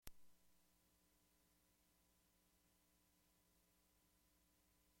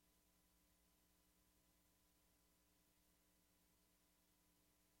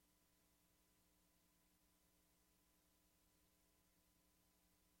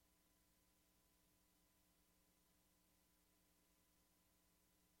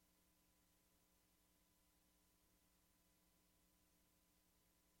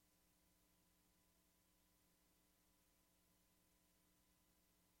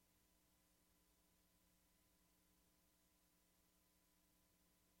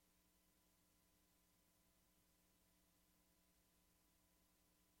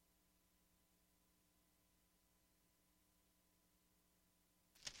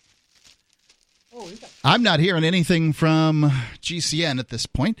I'm not hearing anything from GCN at this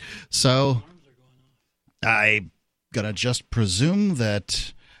point, so I'm going to just presume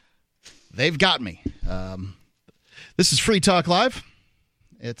that they've got me. This is Free Talk Live.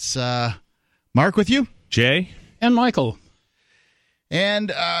 It's Mark with you. Jay. And Michael.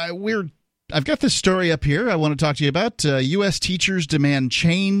 And I've got this story up here I want to talk to you about. U.S. teachers demand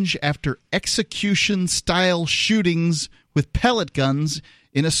change after execution-style shootings with pellet guns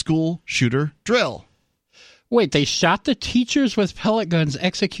in a school shooter drill. Wait, they shot the teachers with pellet guns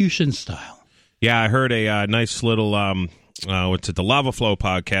execution style? Yeah, I heard a nice little, the Lava Flow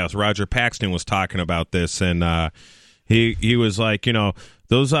podcast. Roger Paxton was talking about this, and he was like,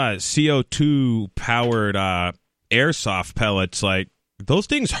 those CO2-powered airsoft pellets, like, those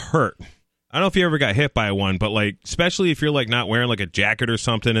things hurt. I don't know if you ever got hit by one, but, like, especially if you're, like, not wearing, like, a jacket or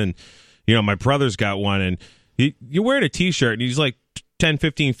something, and, my brother's got one, and you're wearing a T-shirt, and he's, like, 10,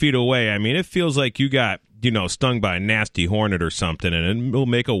 15 feet away. I mean, it feels like you got, stung by a nasty hornet or something, and it'll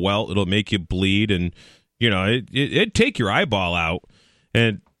make a welt, it'll make you bleed, and, it'd take your eyeball out.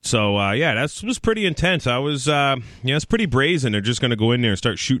 And so, that was pretty intense. I was, it's pretty brazen. They're just going to go in there and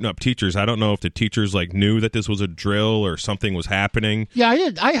start shooting up teachers. I don't know if the teachers, like, knew that this was a drill or something was happening. Yeah, I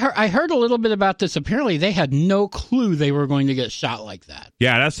did. I heard a little bit about this. Apparently, they had no clue they were going to get shot like that.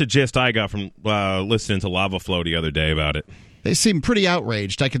 Yeah, that's the gist I got from listening to Lava Flow the other day about it. They seem pretty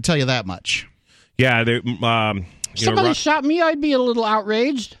outraged, I can tell you that much. Yeah, somebody shot me, I'd be a little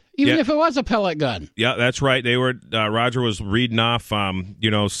outraged, even if it was a pellet gun. Yeah, that's right. They were. Roger was reading off, some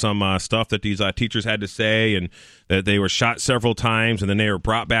stuff that these teachers had to say, and that they were shot several times, and then they were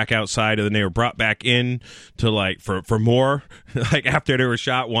brought back outside, and then they were brought back in to for more, like after they were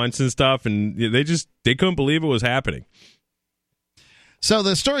shot once and stuff, and they couldn't believe it was happening. So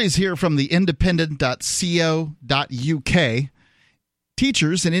the story is here from the independent.co.uk.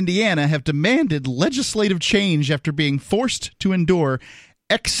 Teachers in Indiana have demanded legislative change after being forced to endure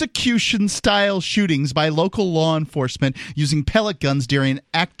execution-style shootings by local law enforcement using pellet guns during an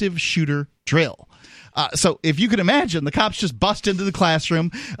active shooter drill. So if you can imagine, the cops just bust into the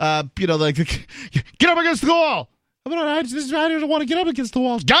classroom, like, get up against the wall. I don't want to get up against the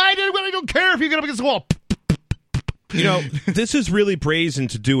walls. I don't care if you get up against the wall. This is really brazen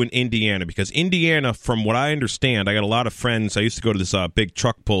to do in Indiana, because Indiana, from what I understand, I got a lot of friends. I used to go to this big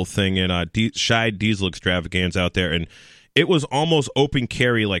truck pull thing in Scheid Diesel Extravaganza out there, and it was almost open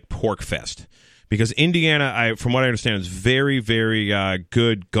carry like Pork Fest. Because Indiana, from what I understand, is very, very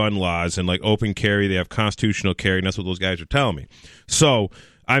good gun laws, and like open carry, they have constitutional carry, and that's what those guys are telling me. So,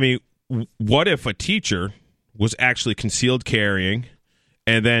 I mean, what if a teacher was actually concealed carrying,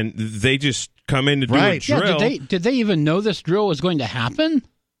 and then they just come in to do a drill? Yeah, did they even know this drill was going to happen?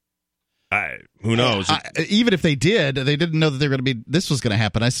 Who knows? Even if they did, they didn't know that this was going to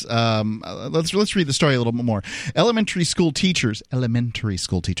happen. Let's read the story a little bit more. Elementary school teachers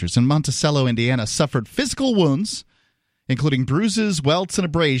in Monticello, Indiana, suffered physical wounds, including bruises, welts, and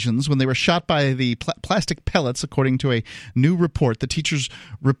abrasions when they were shot by the plastic pellets, according to a new report. The teachers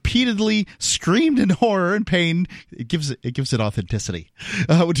repeatedly screamed in horror and pain. It gives it authenticity.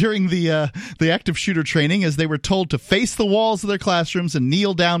 During the active shooter training, as they were told to face the walls of their classrooms and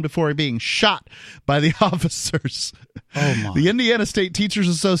kneel down before being shot by the officers. Oh my. The Indiana State Teachers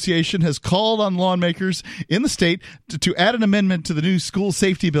Association has called on lawmakers in the state to add an amendment to the new school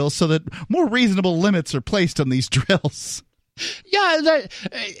safety bill so that more reasonable limits are placed on these drills. Yeah,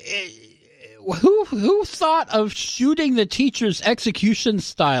 who thought of shooting the teachers execution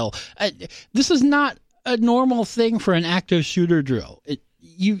style? This is not a normal thing for an active shooter drill.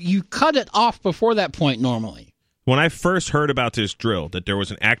 You cut it off before that point normally. When I first heard about this drill, that there was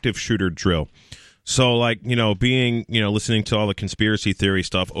an active shooter drill, so like, listening to all the conspiracy theory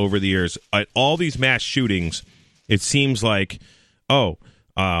stuff over the years, all these mass shootings, it seems like,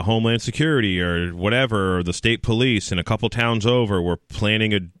 Homeland Security or whatever, or the state police in a couple towns over were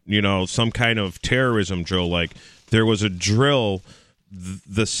planning some kind of terrorism drill. Like there was a drill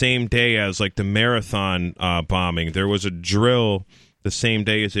the same day as like the marathon bombing. There was a drill the same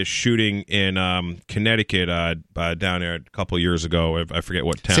day as this shooting in Connecticut down there a couple years ago. I forget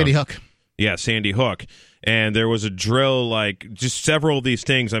what town. Sandy Hook. Yeah, Sandy Hook. And there was a drill, like just several of these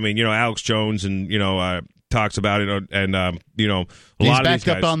things. I mean, Alex Jones and, talks about it, and a lot of these guys. He's backed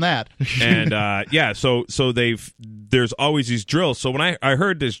up on that. And so there's always these drills. So when I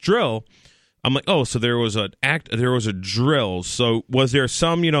heard this drill, I'm like, so there was a drill. So was there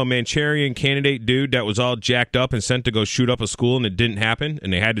some Manchurian candidate dude that was all jacked up and sent to go shoot up a school, and it didn't happen,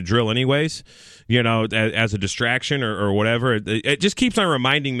 and they had to drill anyways, as a distraction or whatever? It just keeps on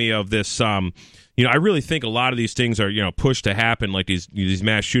reminding me of this I really think a lot of these things are, pushed to happen, like these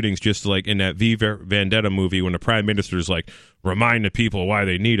mass shootings, just like in that V for Vendetta movie when the prime minister is like, remind the people why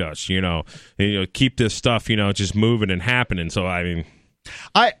they need us, and, keep this stuff, just moving and happening. So, I mean,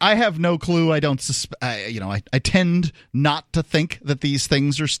 I have no clue. I don't I tend not to think that these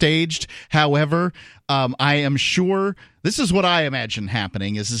things are staged. However, I am sure this is what I imagine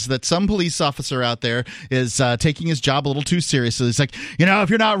happening is that some police officer out there is taking his job a little too seriously. It's like, if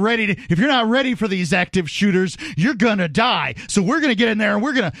you're not ready for these active shooters, you're gonna die. So we're gonna get in there and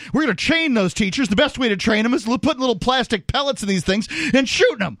we're gonna train those teachers. The best way to train them is putting little plastic pellets in these things and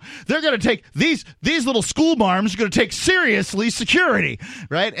shooting them. They're gonna take these little school marms are gonna take seriously security,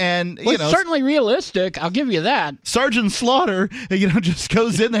 right? And it's certainly realistic. I'll give you that. Sergeant Slaughter, just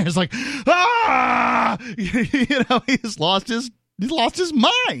goes in there. It's like, he's lost his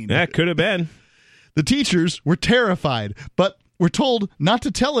mind. That could have been. The teachers were terrified, but were told not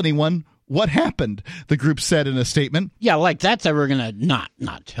to tell anyone what happened, the group said in a statement. Yeah, like that's ever going to not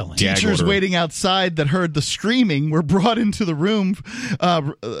tell anyone. Teachers waiting outside that heard the screaming were brought into the room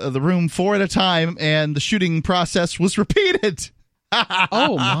 4 at a time, and the shooting process was repeated.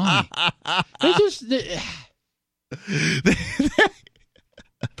 Oh, my.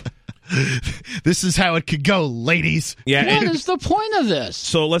 This is how it could go, ladies. Yeah, what is the point of this?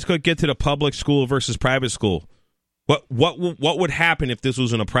 So let's get to the public school versus private school. What would happen if this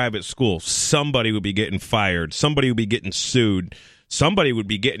was in a private school? Somebody would be getting fired. Somebody would be getting sued. Somebody would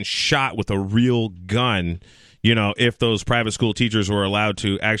be getting shot with a real gun. If those private school teachers were allowed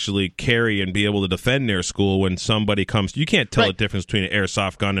to actually carry and be able to defend their school when somebody comes. You can't tell the difference between an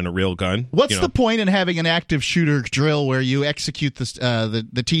airsoft gun and a real gun. What's the point in having an active shooter drill where you execute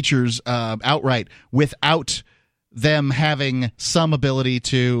the teachers outright without them having some ability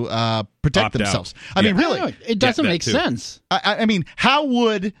to protect themselves? I mean, really, it doesn't make sense. I mean, how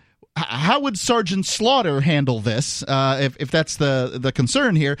would Sergeant Slaughter handle this if that's the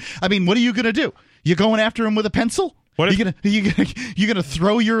concern here? I mean, what are you going to do? You going after him with a pencil? What you gonna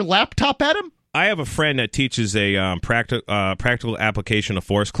throw your laptop at him? I have a friend that teaches a practical application of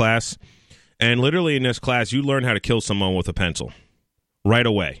force class, and literally in this class, you learn how to kill someone with a pencil right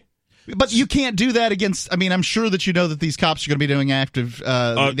away. But you can't do that against. I mean, I'm sure that that these cops are going to be doing active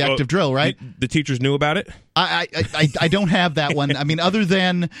drill, right? The teachers knew about it. I don't have that one. I mean, other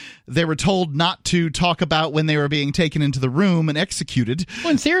than they were told not to talk about when they were being taken into the room and executed.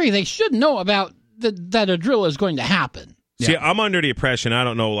 Well, in theory, they should know about that a drill is going to happen. See, I'm under the impression, I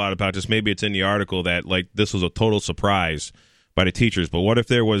don't know a lot about this, maybe it's in the article, that like this was a total surprise by the teachers. But what if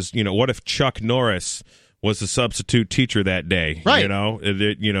there was, what if Chuck Norris was the substitute teacher that day? Right. Well,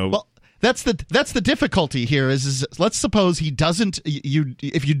 that's the difficulty here is let's suppose he doesn't.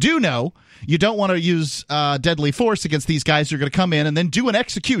 If you do know, you don't want to use deadly force against these guys who are going to come in and then do an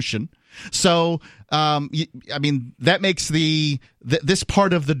execution. So, that makes this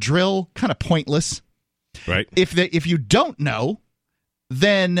part of the drill kind of pointless, right? If you don't know,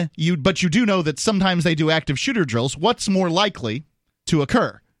 then you do know that sometimes they do active shooter drills. What's more likely to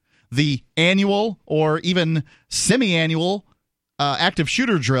occur? The annual or even semi-annual active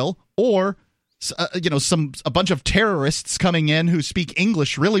shooter drill, or a bunch of terrorists coming in who speak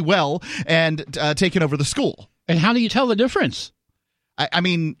English really well and taking over the school. And how do you tell the difference? I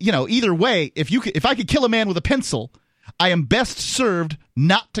mean, either way, if I could kill a man with a pencil, I am best served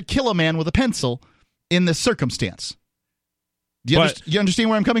not to kill a man with a pencil in this circumstance. You understand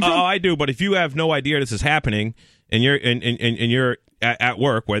where I'm coming from? Oh, I do. But if you have no idea this is happening, and you're you're at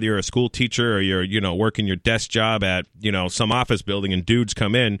work, whether you're a school teacher or you're working your desk job at some office building, and dudes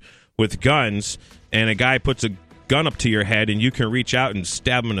come in with guns, and a guy puts a gun up to your head, and you can reach out and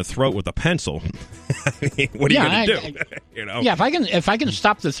stab him in the throat with a pencil. I mean, what are you going to do? Yeah, if I can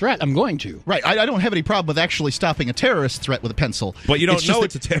stop the threat, I'm going to. Right. I don't have any problem with actually stopping a terrorist threat with a pencil. But you don't know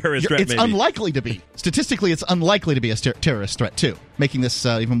it's a terrorist threat. It's unlikely to be. Statistically, it's unlikely to be a terrorist threat too, making this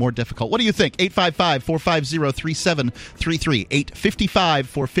even more difficult. What do you think? 855-450-3733.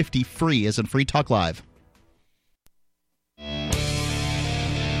 855-450-FREE as in Free Talk Live.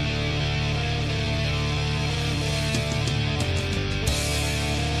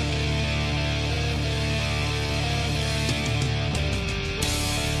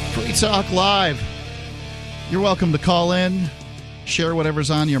 Free Talk Live. You're welcome to call in, share whatever's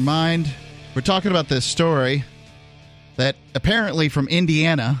on your mind. We're talking about this story that apparently from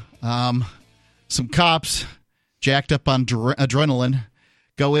Indiana, some cops jacked up on adrenaline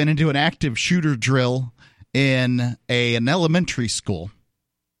go in and do an active shooter drill in an elementary school.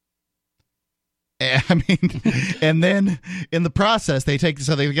 I mean, and then in the process, they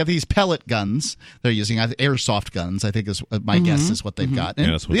got these pellet guns. They're using airsoft guns, I think is my guess is what they've got.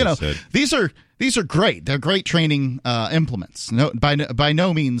 And, that's what they said. These are great. They're great training implements. No, by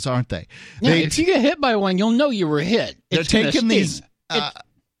no means aren't they? Yeah, if you get hit by one, you'll know you were hit. They're taking these.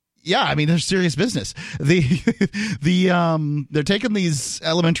 Yeah, I mean, they're serious business. They're taking these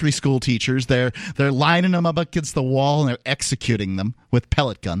elementary school teachers. They're lining them up against the wall and they're executing them with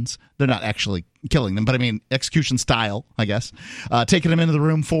pellet guns. They're not actually killing them, but I mean execution style, I guess. Taking them into the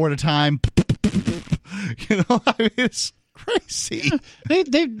room 4 at a time. I mean, it's crazy.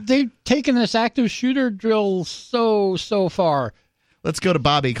 They've taken this active shooter drill so far. Let's go to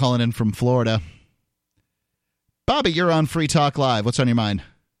Bobby calling in from Florida. Bobby, you're on Free Talk Live. What's on your mind?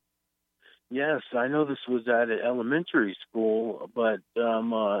 Yes, I know this was at an elementary school, but,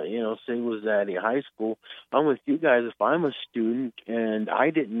 say it was at a high school. I'm with you guys. If I'm a student and I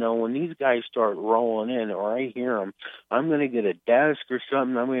didn't know when these guys start rolling in or I hear them, I'm going to get a desk or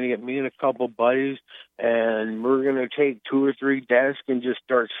something. I'm going to get me and a couple buddies, and we're going to take 2 or 3 desks and just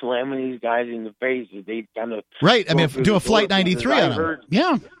start slamming these guys in the face. They kind of right. I mean, do a Flight 93 on them.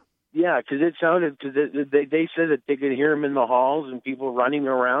 Yeah. Yeah, because it sounded, because they said that they could hear them in the halls and people running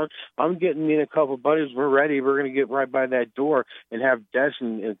around. I'm getting me and a couple of buddies. We're ready. We're going to get right by that door and have desks.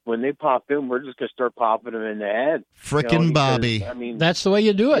 And when they pop in, we're just going to start popping them in the head. Frickin' Bobby. I mean, that's the way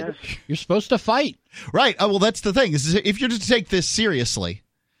you do it. Yes. You're supposed to fight. Right. Well, that's the thing. Is if you're to take this seriously,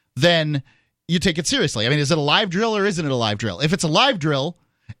 then you take it seriously. I mean, is it a live drill or isn't it a live drill? If it's a live drill,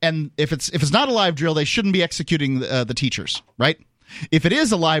 and if it's not a live drill, they shouldn't be executing the teachers, right? If it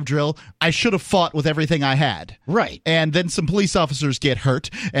is a live drill, I should have fought with everything I had. Right. And then some police officers get hurt,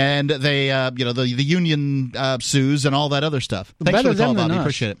 and they, the union sues and all that other stuff. Thanks Better for the call, than Bobby. us.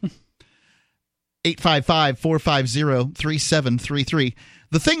 Appreciate it. 855-450-3733.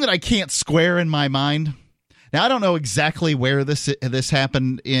 The thing that I can't square in my mind. Now, I don't know exactly where this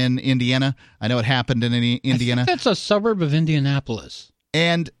happened in Indiana. I know it happened in Indiana. I think that's a suburb of Indianapolis.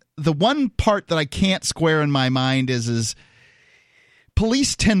 And the one part that I can't square in my mind is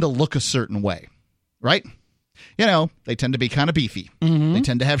police tend to look a certain way, right? They tend to be kind of beefy. Mm-hmm. They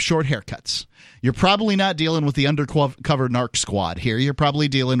tend to have short haircuts. You're probably not dealing with the undercover narc squad here. You're probably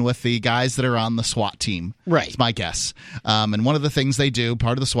dealing with the guys that are on the SWAT team. Right. It's my guess. And one of the things they do,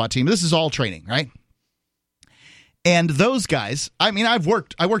 part of the SWAT team, this is all training, right? And those guys, I mean, I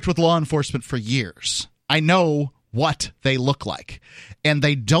worked with law enforcement for years. I know what they look like. And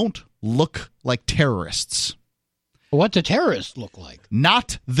they don't look like terrorists. What do terrorists look like?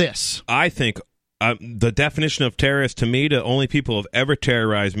 Not this. I think the definition of terrorist to me, the only people who have ever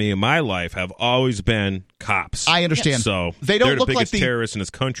terrorized me in my life have always been cops. I understand. So they don't they're look the biggest like terrorists in this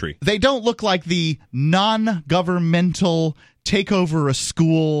country. They don't look like the non-governmental take over a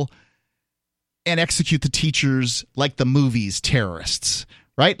school and execute the teachers like the movies terrorists.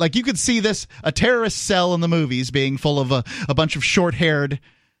 Right? Like you could see a terrorist cell in the movies being full of a bunch of short-haired,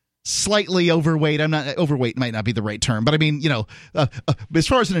 slightly overweight. Overweight might not be the right term, but I mean, as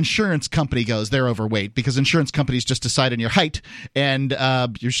far as an insurance company goes, they're overweight because insurance companies just decide on your height, and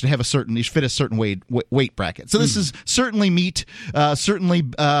you should fit a certain weight bracket. So this is certainly meat, certainly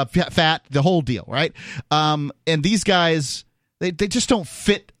fat, the whole deal, right? And these guys, they just don't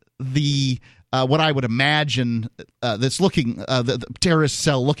fit the what I would imagine that's looking the terrorist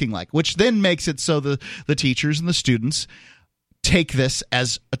cell looking like, which then makes it so the teachers and the students take this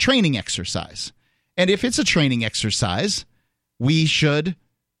as a training exercise. And if it's a training exercise, we should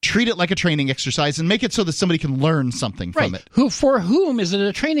treat it like a training exercise and make it so that somebody can learn something from it. For whom is it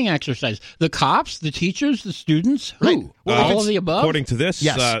a training exercise? The cops, the teachers, the students? Who? Right. Well, all of the above? According to this,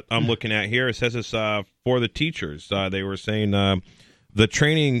 yes. I'm looking at here, it says it's for the teachers. They were saying the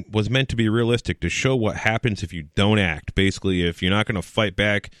training was meant to be realistic, to show what happens if you don't act. Basically, if you're not going to fight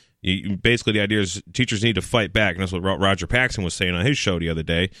back, basically, the idea is teachers need to fight back, and that's what Roger Paxton was saying on his show the other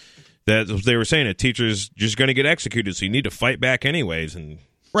day. That they were saying that teachers just going to get executed, so you need to fight back anyways. And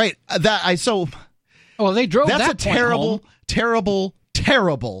Well, right, they drove that's that a terrible, terrible,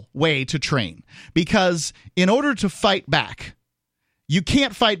 terrible way to train, because in order to fight back, you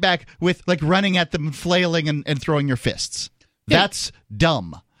can't fight back with like running at them, flailing, and throwing your fists. That's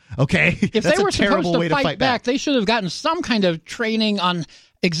dumb. Okay, if that's they were a terrible supposed to way fight to fight back, they should have gotten some kind of training on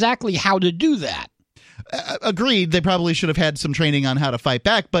exactly how to do that. Agreed. They probably should have had some training on how to fight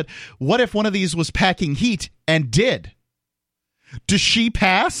back. But what if one of these was packing heat and did? Does she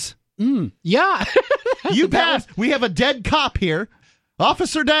pass? Yeah. You pass. We have a dead cop here.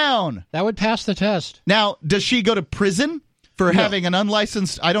 Officer down. That would pass the test. Now, does she go to prison for having an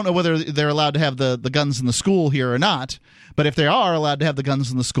unlicensed. I don't know whether they're allowed to have the guns in the school here or not. But if they are allowed to have the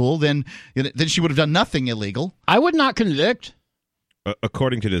guns in the school, then she would have done nothing illegal. I would not convict.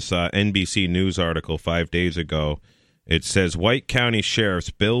 According to this NBC News article 5 days ago, it says White County Sheriff's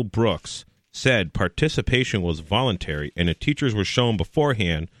Bill Brooks said participation was voluntary and the teachers were shown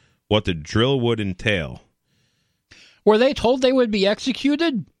beforehand what the drill would entail. Were they told they would be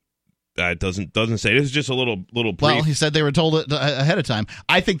executed? It doesn't say. This is just a little brief. Well, he said they were told it ahead of time.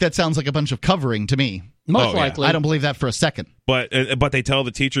 I think that sounds like a bunch of covering to me. Most likely. I don't believe that for a second. But they tell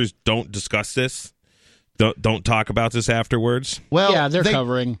the teachers don't discuss this. Don't talk about this afterwards. Well, yeah, they're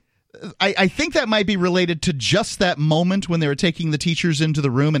covering. I think that might be related to just that moment when they were taking the teachers into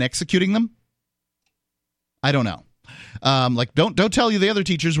the room and executing them. I don't know. Don't tell you the other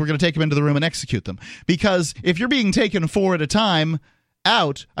teachers we're going to take them into the room and execute them. Because if you're being taken 4 at a time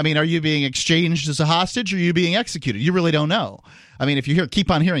out, I mean, are you being exchanged as a hostage or are you being executed? You really don't know. I mean, if you keep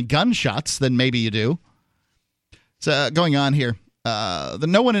on hearing gunshots, then maybe you do. So going on here.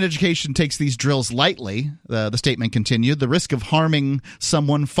 No one in education takes these drills lightly, the statement continued. The risk of harming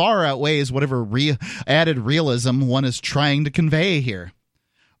someone far outweighs whatever added realism one is trying to convey here.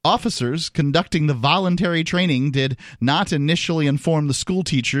 Officers conducting the voluntary training did not initially inform the school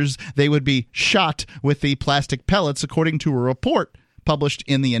teachers they would be shot with the plastic pellets, according to a report published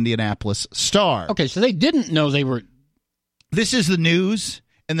in the Indianapolis Star. Okay, so they didn't know they were... This is the news,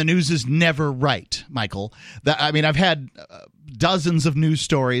 and the news is never right, Michael. I've had dozens of news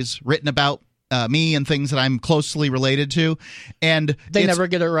stories written about me and things that I'm closely related to, and they never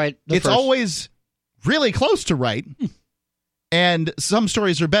get it right. It's always really close to right, and some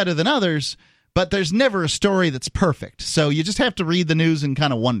stories are better than others, but there's never a story that's perfect. So you just have to read the news and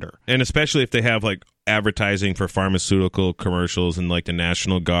kind of wonder. And especially if they have like advertising for pharmaceutical commercials and like the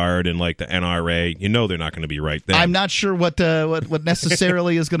National Guard and like the NRA, they're not going to be right then. I'm not sure what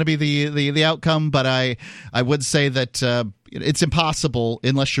necessarily is going to be the outcome, but I would say that it's impossible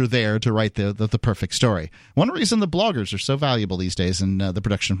unless you're there to write the perfect story. One reason the bloggers are so valuable these days in the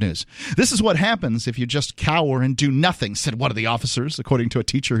production of news. This is what happens if you just cower and do nothing, said one of the officers, according to a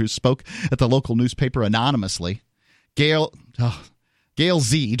teacher who spoke at the local newspaper anonymously. Gail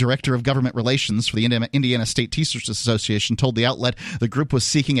Z., Director of Government Relations for the Indiana State Teachers Association, told the outlet the group was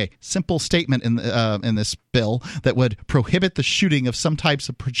seeking a simple statement in this bill that would prohibit the shooting of some types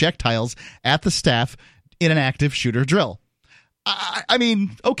of projectiles at the staff in an active shooter drill. I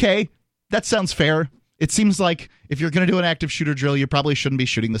mean, okay, that sounds fair. It seems like if you're going to do an active shooter drill, you probably shouldn't be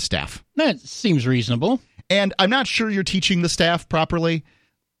shooting the staff. That seems reasonable. And I'm not sure you're teaching the staff properly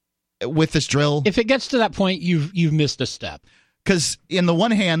with this drill. If it gets to that point, you've missed a step. Because in the one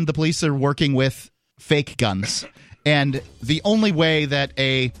hand, the police are working with fake guns, and the only way that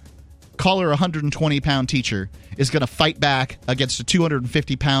a call her 120-pound teacher is going to fight back against a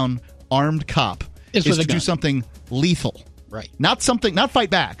 250-pound armed cop is to do something lethal. Right. Not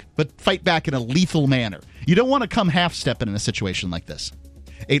fight back, but fight back in a lethal manner. You don't want to come half-stepping in a situation like this.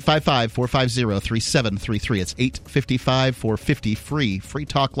 855-450-3733. It's 855-450-FREE, Free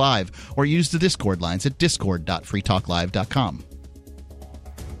Talk Live, or use the Discord lines at discord.freetalklive.com.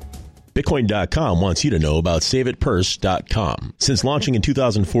 Bitcoin.com wants you to know about SaveItPurse.com. Since launching in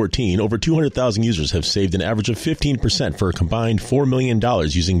 2014, over 200,000 users have saved an average of 15% for a combined $4 million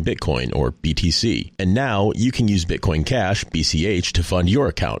using Bitcoin, or BTC. And now you can use Bitcoin Cash, BCH, to fund your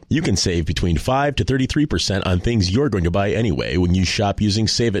account. You can save between 5 to 33% on things you're going to buy anyway when you shop using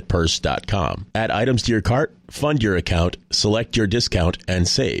SaveItPurse.com. Add items to your cart, fund your account, select your discount, and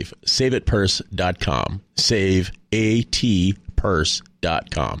save. SaveItPurse.com. Save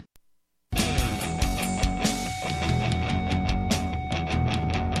ATPurse.com.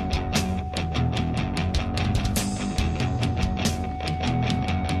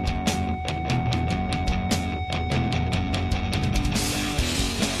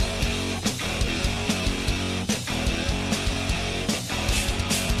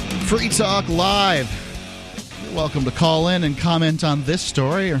 Free Talk Live. You're welcome to call in and comment on this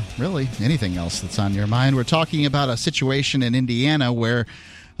story or really anything else that's on your mind. We're talking about a situation in Indiana where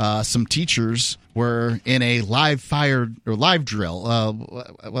some teachers were in a live drill,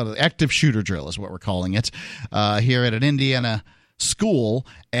 active shooter drill is what we're calling it, here at an Indiana school,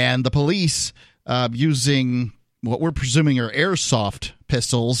 and the police using what we're presuming are airsoft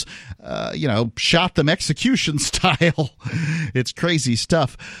pistols, shot them execution style. It's crazy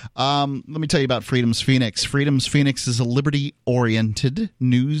stuff. Let me tell you about Freedom's Phoenix. Freedom's Phoenix is a liberty-oriented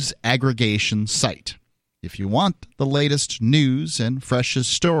news aggregation site. If you want the latest news and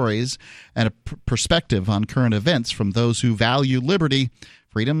freshest stories and a perspective on current events from those who value liberty,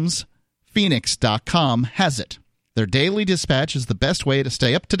 freedomsphoenix.com has it. Their daily dispatch is the best way to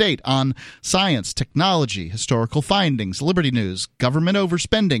stay up to date on science, technology, historical findings, liberty news, government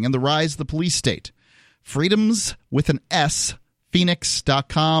overspending, and the rise of the police state. Freedoms with an S,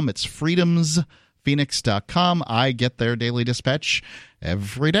 Phoenix.com. It's freedomsphoenix.com. I get their daily dispatch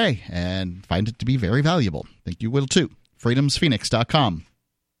every day and find it to be very valuable. I think you will too. freedomsphoenix.com.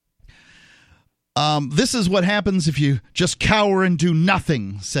 This is what happens if you just cower and do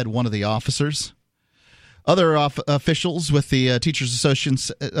nothing, said one of the officers. Other officials with the Teachers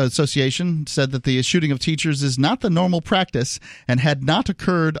Association said that the shooting of teachers is not the normal practice and had not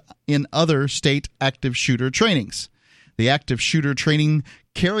occurred in other state active shooter trainings. The active shooter training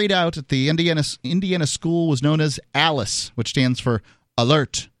carried out at the Indiana school was known as ALICE, which stands for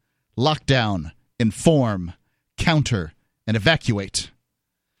Alert, Lockdown, Inform, Counter, and Evacuate.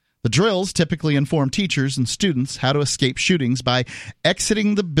 The drills typically inform teachers and students how to escape shootings by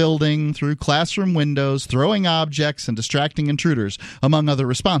exiting the building through classroom windows, throwing objects, and distracting intruders, among other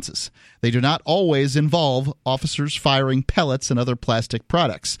responses. They do not always involve officers firing pellets and other plastic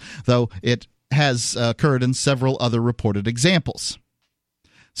products, though it has occurred in several other reported examples.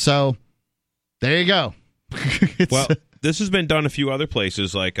 So, there you go. Well, this has been done a few other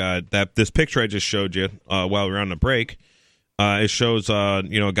places, like this picture I just showed you while we were on the break. It shows a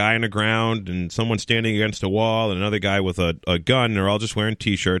guy on the ground and someone standing against a wall and another guy with a gun. They're all just wearing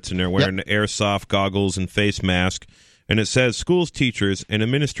T-shirts and they're wearing airsoft goggles and face mask. And it says schools, teachers, and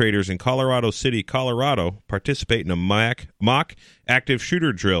administrators in Colorado City, Colorado, participate in a mock active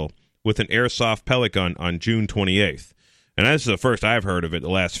shooter drill with an airsoft pellet gun on June 28th. And this is the first I've heard of it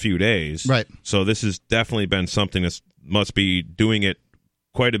the last few days. Right. So this has definitely been something that must be doing it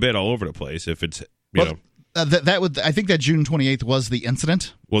quite a bit all over the place. If it's you know. I think that June 28th was the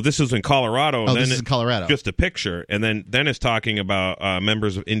incident. Well, this is in Colorado. And this is in Colorado. Just a picture, and then it's talking about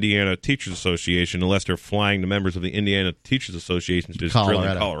members of Indiana Teachers Association, unless they're flying the members of the Indiana Teachers Association to just drill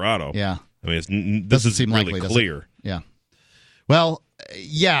in Colorado. Yeah, I mean, this is really likely, clear. Yeah. Well,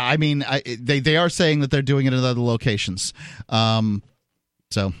 yeah. I mean, they are saying that they're doing it at other locations. And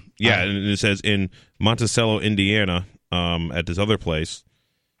it says in Monticello, Indiana, at this other place.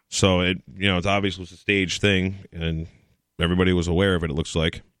 So it's obviously a staged thing, and everybody was aware of it. It looks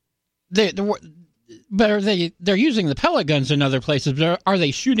like they're using the pellet guns in other places. But are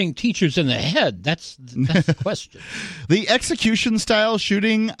they shooting teachers in the head? That's the question. The execution style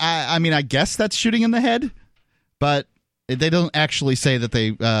shooting. I mean, I guess that's shooting in the head, but they don't actually say that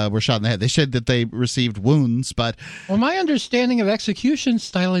they were shot in the head. They said that they received wounds, but my understanding of execution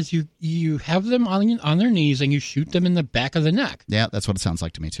style is you have them on their knees and you shoot them in the back of the neck. Yeah, that's what it sounds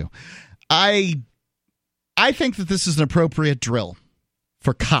like to me too. I think that this is an appropriate drill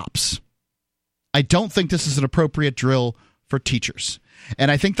for cops. I don't think this is an appropriate drill for teachers. And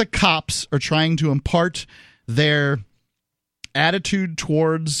I think the cops are trying to impart their attitude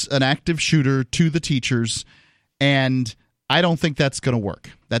towards an active shooter to the teachers, and I don't think that's going to work.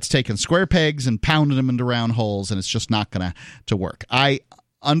 That's taking square pegs and pounding them into round holes, and it's just not going to work. I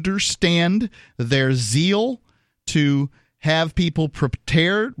understand their zeal to have people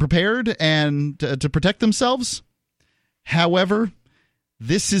prepared and to protect themselves. However,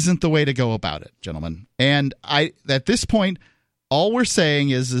 this isn't the way to go about it, gentlemen. And at this point, all we're saying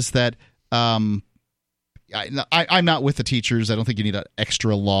is that I'm not with the teachers. I don't think you need an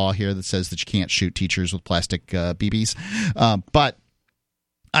extra law here that says that you can't shoot teachers with plastic BBs. But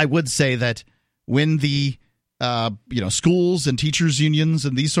I would say that when the schools and teachers unions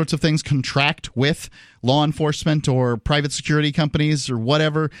and these sorts of things contract with law enforcement or private security companies or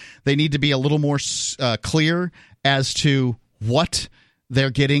whatever, they need to be a little more clear as to what they're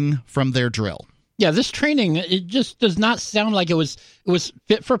getting from their drill. Yeah, this training, it just does not sound like it was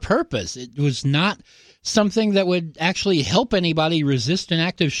fit for purpose. It was not something that would actually help anybody resist an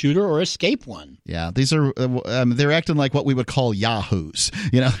active shooter or escape one. Yeah, these are they're acting like what we would call yahoos.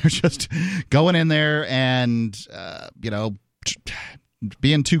 They're just going in there and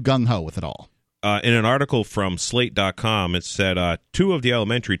being too gung-ho with it all. In an article from Slate.com, it said 2 of the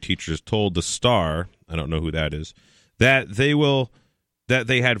elementary teachers told the Star, I don't know who that is, that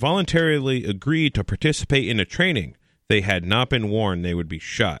they had voluntarily agreed to participate in the training. They had not been warned they would be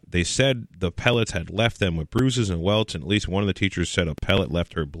shot. They said the pellets had left them with bruises and welts, and at least one of the teachers said a pellet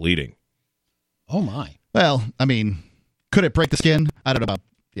left her bleeding. Oh, my. Well, I mean, could it break the skin? I don't know about...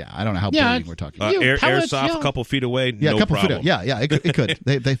 Yeah, I don't know how bleeding we're talking about. Airsoft, a couple feet away, no problem. Feet away. Yeah, it could.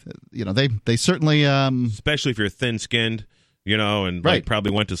 They certainly... Especially if you're thin-skinned, and right.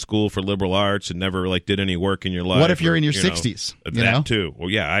 Probably went to school for liberal arts and never did any work in your life. What if you're in your 60s? That too. Well,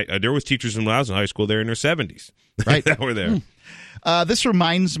 yeah, there was teachers when I was in high school, they're in their 70s. Right. that were there. This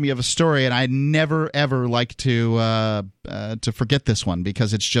reminds me of a story, and I never ever like to forget this one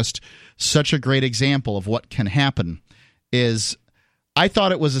because it's just such a great example of what can happen. I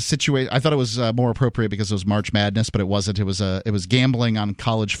thought it was a situation. I thought it was more appropriate because it was March Madness, but it wasn't. It was gambling on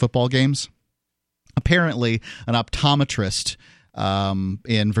college football games. Apparently, an optometrist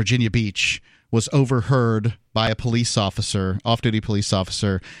in Virginia Beach was overheard by a police officer, off-duty police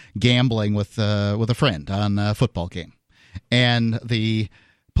officer, gambling with a friend on a football game. And the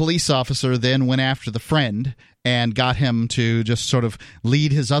police officer then went after the friend and got him to just sort of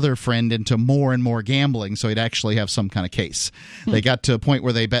lead his other friend into more and more gambling so he'd actually have some kind of case. They got to a point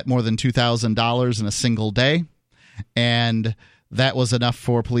where they bet more than $2,000 in a single day, and that was enough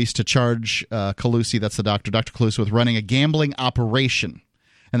for police to charge Colucci, that's the doctor, Dr. Colucci, with running a gambling operation.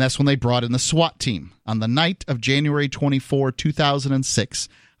 And that's when they brought in the SWAT team. On the night of January 24, 2006,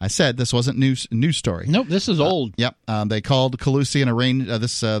 I said this wasn't news story. Nope, this is old. Yep. They called Colucci and arranged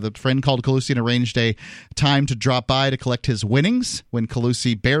the friend called Colucci and arranged a time to drop by to collect his winnings. When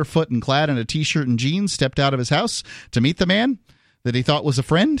Colucci, barefoot and clad in a T-shirt and jeans, stepped out of his house to meet the man that he thought was a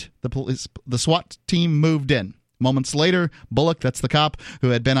friend, the SWAT team moved in. Moments later, Bullock, that's the cop who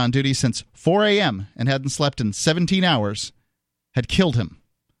had been on duty since 4 a.m. and hadn't slept in 17 hours, had killed him.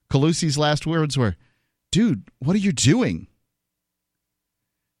 Colucci's last words were, "Dude, what are you doing?"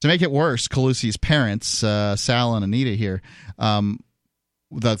 To make it worse, Colucci's parents, Sal and Anita here,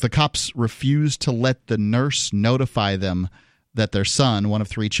 the cops refused to let the nurse notify them that their son, one of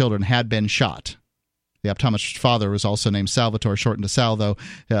 3 children, had been shot. The optometrist's father was also named Salvatore, shortened to Sal, though,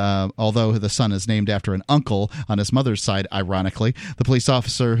 although the son is named after an uncle on his mother's side, ironically. The police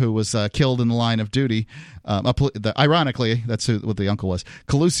officer who was killed in the line of duty, ironically, that's what the uncle was.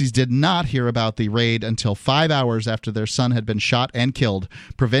 Colucci's did not hear about the raid until 5 hours after their son had been shot and killed,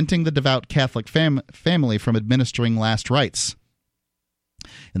 preventing the devout Catholic family from administering last rites.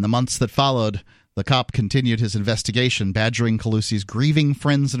 In the months that followed, the cop continued his investigation, badgering Colucci's grieving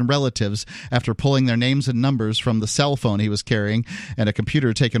friends and relatives after pulling their names and numbers from the cell phone he was carrying and a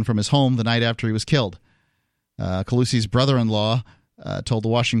computer taken from his home the night after he was killed. Colucci's brother-in-law told the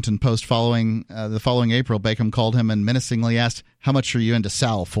Washington Post the following April, Bacon called him and menacingly asked, "How much are you into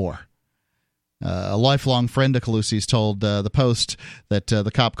Sal for?" A lifelong friend of Colucci's told the Post that the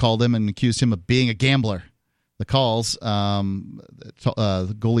cop called him and accused him of being a gambler. The calls,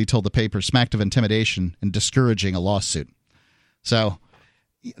 Gooley told the paper, smacked of intimidation and discouraging a lawsuit. So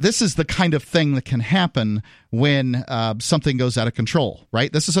this is the kind of thing that can happen when something goes out of control,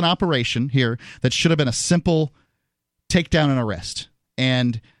 right? This is an operation here that should have been a simple takedown and arrest.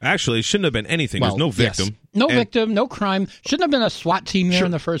 And actually, it shouldn't have been anything. There's no victim. Yes. No victim, no crime. Shouldn't have been a SWAT team there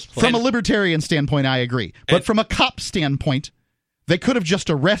in the first place. From a libertarian standpoint, I agree. But from a cop standpoint, they could have just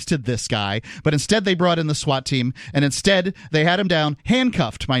arrested this guy, but instead they brought in the SWAT team, and instead they had him down,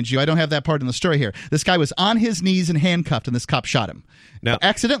 handcuffed, mind you. I don't have that part in the story here. This guy was on his knees and handcuffed, and this cop shot him. Now,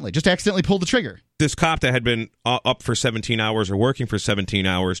 accidentally pulled the trigger. This cop that had been up for 17 hours or working for 17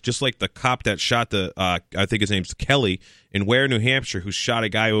 hours, just like the cop that shot I think his name's Kelly, in Ware, New Hampshire, who shot a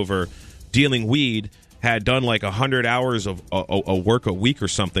guy over dealing weed, had done like 100 hours of a work a week or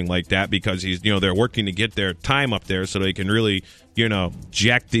something like that because they're working to get their time up there so they can really,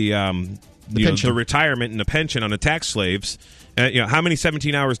 jack the retirement and the pension on the tax slaves. How many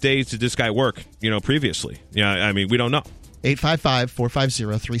 17 hours days did this guy work, previously? I mean, we don't know.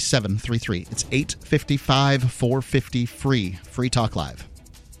 855-450-3733. It's 855-450-FREE. Free Talk Live.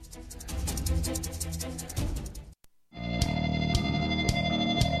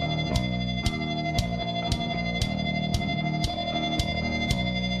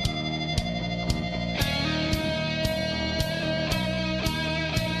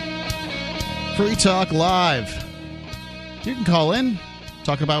 Free Talk Live. You can call in,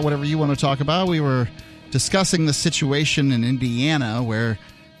 talk about whatever you want to talk about. We were discussing the situation in Indiana where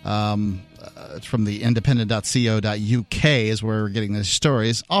from the independent.co.uk is where we're getting these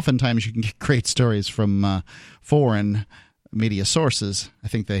stories. Oftentimes you can get great stories from foreign media sources. I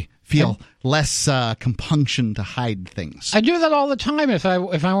think they feel less compunction to hide things. I do that all the time. If I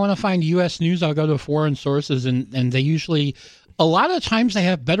want to find U.S. news, I'll go to foreign sources, and they usually, a lot of times they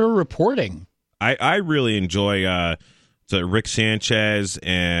have better reporting. I really enjoy Rick Sanchez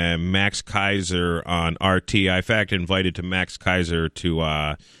and Max Kaiser on RT. I, in fact, invited to Max Kaiser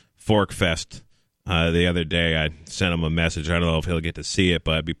to Fork Fest the other day. I sent him a message. I don't know if he'll get to see it,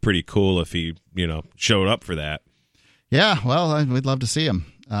 but it'd be pretty cool if he, showed up for that. Yeah, well, we'd love to see him.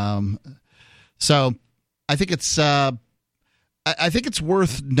 So I think it's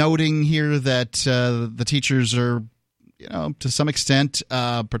worth noting here that the teachers are, to some extent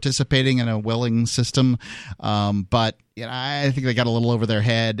participating in a willing system, but I think they got a little over their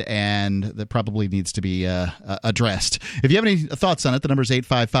head, and that probably needs to be addressed. If you have any thoughts on it, the number is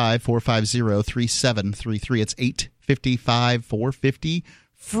 855-450-3733. It's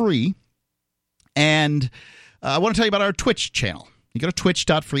 855-450-FREE. And I want to tell you about our Twitch channel. You go to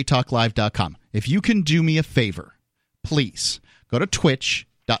twitch.freetalklive.com. If you can do me a favor, please go to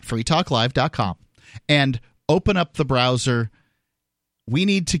twitch.freetalklive.com and open up the browser. We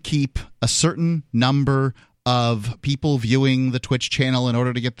need to keep a certain number of people viewing the Twitch channel in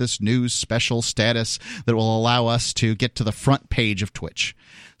order to get this new special status that will allow us to get to the front page of Twitch.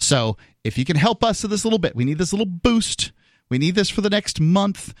 So if you can help us with this little bit, we need this little boost. We need this for the next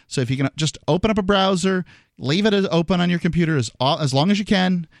month. So if you can just open up a browser, leave it open on your computer as long as you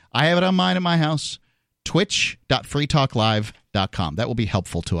can. I have it on mine at my house. Twitch.freetalklive.com. That will be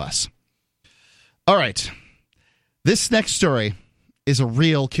helpful to us. All right. This next story is a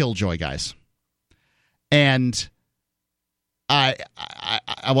real killjoy, guys. And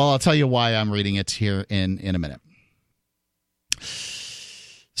I'll tell you why I'm reading it here in a minute.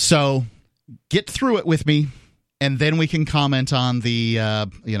 So get through it with me, and then we can comment on the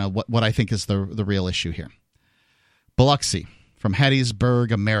what I think is the real issue here. Biloxi from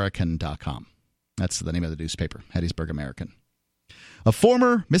HattiesburgAmerican.com. That's the name of the newspaper, Hattiesburg American. A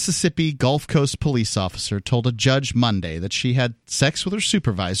former Mississippi Gulf Coast police officer told a judge Monday that she had sex with her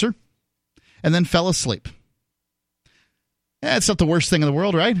supervisor and then fell asleep. It's not the worst thing in the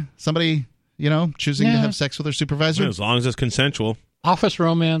world, right? Somebody, choosing to have sex with their supervisor. As long as it's consensual. Office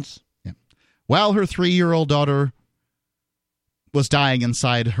romance. Yeah. While her 3-year-old daughter was dying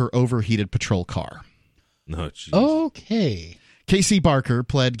inside her overheated patrol car. No, geez. Okay. Casey Barker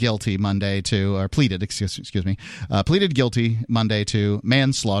pleaded guilty Monday to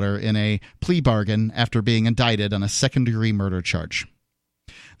manslaughter in a plea bargain after being indicted on a second-degree murder charge.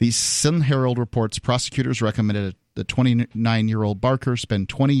 The Sun Herald reports prosecutors recommended the 29-year-old Barker spend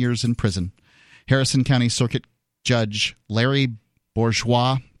 20 years in prison. Harrison County Circuit Judge Larry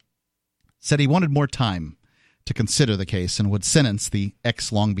Bourgeois said he wanted more time to consider the case and would sentence the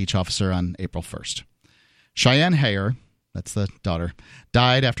ex-Long Beach officer on April 1st. Cheyenne Hayer, that's the daughter,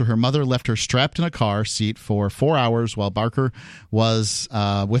 died after her mother left her strapped in a car seat for 4 hours while Barker was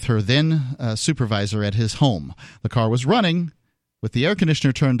with her then supervisor at his home. The car was running with the air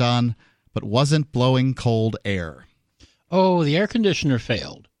conditioner turned on, but wasn't blowing cold air. Oh, the air conditioner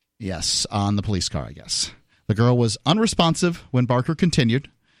failed. Yes, on the police car, I guess. The girl was unresponsive when Barker continued.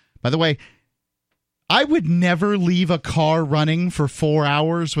 By the way, I would never leave a car running for 4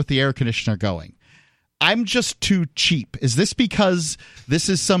 hours with the air conditioner going. I'm just too cheap. Is this because this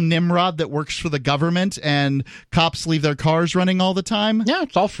is some Nimrod that works for the government and cops leave their cars running all the time? Yeah,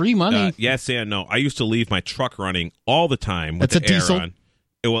 it's all free money. Yes and no. I used to leave my truck running all the time with That's the a diesel? air on.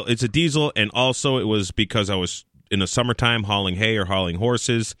 Well, it's a diesel, and also it was because I was in the summertime hauling hay or hauling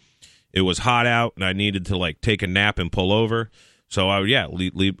horses. It was hot out, and I needed to take a nap and pull over. So I would,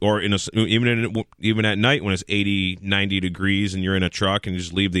 leave, or even at night when it's 80, 90 degrees and you're in a truck and you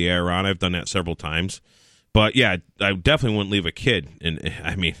just leave the air on. I've done that several times. But yeah, I definitely wouldn't leave a kid. And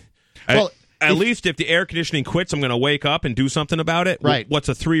I mean, at least if the air conditioning quits, I'm going to wake up and do something about it. Right. What's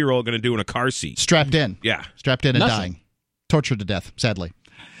a 3-year-old going to do in a car seat? Strapped in. Yeah. Strapped in and Nothing. dying. Tortured to death, sadly.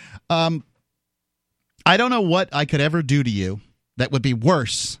 I don't know what I could ever do to you that would be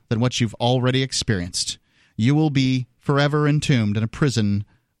worse than what you've already experienced. You will be forever entombed in a prison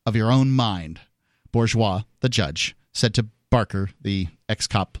of your own mind, Bourgeois, the judge, said to Barker, the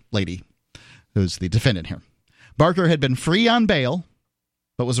ex-cop lady, who's the defendant here. Barker had been free on bail,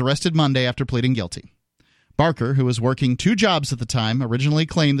 but was arrested Monday after pleading guilty. Barker, who was working 2 jobs at the time, originally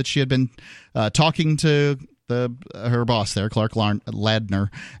claimed that she had been talking to her boss there, Clark Ladner,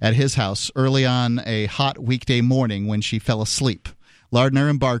 at his house early on a hot weekday morning when she fell asleep. Lardner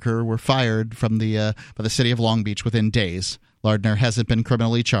and Barker were fired from by the city of Long Beach within days. Lardner hasn't been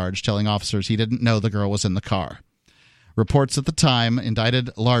criminally charged, telling officers he didn't know the girl was in the car. Reports at the time indicated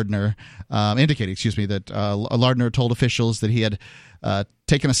Lardner that Lardner told officials that he had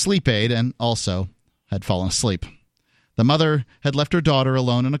taken a sleep aid and also had fallen asleep. The mother had left her daughter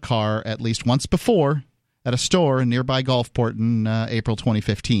alone in a car at least once before at a store in nearby Gulfport in April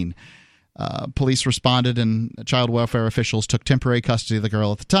 2015. Police responded and child welfare officials took temporary custody of the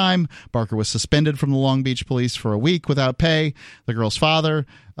girl at the time. Barker was suspended from the Long Beach police for a week without pay. The girl's father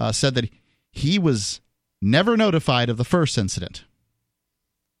said that he was never notified of the first incident.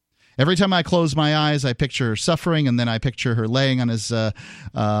 Every time I close my eyes, I picture her suffering, and then I picture her lying in this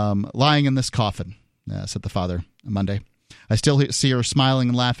coffin, said the father on Monday. I still see her smiling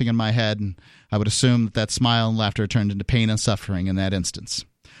and laughing in my head, and I would assume that smile and laughter turned into pain and suffering in that instance.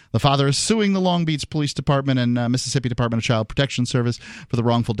 The father is suing the Long Beach Police Department and Mississippi Department of Child Protection Service for the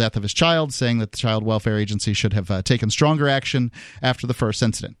wrongful death of his child, saying that the Child Welfare Agency should have taken stronger action after the first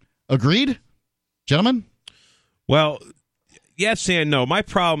incident. Agreed, gentlemen? Well, yes and no. My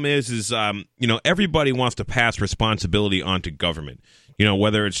problem is everybody wants to pass responsibility onto government.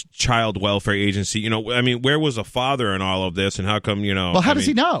 Whether it's Child Welfare Agency, where was the father in all of this, and how come, Well, how does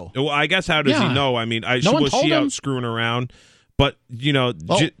he know? Well, I guess how does he know? I mean, was she out screwing around? But,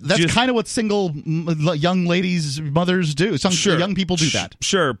 that's kind of what single young ladies, mothers do. Some young people do that.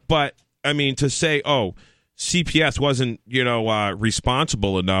 Sure, but, I mean, to say, CPS wasn't,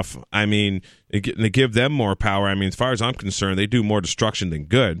 responsible enough. I mean, to give them more power. I mean, as far as I'm concerned, they do more destruction than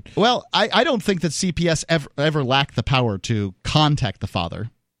good. Well, I don't think that CPS ever lacked the power to contact the father.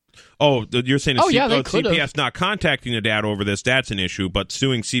 Oh, you're saying CPS have. not contacting the dad over this, that's an issue, but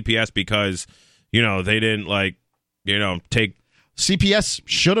suing CPS because, they didn't, take CPS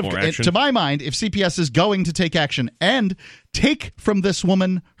should have, to my mind, if CPS is going to take action and take from this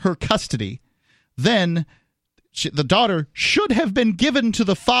woman her custody, then the daughter should have been given to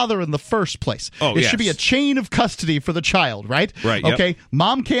the father in the first place. It should be a chain of custody for the child, right? Right. Okay. Yep.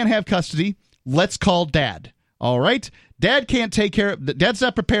 Mom can't have custody. Let's call dad. All right. Dad can't take care of. Dad's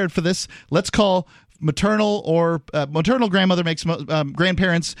not prepared for this. Let's call maternal or maternal grandmother makes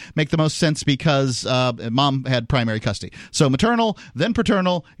grandparents make the most sense because mom had primary custody. So maternal, then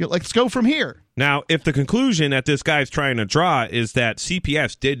paternal. Let's go from here. Now, if the conclusion that this guy's trying to draw is that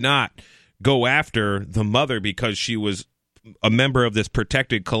CPS did not go after the mother because she was a member of this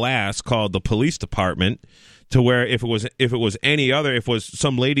protected class called the police department, to where if it was any other, if it was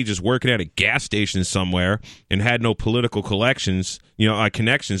some lady just working at a gas station somewhere and had no political connections,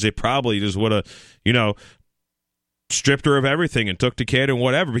 they probably just would have, stripped her of everything and took the kid and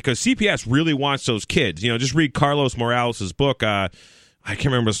whatever, because CPS really wants those kids. Just read Carlos Morales' book. I can't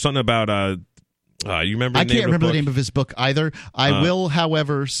remember, something about you remember? I can't remember the name of his book either. I will,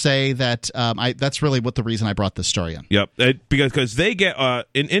 however, say that that's really what the reason I brought this story in. Yep, because they get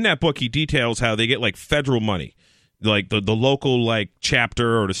in that book he details how they get federal money, like the local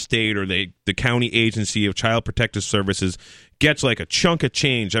chapter or the state or the county agency of Child Protective Services gets a chunk of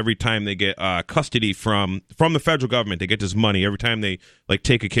change every time they get custody from the federal government. They get this money every time they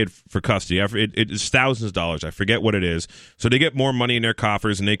take a kid for custody. It's thousands of dollars. I forget what it is. So they get more money in their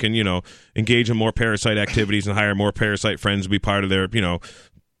coffers, and they can engage in more parasite activities and hire more parasite friends to be part of their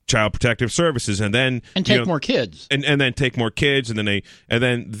Child Protective Services, and then take more kids, and then take more kids, and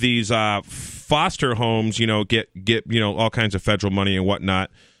then these foster homes get all kinds of federal money and whatnot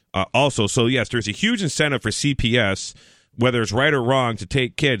also. So yes, there's a huge incentive for CPS, whether it's right or wrong, to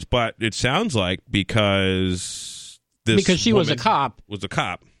take kids, but it sounds like because she was a cop.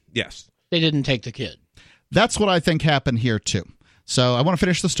 Yes, they didn't take the kid. That's what I think happened here too. So I want to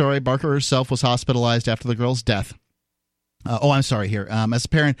finish the story. Barker herself was hospitalized after the girl's death. I'm sorry here. As a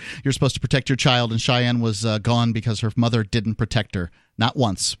parent, you're supposed to protect your child, and Cheyenne was gone because her mother didn't protect her. Not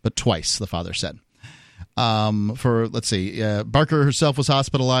once, but twice, the father said. Barker herself was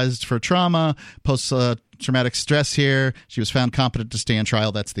hospitalized for trauma, post-traumatic stress here. She was found competent to stand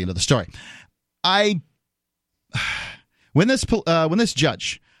trial. That's the end of the story. When this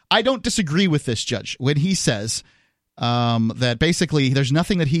judge, I don't disagree with this judge when he says that basically there's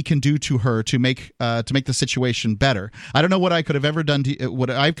nothing that he can do to her to make the situation better. I don't know what I could have ever done to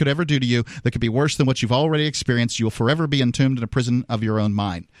what I could ever do to you that could be worse than what you've already experienced. You will forever be entombed in a prison of your own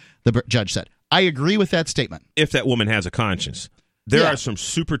mind, the judge said. I agree with that statement. If that woman has a conscience. There are some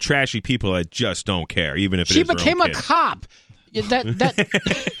super trashy people that just don't care, even if she became a cop. I'm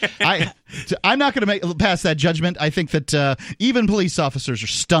not going to pass that judgment. I think that even police officers are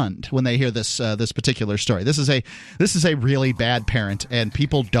stunned when they hear this particular story. This is a really bad parent, and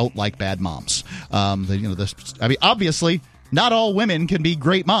people don't like bad moms. Obviously, not all women can be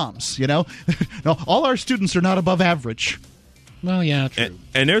great moms. No, all our students are not above average. Well, yeah, true.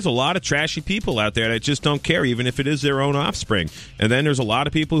 And there's a lot of trashy people out there that just don't care, even if it is their own offspring. And then there's a lot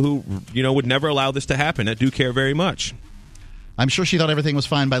of people who, would never allow this to happen that do care very much. I'm sure she thought everything was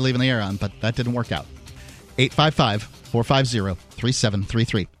fine by leaving the air on, but that didn't work out.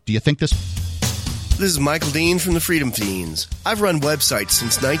 855-450-3733. Do you think this... This is Michael Dean from the Freedom Fiends. I've run websites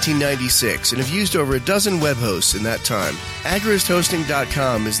since 1996 and have used over a dozen web hosts in that time.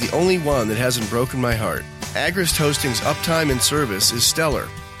 AgristHosting.com is the only one that hasn't broken my heart. Agrist Hosting's uptime and service is stellar,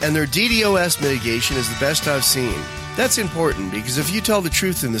 and their DDoS mitigation is the best I've seen. That's important because if you tell the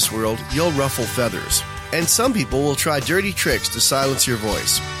truth in this world, you'll ruffle feathers. And some people will try dirty tricks to silence your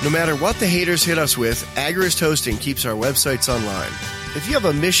voice. No matter what the haters hit us with, Agrist Hosting keeps our websites online. If you have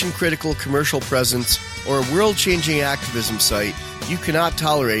a mission-critical commercial presence, or a world-changing activism site, you cannot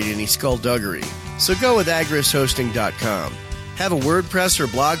tolerate any skullduggery. So go with agrishosting.com. Have a WordPress or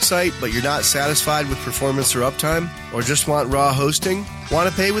blog site, but you're not satisfied with performance or uptime? Or just want raw hosting? Want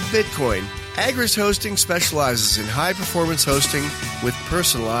to pay with Bitcoin? Agris Hosting specializes in high-performance hosting with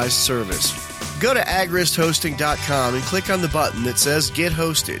personalized service. Go to agrishosting.com and click on the button that says Get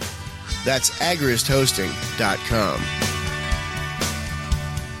Hosted. That's agrishosting.com.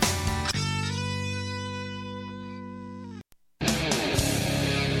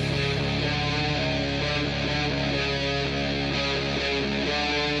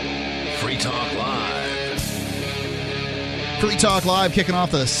 Free Talk Live. Free Talk Live kicking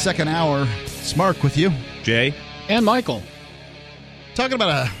off the second hour. It's Mark with you. Jay? And Michael. Talking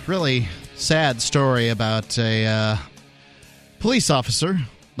about a really sad story about a police officer,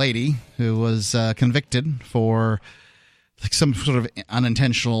 lady, who was convicted for like some sort of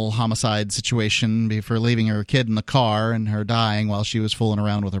unintentional homicide situation for leaving her kid in the car and her dying while she was fooling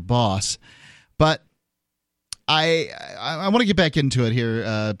around with her boss. But I want to get back into it here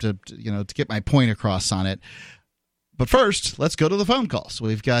to get my point across on it. But first, let's go to the phone calls.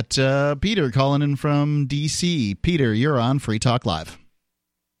 We've got Peter calling in from D.C. Peter, you're on Free Talk Live.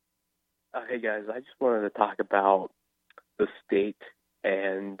 Hey guys, I just wanted to talk about the state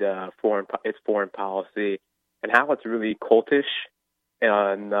and its foreign policy and how it's really cultish.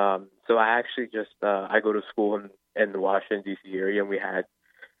 And so I actually I go to school in the Washington D.C. area, and we had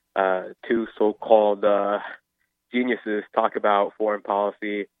two so-called geniuses talk about foreign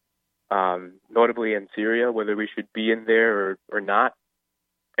policy, notably in Syria, whether we should be in there or not.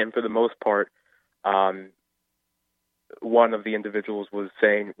 And for the most part, one of the individuals was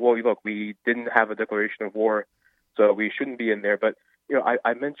saying, well, look, we didn't have a declaration of war, so we shouldn't be in there. But,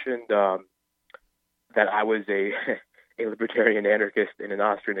 I mentioned that I was a libertarian anarchist and an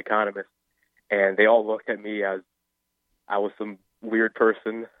Austrian economist, and they all looked at me as I was some weird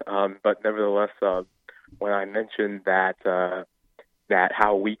person. But nevertheless, when I mentioned that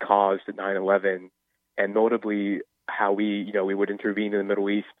how we caused 9/11, and notably how we would intervene in the Middle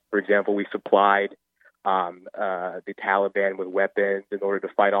East. For example, we supplied the Taliban with weapons in order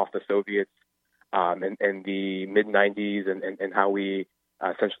to fight off the Soviets in the mid-'90s, and how we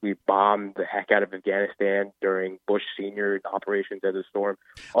essentially bombed the heck out of Afghanistan during Bush Sr. Operation Desert Storm.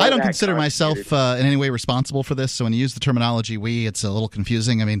 I don't consider myself in any way responsible for this, so when you use the terminology "we," it's a little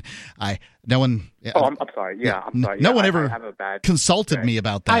confusing. I mean, no one. Oh, I'm sorry. Yeah, I'm sorry. No one ever consulted me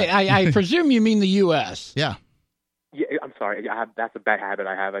about that. I presume you mean the U.S. Yeah. Yeah, I'm sorry. That's a bad habit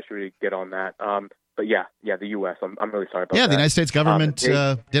I have. I should really get on that. But yeah, the U.S. I'm really sorry about that. Yeah, the United States government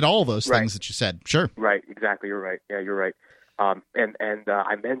did all those things that you said. Sure. Right. Exactly. You're right. Yeah, you're right. And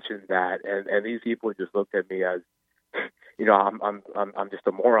I mentioned that, and these people just looked at me as, I'm just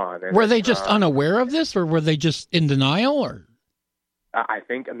a moron. And, were they just unaware of this, or were they just in denial, or? I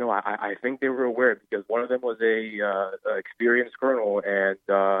think they were aware, because one of them was a experienced colonel, and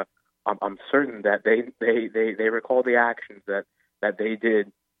I'm certain that they recall the actions that they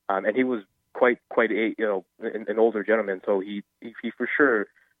did, and he was quite an older gentleman, so he for sure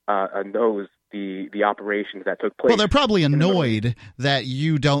knows the operations that took place. Well, they're probably annoyed that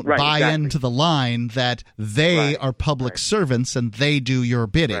you don't buy into the line that they are public servants and they do your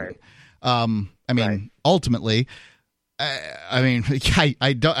bidding. Right. Ultimately,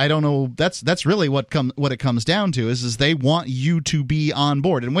 I don't know. That's really what it comes down to is they want you to be on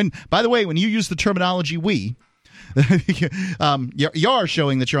board. And by the way, when you use the terminology "we," you are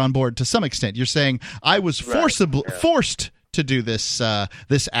showing that you're on board to some extent. You're saying I was forced to do this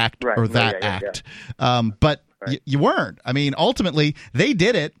act or that act, but you weren't. I mean, ultimately, they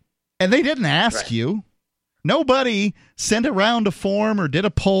did it, and they didn't ask you. Nobody sent around a form or did a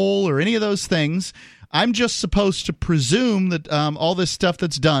poll or any of those things. I'm just supposed to presume that all this stuff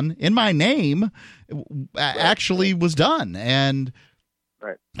that's done in my name actually was done, and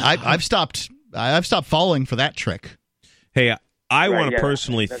I've stopped falling for that trick. Hey, I want to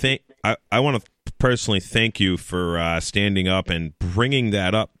personally think. I want to personally thank you for standing up and bringing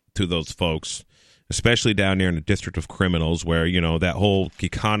that up to those folks, especially down there in the District of Criminals, where that whole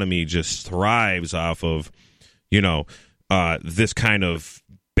economy just thrives off of this kind of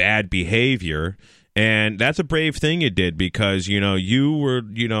bad behavior. And that's a brave thing you did, because you were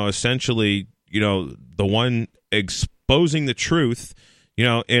essentially the one exposing the truth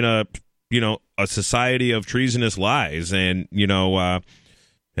in a society of treasonous lies. And you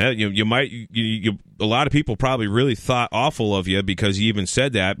might a lot of people probably really thought awful of you because you even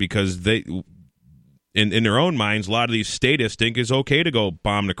said that, because they in their own minds, a lot of these statists think it's okay to go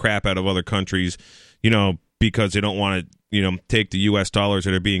bomb the crap out of other countries, because they don't want to take the U.S. dollars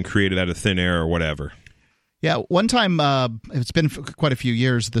that are being created out of thin air or whatever. Yeah, one time, it's been quite a few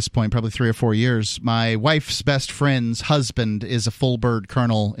years at this point, probably 3 or 4 years, my wife's best friend's husband is a full bird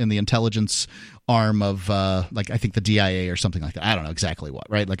colonel in the intelligence arm of, I think the DIA or something like that. I don't know exactly what,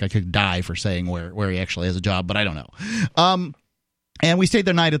 right? Like, I could die for saying where he actually has a job, but I don't know. And we stayed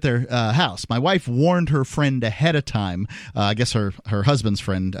the night at their house. My wife warned her friend ahead of time. I guess her husband's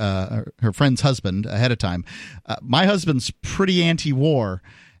friend, her friend's husband ahead of time. My husband's pretty anti-war,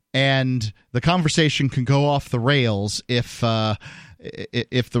 and the conversation can go off the rails if the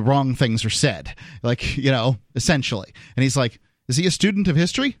wrong things are said. Like, essentially. And he's like, "Is he a student of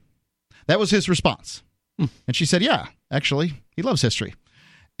history?" That was his response. And she said, "Yeah, actually, he loves history."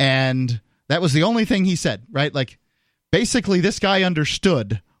 And that was the only thing he said, right? Like, basically, this guy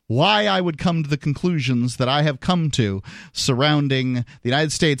understood why I would come to the conclusions that I have come to surrounding the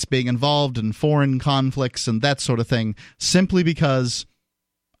United States being involved in foreign conflicts and that sort of thing, simply because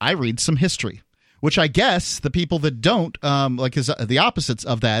I read some history, which I guess the people that don't, the opposites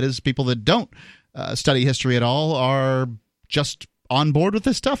of that is people that don't study history at all are just on board with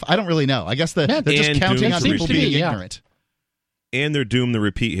this stuff. I don't really know. I guess they're just counting on people being ignorant. And they're doomed to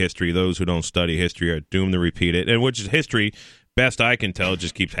repeat history. Those who don't study history are doomed to repeat it. And which is history, best I can tell,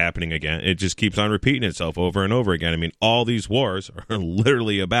 just keeps happening again. It just keeps on repeating itself over and over again. I mean, all these wars are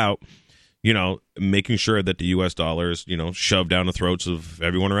literally about, making sure that the U.S. dollar is, shoved down the throats of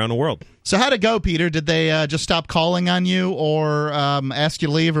everyone around the world. So how'd it go, Peter? Did they just stop calling on you or ask you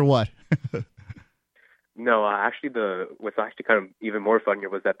to leave or what? No, actually, what's actually kind of even more funnier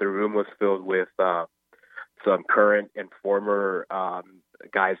was that the room was filled with some current and former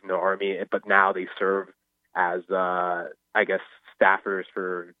guys in the Army, but now they serve as, I guess, staffers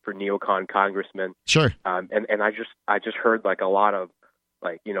for neocon congressmen. Sure. And I just heard like a lot of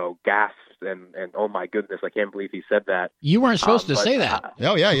gasps and oh my goodness, I can't believe he said that. You weren't supposed to say that.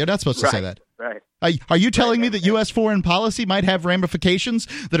 Oh yeah, you're not supposed to say that. Right. Are you telling me that U.S. foreign policy might have ramifications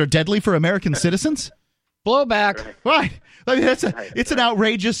that are deadly for American citizens? Blowback. Right. I mean, it's an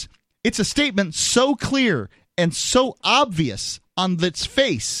outrageous. It's a statement so clear and so obvious on its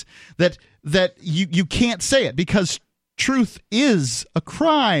face that you can't say it, because truth is a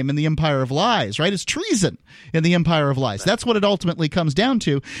crime in the empire of lies, right? It's treason in the empire of lies. That's what it ultimately comes down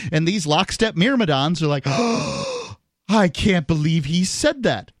to. And these lockstep myrmidons are like, "Oh, I can't believe he said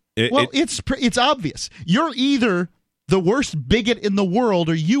that." It's obvious. You're either the worst bigot in the world,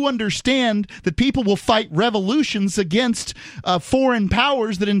 or you understand that people will fight revolutions against foreign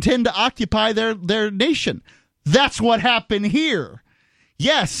powers that intend to occupy their nation. That's what happened here.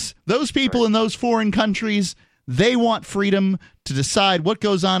 Yes, those people in those foreign countries, they want freedom to decide what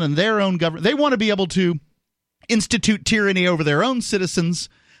goes on in their own government. They want to be able to institute tyranny over their own citizens.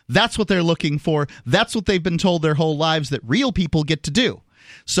 That's what they're looking for. That's what they've been told their whole lives that real people get to do.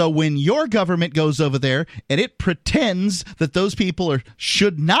 So when your government goes over there and it pretends that those people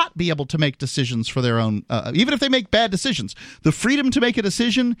should not be able to make decisions for their own, even if they make bad decisions, the freedom to make a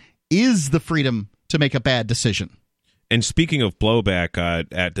decision is the freedom to make a bad decision. And speaking of blowback,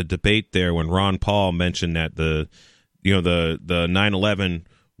 at the debate there, when Ron Paul mentioned that the 9/11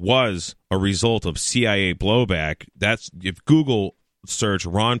 was a result of CIA blowback, that's, if Google search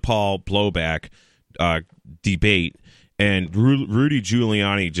Ron Paul blowback debate, and Rudy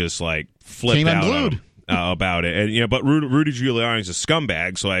Giuliani just like flipped out on him, about it, and but Rudy Giuliani's a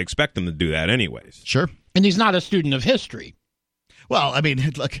scumbag, so I expect him to do that anyways. Sure, and he's not a student of history. Well, I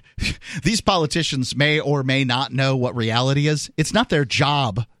mean, look, these politicians may or may not know what reality is. It's not their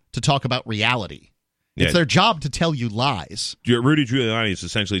job to talk about reality. It's their job to tell you lies. Rudy Giuliani is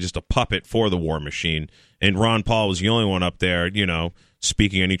essentially just a puppet for the war machine, and Ron Paul was the only one up there,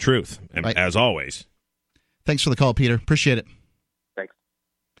 speaking any truth, right, as always. Thanks for the call, Peter. Appreciate it. Thanks.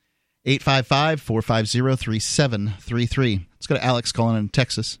 855-450-3733. Let's go to Alex calling in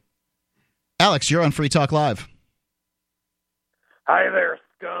Texas. Alex, you're on Free Talk Live. Hi there,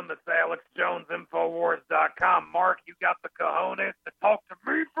 scum. It's Alex Jones, Infowars.com. Mark, you got the cojones to talk to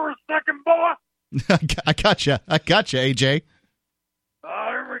me for a second, boy? I gotcha, AJ. Oh,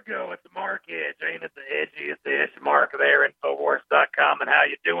 here we go. It's Mark Edge. Ain't it the edgiest ish? Mark there, Infowars.com. And how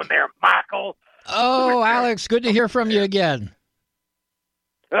you doing there, Michael? Oh, Alex, good to hear from you again.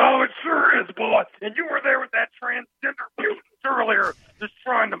 Oh, it sure is, boy. And you were there with that transgender mutant earlier, just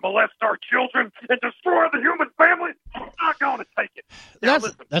trying to molest our children and destroy the human family. I'm not going to take it. Now,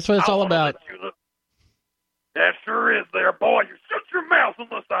 that's what it's all about. That sure is there, boy. You shut your mouth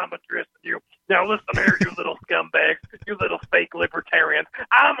unless I'm addressing you. Now, listen here, you little scumbags. you little fake libertarians.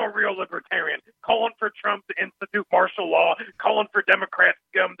 I'm a real libertarian, calling for Trump to institute martial law, calling for Democrats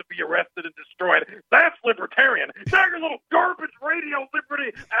scum to be arrested and destroyed. That's libertarian. Now your little garbage radio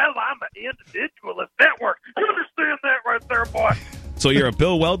liberty. I'm an individualist network. You understand that right there, boy? So you're a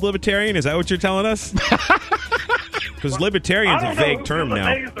Bill Weld libertarian? Is that what you're telling us? Because libertarian's a vague term now.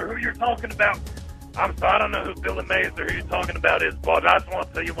 I don't know who Bill Mays or who you're talking about. I'm sorry, I don't know who Billy Mays or who you're talking about is, but I just want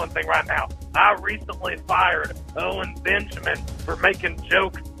to tell you one thing right now. I recently fired Owen Benjamin for making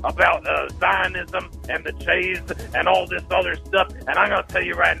jokes about Zionism and the Jays and all this other stuff. And I'm going to tell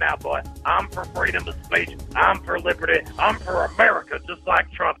you right now, boy, I'm for freedom of speech. I'm for liberty. I'm for America, just like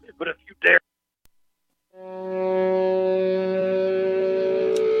Trump. But if you dare...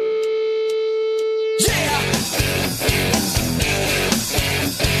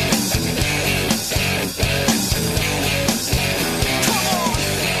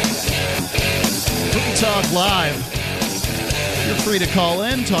 Talk Live. You're free to call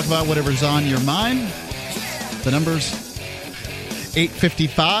in, talk about whatever's on your mind. The number's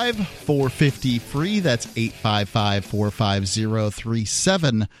 855-450-FREE. That's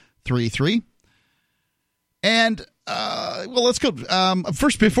 855-450-3733. And, well, let's go.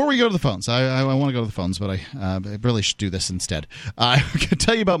 First, before we go to the phones, I want to go to the phones, but I really should do this instead. I'm going to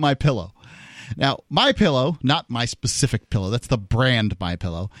tell you about MyPillow. Now, MyPillow, not my specific pillow, that's the brand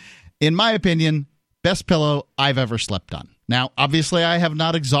MyPillow. In my opinion, best pillow I've ever slept on. Now, obviously, I have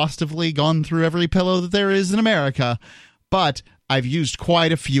not exhaustively gone through every pillow that there is in America, but I've used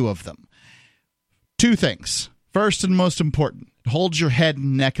quite a few of them. Two things. First and most important, it holds your head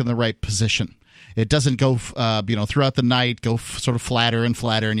and neck in the right position. It doesn't go, throughout the night, go sort of flatter and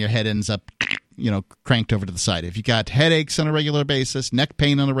flatter, and your head ends up, cranked over to the side. If you got headaches on a regular basis, neck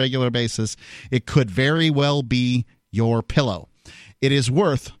pain on a regular basis, it could very well be your pillow. It is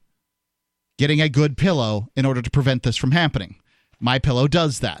worth getting a good pillow in order to prevent this from happening. MyPillow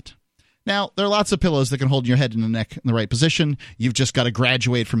does that. Now, there are lots of pillows that can hold your head and the neck in the right position. You've just got to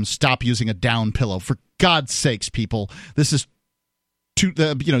graduate from stop using a down pillow. For God's sakes, people, this is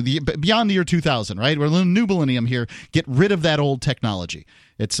beyond the year 2000, right? We're in the new millennium here. Get rid of that old technology.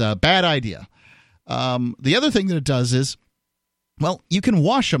 It's a bad idea. The other thing that it does is, well, you can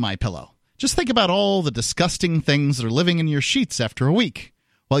wash a MyPillow. Just think about all the disgusting things that are living in your sheets after a week.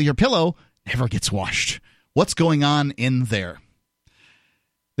 Well, your pillow never gets washed. What's going on in there?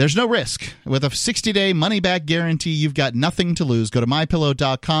 There's no risk. With a 60-day money-back guarantee, you've got nothing to lose. Go to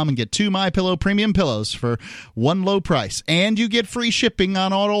MyPillow.com and get 2 MyPillow premium pillows for one low price. And you get free shipping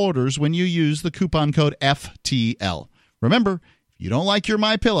on all orders when you use the coupon code FTL. Remember, if you don't like your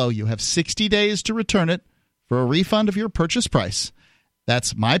MyPillow, you have 60 days to return it for a refund of your purchase price.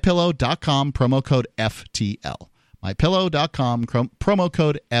 That's MyPillow.com, promo code FTL. MyPillow.com, promo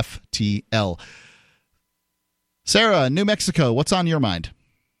code FTL. Sarah, New Mexico, what's on your mind?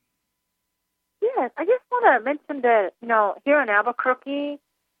 Yes, I just want to mention that, here in Albuquerque,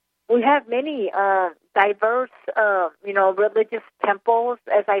 we have many diverse, religious temples,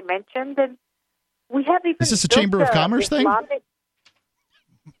 as I mentioned, and we have even... Is this a Chamber of Commerce thing?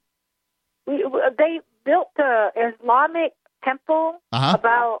 They built the Islamic temple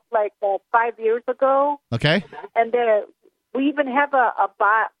about 5 years ago. Okay. And we even have a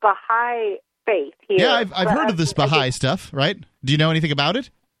Baha'i faith here. Yeah, I've heard of this Baha'i stuff, right? Do you know anything about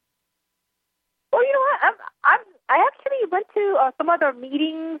it? Well, you know what? I actually went to some other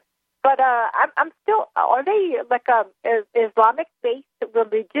meetings, but I'm still. Are they like a Islamic-based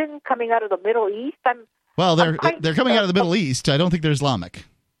religion coming out of the Middle East? They're coming out of the Middle East. I don't think they're Islamic.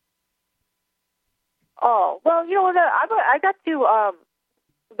 Oh well, I got to I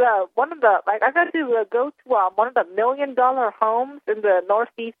got to go to one of the $1 million homes in the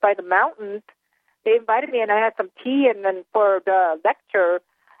Northeast by the mountains. They invited me, and I had some tea, and then for the lecture.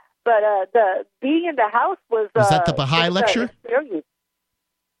 But the being in the house was that the Baha'i lecture?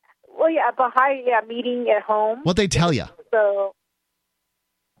 Well, yeah, a Baha'i meeting at home. What'd they tell you? So,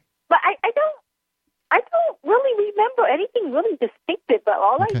 but I don't really remember anything really distinctive. But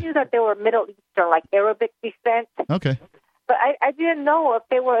all I knew that they were Middle Eastern, like Arabic descent. Okay. But I didn't know if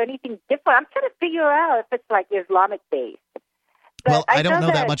they were anything different. I'm trying to figure out if it's like Islamic based. Well, I don't know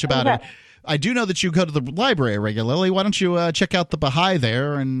that much about it. I do know that you go to the library regularly. Why don't you check out the Baha'i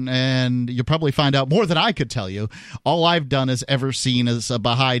there, and you'll probably find out more than I could tell you. All I've done is ever seen is a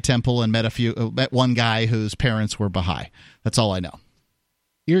Baha'i temple and met one guy whose parents were Baha'i. That's all I know.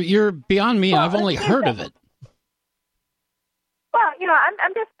 You're beyond me. I've only heard of it. Well,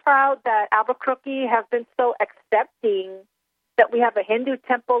 I'm just proud that Albuquerque has been so accepting that we have a Hindu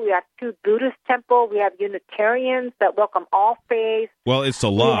temple, we have 2 Buddhist temples, we have Unitarians that welcome all faiths. Well, it's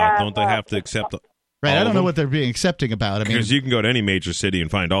the law. Don't they have to accept Right, I don't know what they're being accepting about. I mean, because you can go to any major city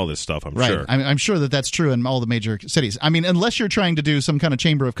and find all this stuff, I'm sure. I'm sure that's true in all the major cities. I mean, unless you're trying to do some kind of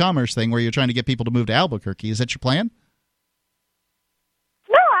Chamber of Commerce thing where you're trying to get people to move to Albuquerque. Is that your plan?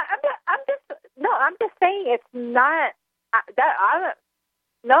 I'm just saying it's not that.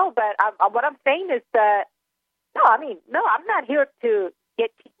 But what I'm saying is that I'm not here to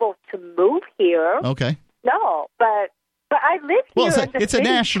get people to move here. Okay. No, but I live here. Well, it's a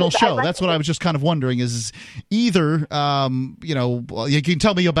national show. That's what I was just kind of wondering is either, you can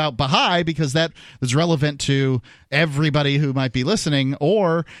tell me about Baha'i because that is relevant to everybody who might be listening,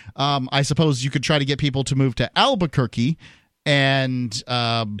 or I suppose you could try to get people to move to Albuquerque and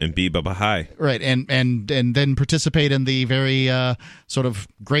be Baha'i. Right, and then participate in the very sort of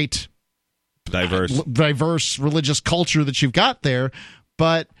great diverse religious culture that you've got there,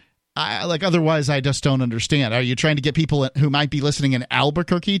 but otherwise, I just don't understand. Are you trying to get people who might be listening in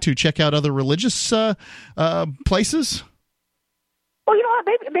Albuquerque to check out other religious places? Well, you know what?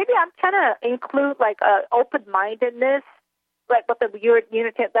 Maybe I'm trying to include open-mindedness, like what the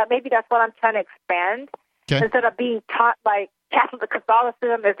unity. That maybe that's what I'm trying to expand. Okay. Instead of being taught like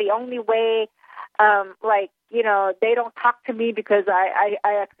Catholicism is the only way. They don't talk to me because I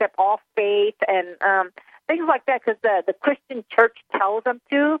accept all faith and things like that because the Christian church tells them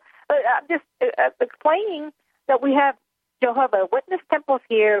to. But I'm just explaining that we have Jehovah's Witness temples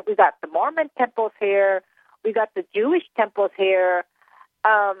here, we got the Mormon temples here, we got the Jewish temples here,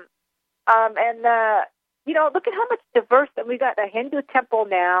 look at how much diverse that we got a Hindu temple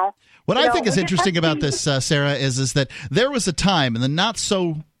now. What I think is interesting about this, Sarah, is that there was a time in the not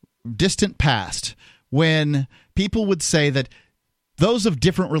so distant past when people would say that those of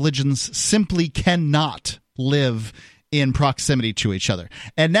different religions simply cannot live in proximity to each other.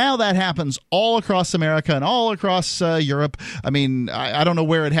 And now that happens all across America and all across Europe. I mean, I don't know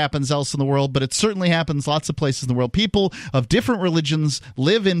where it happens else in the world, but it certainly happens lots of places in the world. People of different religions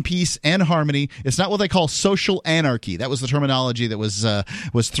live in peace and harmony. It's not what they call social anarchy. That was the terminology that was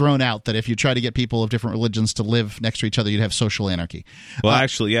thrown out, that if you try to get people of different religions to live next to each other, you'd have social anarchy. Well,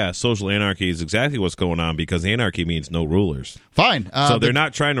 actually, yeah, social anarchy is exactly what's going on because anarchy means no rulers. Fine. So they're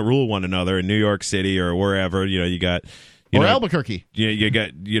not trying to rule one another in New York City or wherever. You got... Albuquerque. You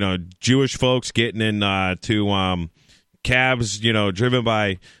got Jewish folks getting in to cabs, driven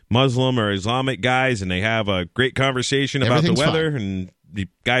by Muslim or Islamic guys, and they have a great conversation about the weather, and the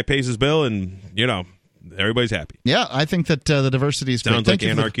guy pays his bill, and everybody's happy. Yeah, I think that the diversity is sounds great. like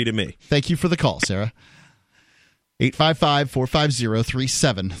anarchy to me. Thank you for the call, Sarah.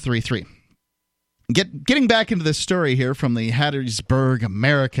 855-450-3733. Getting back into this story here from the Hattiesburg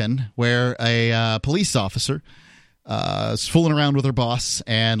American, where a police officer is fooling around with her boss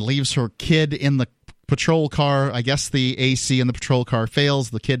and leaves her kid in the patrol car. I guess the AC in the patrol car fails.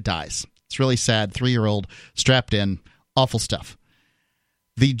 The kid dies. It's really sad. 3-year-old strapped in. Awful stuff.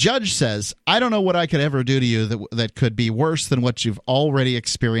 The judge says, I don't know what I could ever do to you that could be worse than what you've already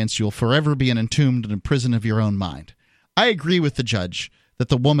experienced. You'll forever be entombed in a prison of your own mind. I agree with the judge that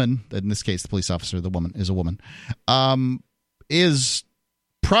the woman, in this case the police officer, the woman is a woman, is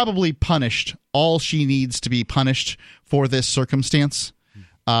probably punished all she needs to be punished for this circumstance.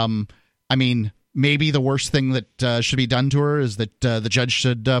 I mean, maybe the worst thing that should be done to her is that the judge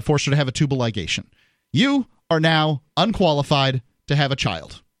should force her to have a tubal ligation. You are now unqualified to have a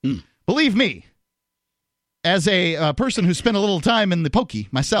child. Believe me, as a person who spent a little time in the pokey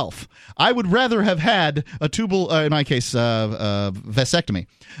myself, I would rather have had a tubal, in my case, vasectomy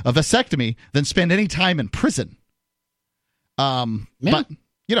than spend any time in prison. But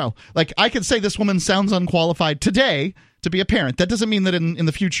I could say this woman sounds unqualified today to be a parent. That doesn't mean that in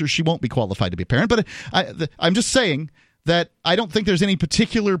the future she won't be qualified to be a parent. But I'm just saying that I don't think there's any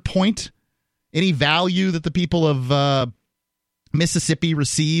particular point, any value that the people of Mississippi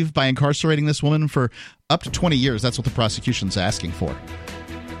receive by incarcerating this woman for up to 20 years. That's what the prosecution's asking for.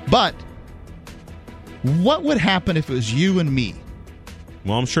 But what would happen if it was you and me?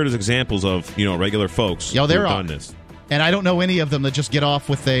 Well, I'm sure there's examples of regular folks who've done this. And I don't know any of them that just get off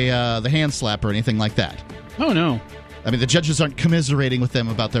with the hand slap or anything like that. Oh, no. I mean, the judges aren't commiserating with them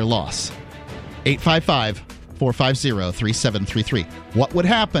about their loss. 855-450-3733. What would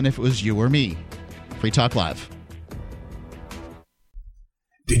happen if it was you or me? Free Talk Live.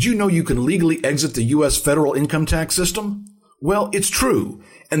 Did you know you can legally exit the U.S. federal income tax system? Well, it's true,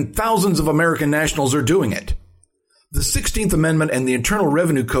 and thousands of American nationals are doing it. The 16th Amendment and the Internal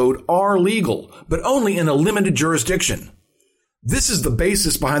Revenue Code are legal, but only in a limited jurisdiction. This is the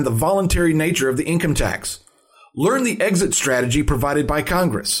basis behind the voluntary nature of the income tax. Learn the exit strategy provided by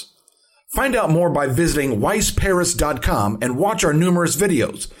Congress. Find out more by visiting weissparis.com and watch our numerous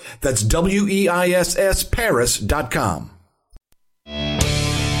videos. That's WEISS Paris.com.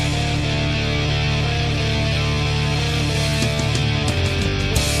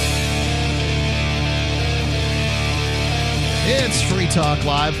 It's Free Talk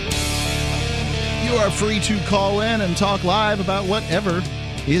Live. You are free to call in and talk live about whatever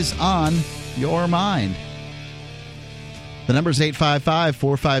is on your mind. The number is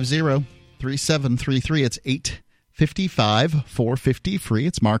 855-450-3733. It's 855-450-FREE.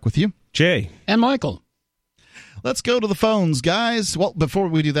 It's Mark with you. Jay. And Michael. Let's go to the phones, guys. Well, before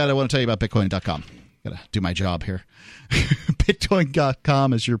we do that, I want to tell you about Bitcoin.com. Got to do my job here.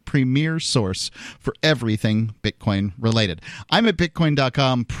 Bitcoin.com is your premier source for everything Bitcoin related. I'm at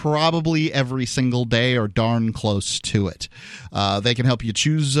Bitcoin.com probably every single day or darn close to it. They can help you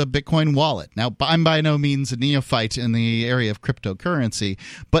choose a Bitcoin wallet. Now, I'm by no means a neophyte in the area of cryptocurrency,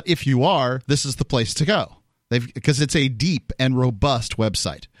 but if you are, this is the place to go. Because it's a deep and robust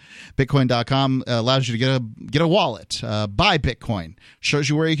website. Bitcoin.com allows you to get a wallet, buy Bitcoin, shows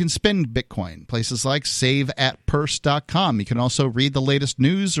you where you can spend Bitcoin. Places like saveatpurse.com. You can also read the latest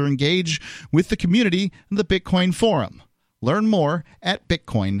news or engage with the community in the Bitcoin forum. Learn more at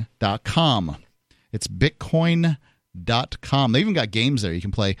bitcoin.com. It's bitcoin.com. They even got games there you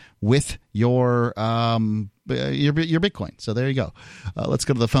can play with your Bitcoin. So there you go. Let's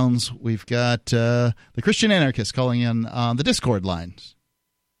go to the phones. We've got the Christian Anarchist calling in on the Discord lines.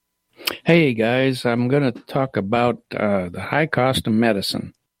 Hey guys, I'm going to talk about the high cost of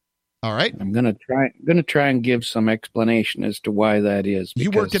medicine. All right. I'm going to try and give some explanation as to why that is. You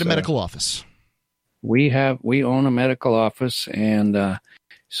work at a medical office. We own a medical office, and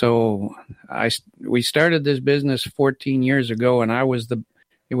so we started this business 14 years ago, and it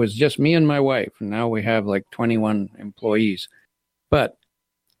was just me and my wife, and now we have like 21 employees. But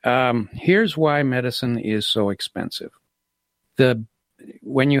here's why medicine is so expensive.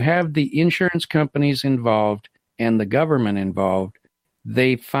 When you have the insurance companies involved and the government involved,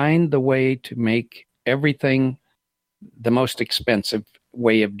 they find the way to make everything the most expensive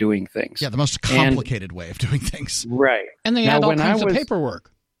way of doing things. Yeah, the most complicated way of doing things. Right. And they add all kinds of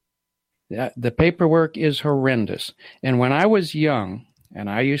paperwork. Yeah, the paperwork is horrendous. And when I was young,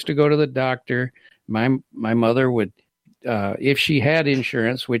 and I used to go to the doctor, my mother would, if she had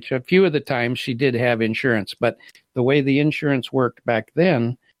insurance, which a few of the times she did have insurance, but the way the insurance worked back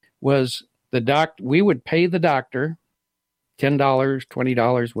then was we would pay the doctor $10,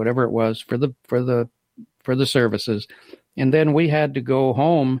 $20, whatever it was for the services, and then we had to go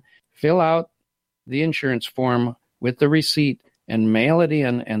home, fill out the insurance form with the receipt, and mail it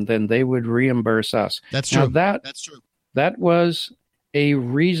in, and then they would reimburse us. That's true. That's true. That was a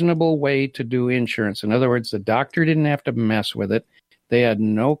reasonable way to do insurance. In other words, the doctor didn't have to mess with it. They had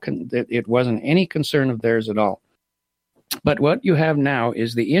it wasn't any concern of theirs at all. But what you have now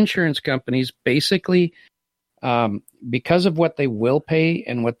is the insurance companies basically, because of what they will pay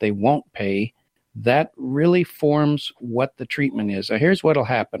and what they won't pay, that really forms what the treatment is. Now, here's what will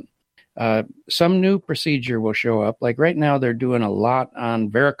happen. Some new procedure will show up. Like right now, they're doing a lot on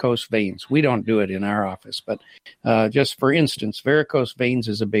varicose veins. We don't do it in our office, but just for instance, varicose veins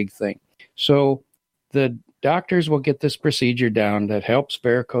is a big thing. So the doctors will get this procedure down that helps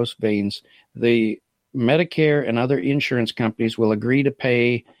varicose veins. The Medicare and other insurance companies will agree to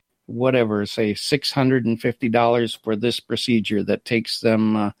pay whatever, say $650 for this procedure that takes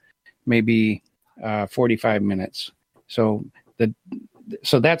them maybe 45 minutes. So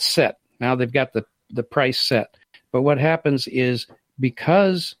that's set. Now they've got the price set. But what happens is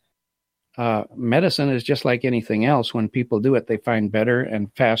because medicine is just like anything else, when people do it, they find better and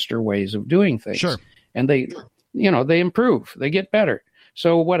faster ways of doing things. Sure. And they improve, they get better.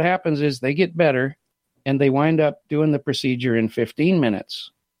 So what happens is they get better and they wind up doing the procedure in 15 minutes.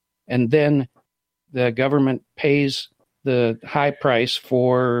 And then the government pays the high price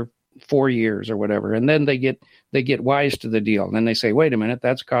for 4 years or whatever. And then they get wise to the deal. And then they say, wait a minute,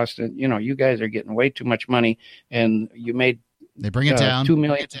 that's costing, you guys are getting way too much money. And they bring it down. $2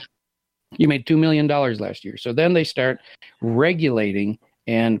 million. You made $2 million last year. So then they start regulating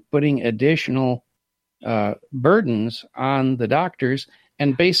and putting additional burdens on the doctors.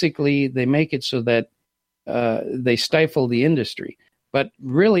 And basically they make it so that they stifle the industry. But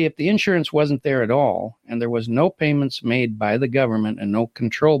really, if the insurance wasn't there at all, and there was no payments made by the government and no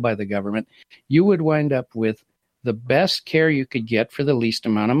control by the government, you would wind up with the best care you could get for the least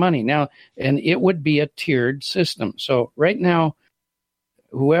amount of money. Now, and it would be a tiered system. So right now,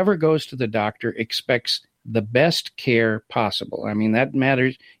 whoever goes to the doctor expects the best care possible. I mean, that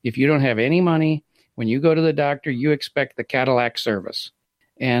matters. If you don't have any money, when you go to the doctor, you expect the Cadillac service.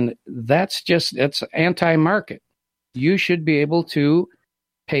 And that's anti-market. You should be able to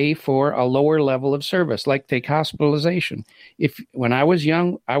pay for a lower level of service, like take hospitalization. When I was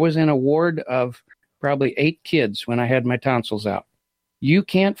young, I was in a ward of probably 8 kids when I had my tonsils out. You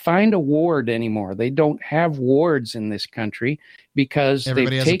can't find a ward anymore. They don't have wards in this country because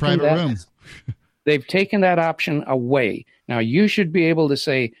everybody has a private room. They've taken that option away. Now, you should be able to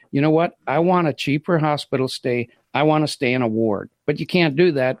say, you know what? I want a cheaper hospital stay. I want to stay in a ward. But you can't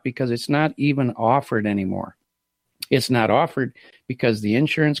do that because it's not even offered anymore. It's not offered because the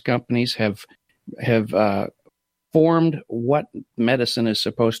insurance companies have formed what medicine is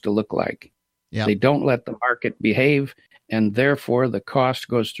supposed to look like. Yep. They don't let the market behave, and therefore the cost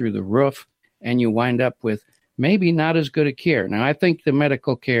goes through the roof, and you wind up with maybe not as good a care. Now, I think the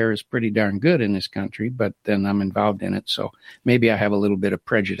medical care is pretty darn good in this country, but then I'm involved in it, so maybe I have a little bit of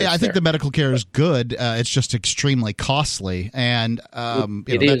prejudice. Yeah, I think the medical care is good. It's just extremely costly, and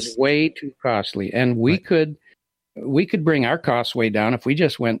it is way too costly. And we could bring our costs way down if we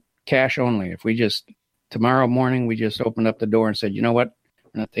just went cash only. If we just tomorrow morning we just opened up the door and said, you know what,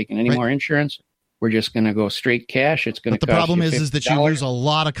 we're not taking any more insurance. We're just going to go straight cash. It's going to cost you $50. The problem is that you lose a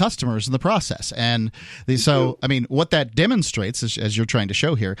lot of customers in the process. And so, I mean, what that demonstrates, as you're trying to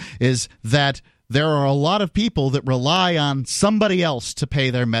show here, is that there are a lot of people that rely on somebody else to pay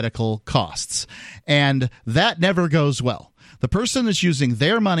their medical costs. And that never goes well. The person that's using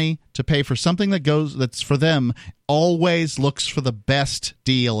their money to pay for something that's for them always looks for the best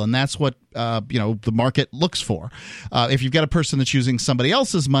deal, and that's what the market looks for. If you've got a person that's using somebody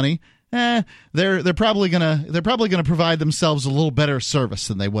else's money, they're probably gonna provide themselves a little better service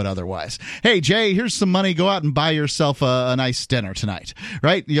than they would otherwise. Hey Jay, here's some money. Go out and buy yourself a nice dinner tonight,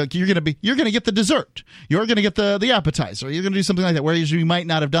 right? You're gonna get the dessert. You're gonna get the appetizer. You're gonna do something like that, whereas you might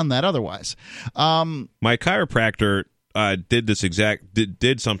not have done that otherwise. My chiropractor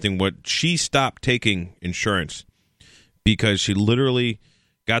did something. What she stopped taking insurance because she literally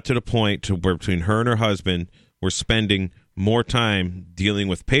got to the point to where between her and her husband were spending more time dealing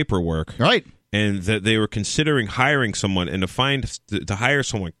with paperwork, right? And that they were considering hiring someone, and to hire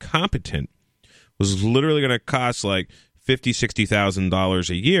someone competent was literally going to cost like $50,000-$60,000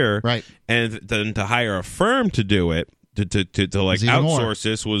 a year, right? And then to hire a firm to do it, to outsource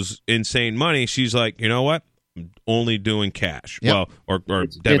this was insane money. She's like, you know what? I'm only doing cash, or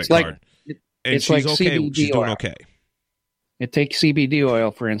debit card, and she's okay. CBD she's doing oil. Okay. It takes CBD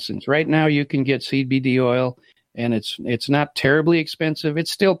oil, for instance. Right now, you can get CBD oil. And it's not terribly expensive.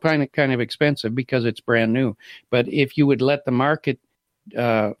 It's still kind of expensive because it's brand new. But if you would let the market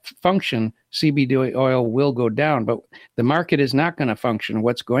function, CBD oil will go down. But the market is not going to function.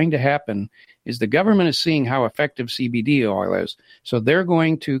 What's going to happen is the government is seeing how effective CBD oil is. So they're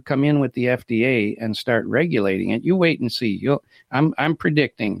going to come in with the FDA and start regulating it. You wait and see. I'm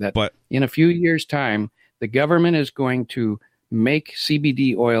predicting that in a few years' time, the government is going to make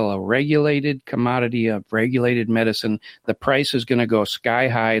CBD oil a regulated commodity, a regulated medicine. The price is going to go sky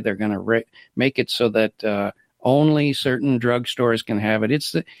high. They're going to make it so that only certain drugstores can have it.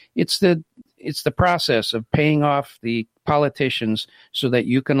 It's the process of paying off the politicians so that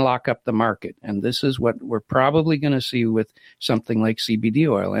you can lock up the market. And this is what we're probably going to see with something like CBD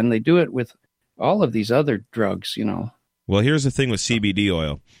oil. And they do it with all of these other drugs, Well, here's the thing with CBD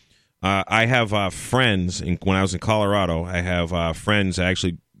oil. I have friends, when I was in Colorado, I have friends that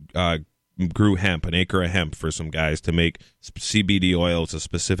actually grew hemp, an acre of hemp for some guys to make CBD oil. It's a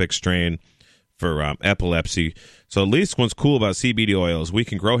specific strain for epilepsy. So at least what's cool about CBD oil is we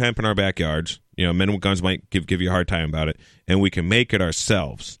can grow hemp in our backyards. Men with guns might give you a hard time about it, and we can make it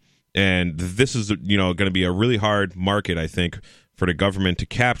ourselves. And this is, going to be a really hard market, I think, for the government to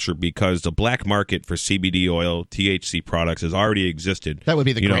capture because the black market for CBD oil, THC products has already existed. That would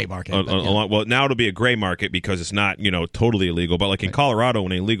be the gray market. Well, now it'll be a gray market because it's not, totally illegal. But like in Colorado,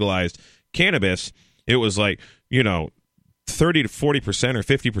 when they legalized cannabis, it was like, 30 to 40% or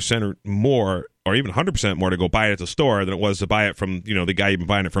 50% or more, or even 100% more to go buy it at the store than it was to buy it from, the guy you've been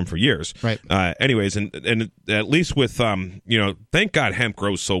buying it from for years. Right. Anyways, and at least with, thank God hemp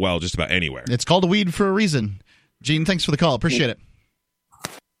grows so well just about anywhere. It's called a weed for a reason. Gene, thanks for the call. Appreciate it.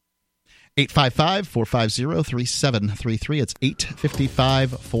 855-450-3733. It's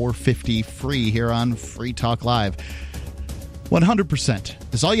 855-450-FREE here on Free Talk Live. 100%.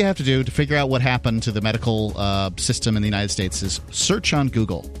 That's all you have to do to figure out what happened to the medical system in the United States is search on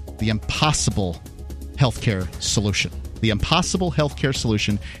Google the impossible healthcare solution. The impossible healthcare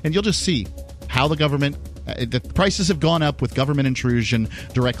solution, and you'll just see how the government, the prices have gone up with government intrusion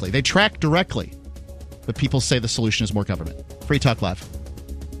directly. They track directly, but people say the solution is more government. Free Talk Live.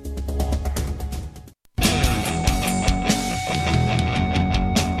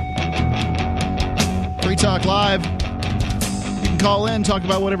 Talk Live. You can call in, talk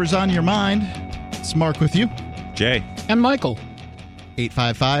about whatever's on your mind. It's Mark with you. Jay. And Michael.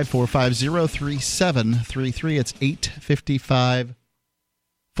 855-450-3733. It's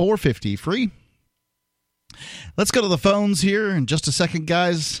 855-450-FREE. Let's go to the phones here in just a second,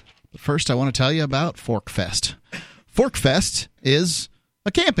 guys. But first, I want to tell you about ForkFest. ForkFest is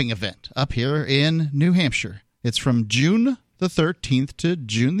a camping event up here in New Hampshire. It's from June the 13th to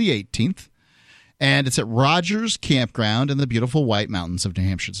June the 18th. And it's at Rogers Campground in the beautiful White Mountains of New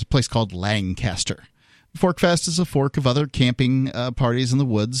Hampshire. It's a place called Lancaster. ForkFest is a fork of other camping parties in the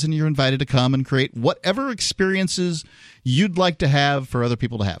woods, and you're invited to come and create whatever experiences you'd like to have for other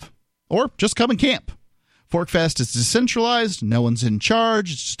people to have. Or just come and camp. ForkFest is decentralized. No one's in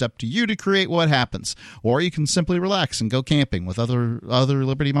charge. It's just up to you to create what happens. Or you can simply relax and go camping with other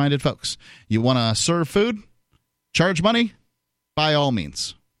liberty-minded folks. You want to serve food? Charge money? By all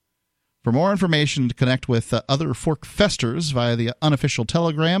means. For more information, to connect with other ForkFesters via the unofficial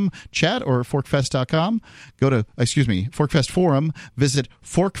Telegram chat or forkfest.com, go to, ForkFest Forum, visit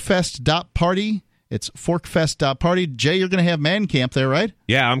forkfest.party. It's forkfest.party. Jay, you're going to have man camp there, right?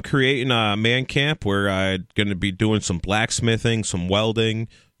 Yeah, I'm creating a man camp where I'm going to be doing some blacksmithing, some welding.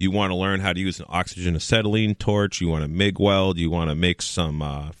 You want to learn how to use an oxygen acetylene torch. You want to MIG weld. You want to make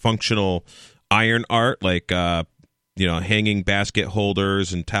some functional iron art like hanging basket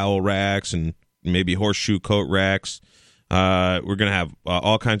holders and towel racks and maybe horseshoe coat racks. We're going to have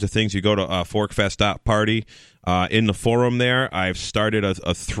all kinds of things. You go to forkfest.party. In the forum there, I've started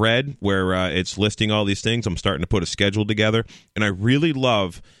a thread where it's listing all these things. I'm starting to put a schedule together. And I really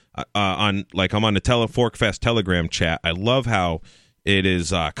love, I'm on the ForkFest Telegram chat, I love how it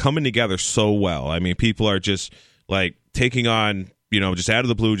is coming together so well. I mean, people are just like taking on, just out of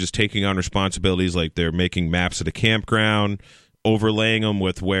the blue, just taking on responsibilities, like they're making maps of the campground, overlaying them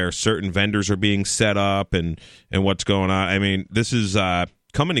with where certain vendors are being set up and what's going on. I mean, this is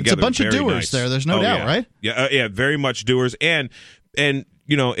coming together. It's a bunch of doers nice. there. There's no doubt, right? Yeah, very much doers. And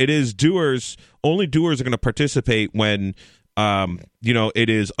it is doers. Only doers are going to participate when it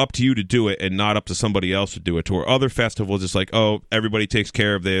is up to you to do it and not up to somebody else to do it. To other festivals, it's like, oh, everybody takes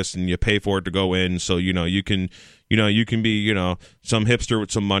care of this and you pay for it to go in. So, you can be, some hipster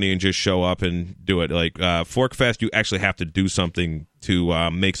with some money and just show up and do it. Like ForkFest, you actually have to do something to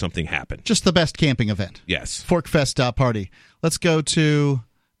make something happen. Just the best camping event. Yes. ForkFest.party. Let's go to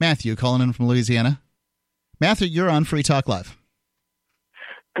Matthew calling in from Louisiana. Matthew, you're on Free Talk Live.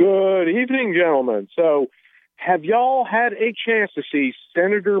 Good evening, gentlemen. So, have y'all had a chance to see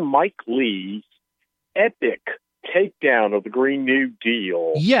Senator Mike Lee's epic takedown of the Green New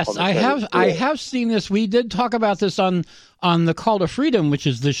Deal? Yes, I have. I have seen this. We did talk about this on the Call to Freedom, which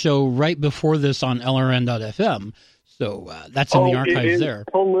is the show right before this on LRN.FM. So that's in the archives there.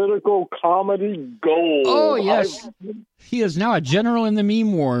 Political comedy gold. Oh yes, he is now a general in the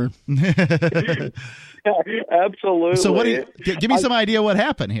meme war. Absolutely. So give me some idea what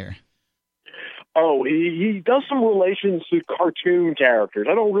happened here. Oh, he does some relations to cartoon characters.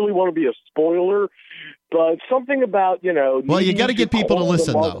 I don't really want to be a spoiler, but something about, Well, you got to get people to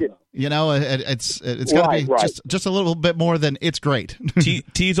listen, though. It's got to be just a little bit more than it's great.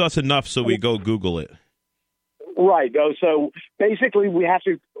 Tease us enough so we go Google it. Right. So basically we have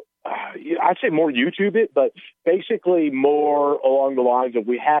to, I'd say more YouTube it, but basically more along the lines of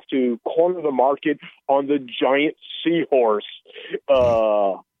we have to corner the market on the giant seahorse.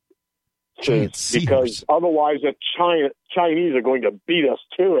 Because otherwise the Chinese are going to beat us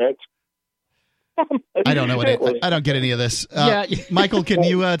to it. I don't know I don't get any of this. Michael, can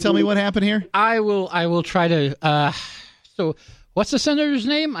you tell me what happened here? I will try to. So, what's the senator's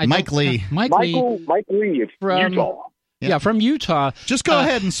name? Mike Lee. Mike Lee from Utah. Yeah, from Utah. Just go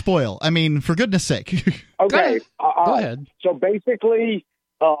ahead and spoil. I mean, for goodness sake. Okay. Go ahead. So basically,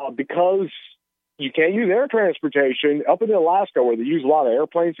 because you can't use air transportation up in Alaska where they use a lot of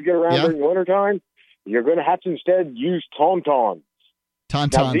airplanes to get around during the wintertime, you're going to have to instead use tauntauns.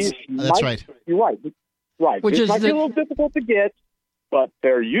 Tauntauns. That's right. You're right. Right. Which might be a little difficult to get, but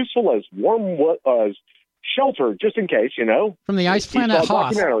they're useful as as shelter, just in case, From the ice planet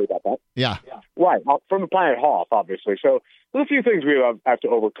Hoth. Documentary about that. Yeah. Right. From the planet Hoth, obviously. So there's a few things we have to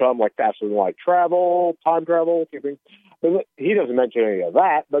overcome, like faster than light travel, time travel, a few things. He doesn't mention any of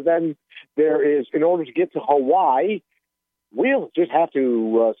that. But then there is, in order to get to Hawaii, we'll just have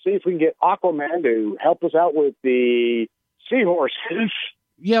to see if we can get Aquaman to help us out with the seahorses.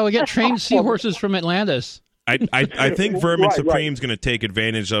 Yeah, we get trained seahorses from Atlantis. I think Vermin Supreme's going to take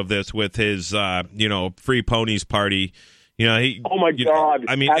advantage of this with his, Free Ponies party. Oh my God!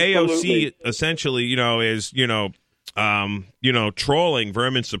 I mean, absolutely. AOC essentially, is trolling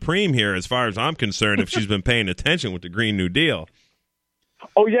Vermin Supreme here, as far as I'm concerned, if she's been paying attention with the Green New Deal.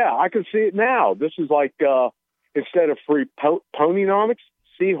 Oh, yeah, I can see it now. This is like instead of free ponynomics,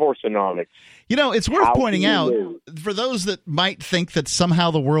 seahorseonomics. It's worth pointing out, for those that might think that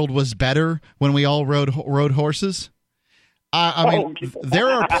somehow the world was better when we all rode horses, there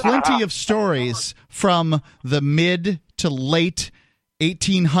are plenty of stories from the mid to late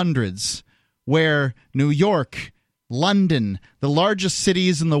 1800s where New York, London, the largest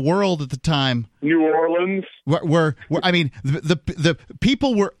cities in the world at the time, New Orleans, were the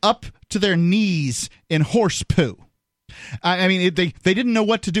people were up to their knees in horse poo. They didn't know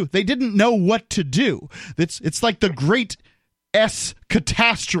what to do. They didn't know what to do. It's like the great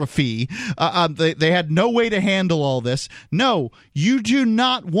catastrophe. They had no way to handle all this. No, you do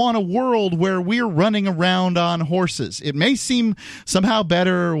not want a world where we're running around on horses. It may seem somehow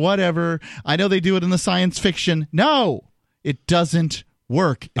better or whatever. I know they do it in the science fiction. No, it doesn't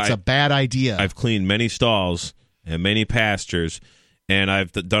work. It's a bad idea. I've cleaned many stalls and many pastures, and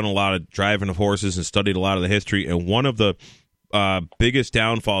I've done a lot of driving of horses and studied a lot of the history. And one of the biggest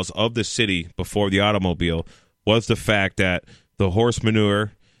downfalls of the city before the automobile was the fact that the horse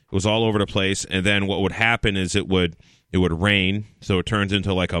manure was all over the place, and then what would happen is it would rain, so it turns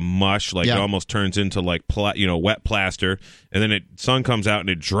into like a mush, it almost turns into like wet plaster, and then sun comes out and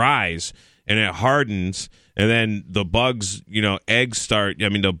it dries and it hardens, and then the bugs, eggs start.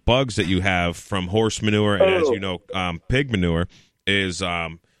 The bugs that you have from horse manure and as pig manure is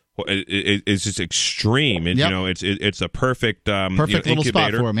it's just extreme, and it's a perfect little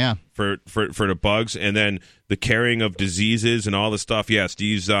spot for them, for the bugs, and then the carrying of diseases and all the stuff. Yes,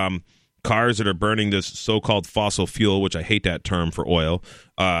 these cars that are burning this so-called fossil fuel, which I hate that term for oil,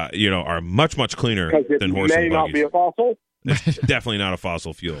 are much cleaner than horse and buggies. May not be a fossil. It's definitely not a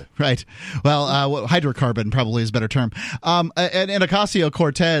fossil fuel. Right. Well, hydrocarbon probably is a better term. And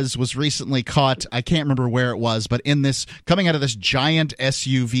Ocasio-Cortez was recently caught, I can't remember where it was, but coming out of this giant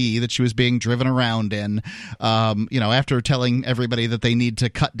SUV that she was being driven around in, after telling everybody that they need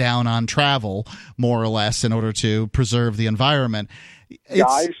to cut down on travel, more or less, in order to preserve the environment.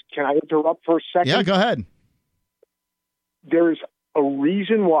 Guys, can I interrupt for a second? Yeah, go ahead. There's a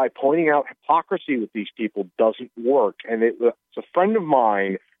reason why pointing out hypocrisy with these people doesn't work. And it's a friend of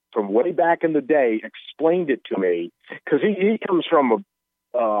mine from way back in the day explained it to me, because he comes from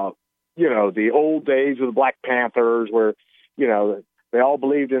the old days of the Black Panthers where, they all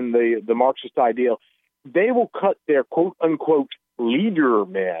believed in the Marxist ideal. They will cut their quote unquote leader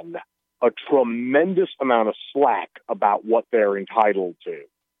men a tremendous amount of slack about what they're entitled to.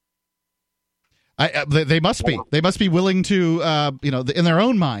 They must be. They must be willing to, in their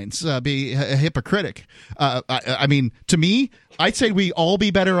own minds, be hypocritic. To me, I'd say we'd all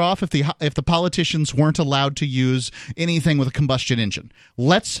be better off if the politicians weren't allowed to use anything with a combustion engine.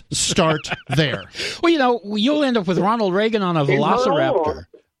 Let's start there. Well, you'll end up with Ronald Reagan on a Velociraptor.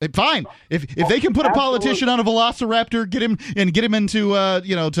 Fine. If they can put a politician on a Velociraptor, get him into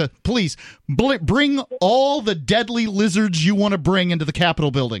to please bring all the deadly lizards you want to bring into the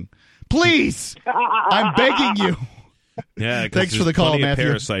Capitol building. Please, I'm begging you. Yeah, thanks for the call, Matthew.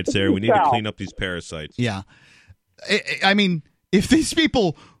 Parasites there. We need to clean up these parasites. Yeah, if these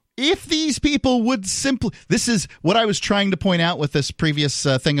people would simply, this is what I was trying to point out with this previous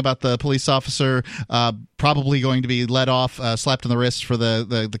thing about the police officer probably going to be let off, slapped in the wrist for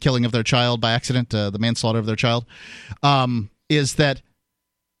the killing of their child by accident, the manslaughter of their child, is that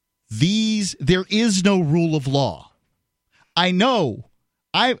there is no rule of law. I know.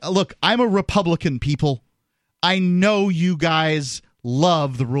 I'm a Republican, people. I know you guys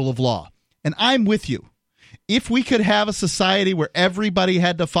love the rule of law, and I'm with you. If we could have a society where everybody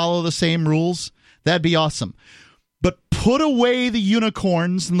had to follow the same rules, that'd be awesome. But put away the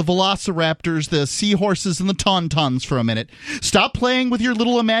unicorns and the velociraptors, the seahorses and the tauntauns for a minute. Stop playing with your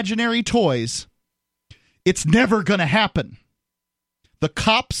little imaginary toys. It's never going to happen. The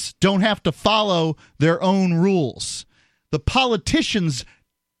cops don't have to follow their own rules. The politicians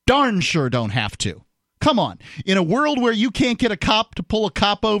darn sure don't have to. Come on. In a world where you can't get a cop to pull a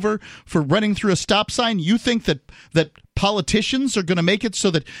cop over for running through a stop sign, you think that politicians are going to make it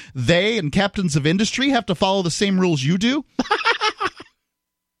so that they and captains of industry have to follow the same rules you do?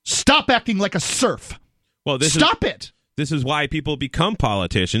 Stop acting like a serf. Well, Stop it. This is why people become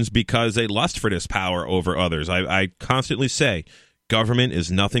politicians, because they lust for this power over others. I constantly say, government is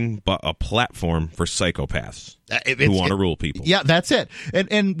nothing but a platform for psychopaths who want to rule people. Yeah, that's it.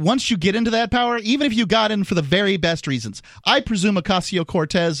 And once you get into that power, even if you got in for the very best reasons, I presume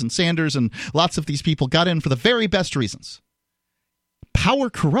Ocasio-Cortez and Sanders and lots of these people got in for the very best reasons. Power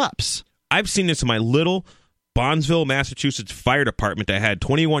corrupts. I've seen this in my little Bonneville, Massachusetts fire department that had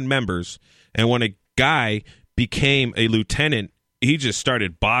 21 members, and when a guy became a lieutenant, he just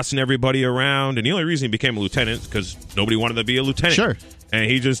started bossing everybody around, and the only reason he became a lieutenant is because nobody wanted to be a lieutenant. Sure. And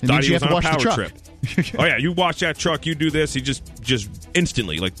he just thought he was on a power trip. Oh, yeah, you wash that truck, you do this. He just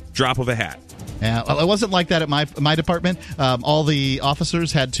instantly, like drop of a hat. Yeah, well, it wasn't like that at my department. All the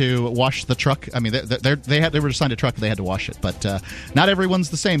officers had to wash the truck. I mean, they were assigned a truck and they had to wash it. But not everyone's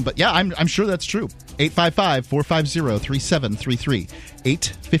the same. But yeah, I'm sure that's true. 855-450-3733.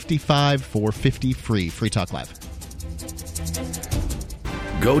 855-450-FREE. Free Talk Live.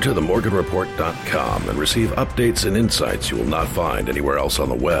 Go to themorganreport.com and receive updates and insights you will not find anywhere else on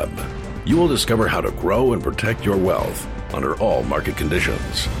the web. You will discover how to grow and protect your wealth under all market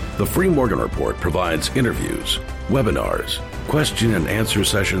conditions. The Free Morgan Report provides interviews, webinars, question and answer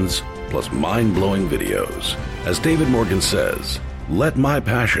sessions, plus mind-blowing videos. As David Morgan says, let my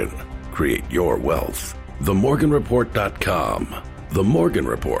passion create your wealth. TheMorganReport.com.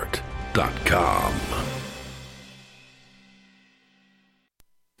 TheMorganReport.com.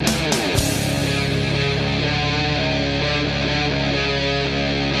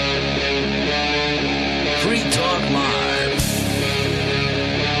 Free Talk Live.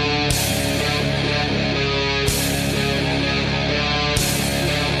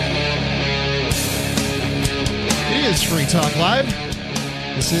 It is Free Talk Live.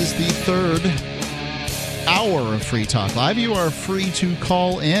 This is the third hour of Free Talk Live. You are free to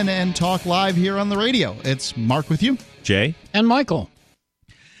call in and talk live here on the radio. It's Mark with you. Jay. And Michael.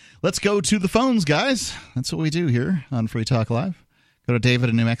 Let's go to the phones, guys. That's what we do here on Free Talk Live. Go to David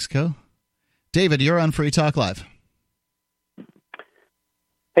in New Mexico. David, you're on Free Talk Live.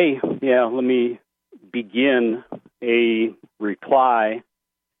 Hey, yeah, let me begin a reply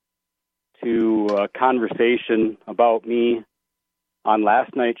to a conversation about me on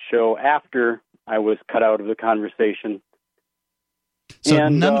last night's show after I was cut out of the conversation. So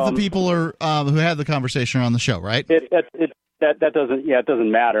none of the people are who had the conversation are on the show, right? That doesn't it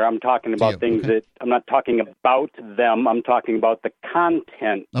doesn't matter. I'm talking about things that I'm not talking about them. I'm talking about the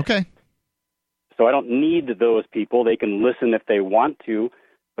content. Okay. So I don't need those people. They can listen if they want to,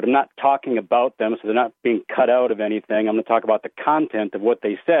 but I'm not talking about them, so they're not being cut out of anything. I'm going to talk about the content of what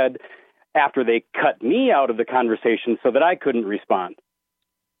they said after they cut me out of the conversation so that I couldn't respond.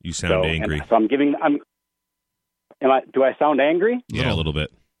 You sound angry. So do I sound angry? Yeah, a little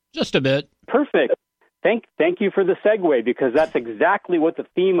bit. Just a bit. Perfect. Thank you for the segue, because that's exactly what the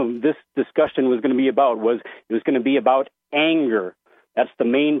theme of this discussion was going to be about. It was going to be about anger. That's the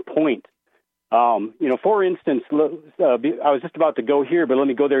main point. For instance, I was just about to go here, but let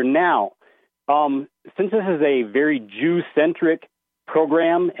me go there now. Since this is a very Jew-centric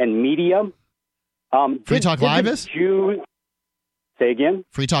program and media, Free Talk Live is? Say again?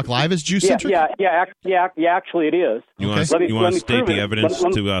 Free Talk Live is Jew-centric? Yeah, actually it is. You want to state the evidence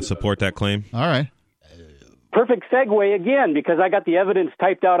to support that claim? All right. Perfect segue again, because I got the evidence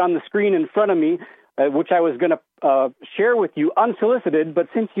typed out on the screen in front of me, which I was going to share with you unsolicited, but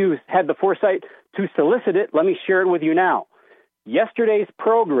since you had the foresight to solicit it, let me share it with you now.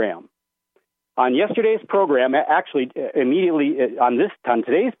 On yesterday's program, actually immediately on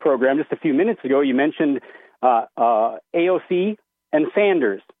today's program, just a few minutes ago, you mentioned AOC and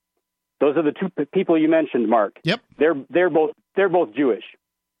Sanders. Those are the two people you mentioned, Mark. Yep. They're both Jewish.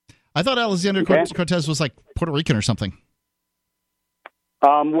 I thought Alexander Cortez was like Puerto Rican or something.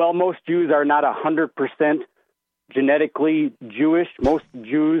 Well, most Jews are not 100% genetically Jewish. Most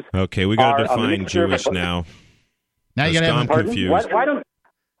Jews. Okay, we got to define Jewish now. Now you got to have. I'm confused. Why don't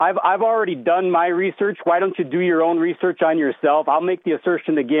I've already done my research. Why don't you do your own research on yourself? I'll make the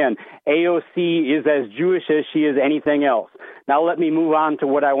assertion again. AOC is as Jewish as she is anything else. Now let me move on to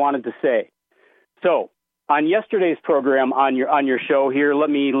what I wanted to say. So on yesterday's program, on your show here,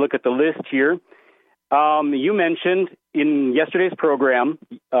 let me look at the list here. You mentioned in yesterday's program,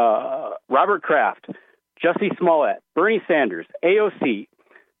 Robert Kraft, Jussie Smollett, Bernie Sanders, AOC,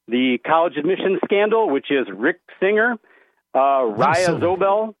 the college admissions scandal, which is Rick Singer, Raya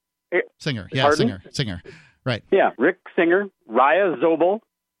Zobel. Singer. Right. Yeah, Rick Singer, Raya Zobel,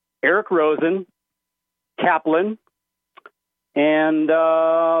 Eric Rosen, Kaplan, and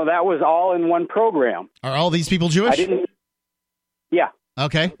that was all in one program. Are all these people Jewish? Yeah.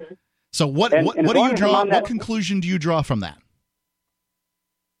 Okay. So what do you draw? What conclusion do you draw from that?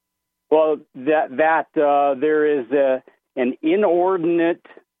 Well, that there is an inordinate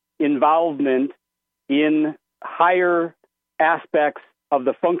involvement in higher aspects of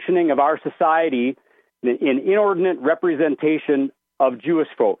the functioning of our society, in inordinate representation of Jewish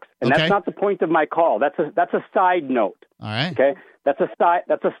folks, and that's not the point of my call. That's a side note. All right. Okay, that's a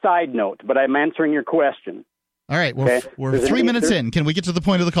side note. But I'm answering your question. All right, Okay? we're 3 minutes in. Can we get to the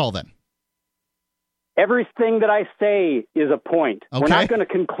point of the call then? Everything that I say is a point. Okay. We're not going to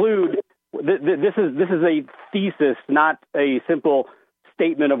conclude. This is a thesis, not a simple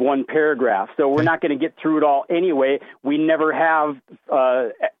statement of one paragraph. So we're not going to get through it all anyway. We never have.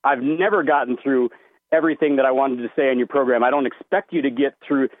 I've never gotten through everything that I wanted to say on your program. I don't expect you to get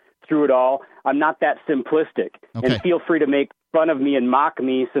through it all. I'm not that simplistic. Okay. And feel free to make fun of me and mock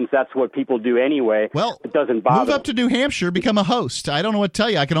me, since that's what people do anyway. Well, it doesn't bother. Move up to New Hampshire, become a host. I don't know what to tell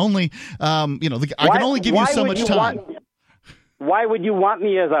you. I can only, I can only give you so much time. Why would you want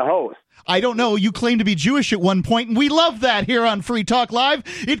me as a host? I don't know. You claimed to be Jewish at one point, and we love that here on Free Talk Live.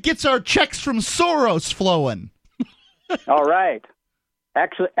 It gets our checks from Soros flowing. All right.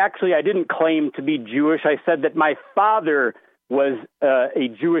 Actually, I didn't claim to be Jewish. I said that my father was a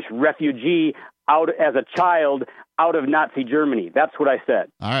Jewish refugee as a child out of Nazi Germany. That's what I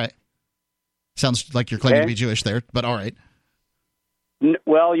said. All right. Sounds like you're claiming to be Jewish there, but all right.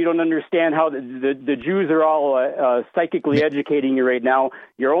 Well, you don't understand how the Jews are all psychically educating you right now.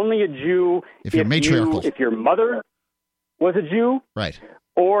 You're only a Jew if you're matriarchal. If your mother was a Jew, right?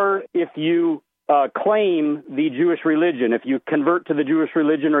 Or if you claim the Jewish religion, if you convert to the Jewish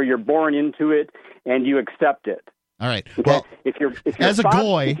religion, or you're born into it and you accept it. All right. Okay? Well, if you're as a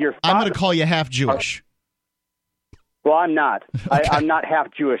goy, I'm going to call you half Jewish. Well, I'm not. Okay. I'm not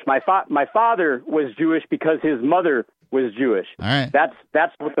half Jewish. My father was Jewish because his mother was Jewish. All right. That's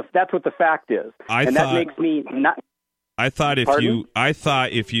what the fact is. That makes me not. I thought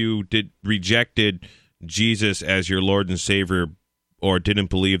if you rejected Jesus as your Lord and Savior, or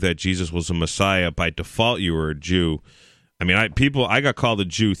didn't believe that Jesus was a Messiah, by default you were a Jew. I mean, I got called a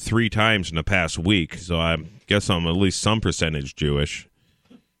Jew 3 times in the past week, so I guess I'm at least some percentage Jewish.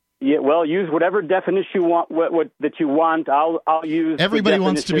 Yeah, well, use whatever definition you want. What that you want, I'll use. Everybody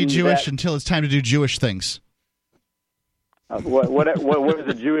wants to be Jewish until it's time to do Jewish things. What is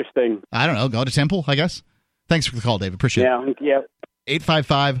a Jewish thing? I don't know. Go to temple, I guess. Thanks for the call, David. Appreciate it. Yeah.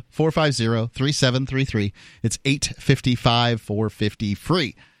 855-450-3733. It's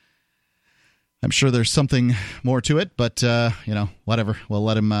 855-450-FREE. I'm sure there's something more to it, but, whatever. We'll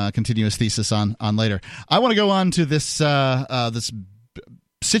let him continue his thesis on later. I want to go on to this this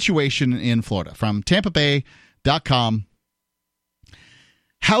situation in Florida from TampaBay.com.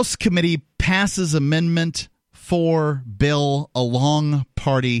 House committee passes amendment for bill along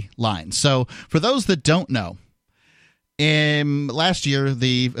party lines. So for those that don't know, last year,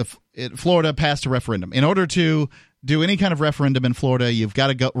 Florida passed a referendum. In order to do any kind of referendum in Florida, you've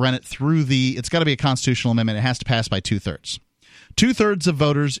got to run it through it's got to be a constitutional amendment. It has to pass by 2/3. 2/3 of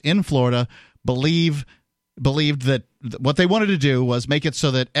voters in Florida believed that what they wanted to do was make it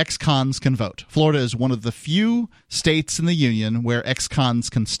so that ex-cons can vote. Florida is one of the few states in the union where ex-cons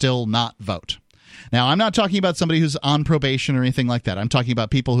can still not vote. Now, I'm not talking about somebody who's on probation or anything like that. I'm talking about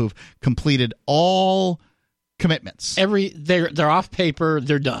people who've completed all commitments. They're off paper.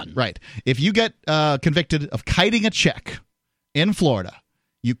 They're done. Right. If you get convicted of kiting a check in Florida,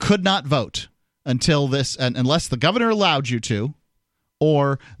 you could not vote unless the governor allowed you to,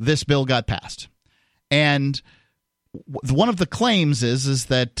 or this bill got passed. And one of the claims is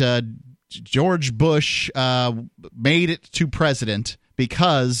that George Bush made it to president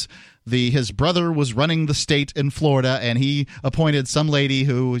because his brother was running the state in Florida, and he appointed some lady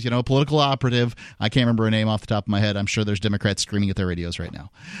who was, a political operative. I can't remember her name off the top of my head. I'm sure there's Democrats screaming at their radios right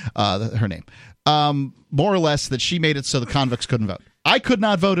now. Her name. More or less that she made it so the convicts couldn't vote. I could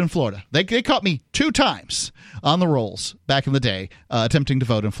not vote in Florida. They caught me 2 times on the rolls back in the day attempting to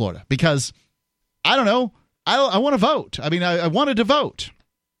vote in Florida because, I don't know, I want to vote. I mean, I wanted to vote.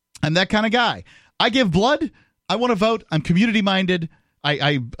 I'm that kind of guy. I give blood. I want to vote. I'm community-minded.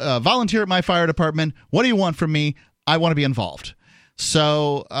 I volunteer at my fire department. What do you want from me? I want to be involved.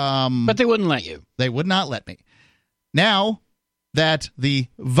 So, but they wouldn't let you. They would not let me. Now that the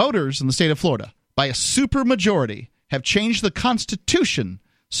voters in the state of Florida, by a supermajority, have changed the Constitution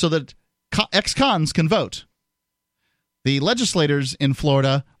so that ex-cons can vote, the legislators in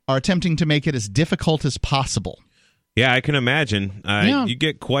Florida are attempting to make it as difficult as possible. Yeah, I can imagine. You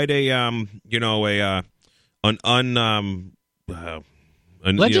get quite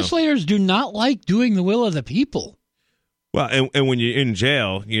legislators do not like doing the will of the people. Well, and when you're in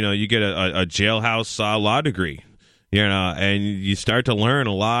jail, you get a jailhouse law degree, and you start to learn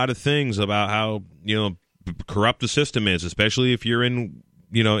a lot of things about how corrupt the system is, especially if you're in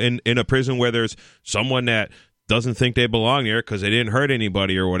a prison where there's someone that doesn't think they belong there because they didn't hurt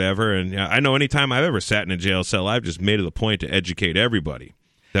anybody or whatever. And I know anytime I've ever sat in a jail cell, I've just made it a point to educate everybody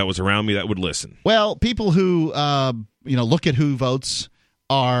that was around me that would listen. Well, people who look at who votes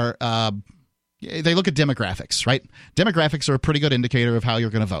are they look at demographics, right? Demographics are a pretty good indicator of how you're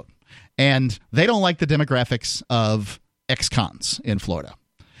going to vote. And they don't like the demographics of ex-cons in Florida.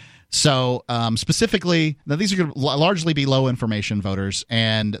 So specifically, now these are going to largely be low information voters,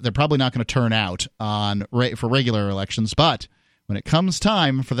 and they're probably not going to turn out for regular elections. But when it comes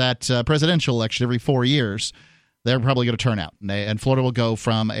time for that presidential election every 4 years, they're probably going to turn out. And Florida will go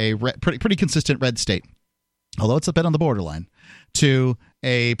from a pretty consistent red state, although it's a bit on the borderline, to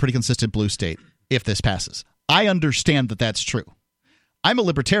a pretty consistent blue state if this passes. I understand that that's true. I'm a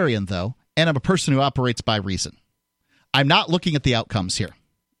libertarian, though, and I'm a person who operates by reason. I'm not looking at the outcomes here.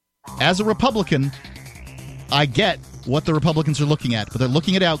 As a Republican, I get what the Republicans are looking at, but they're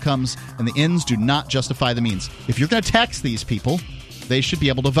looking at outcomes, and the ends do not justify the means. If you're going to tax these people, they should be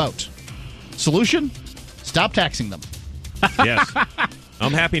able to vote. Solution? Stop taxing them. Yes.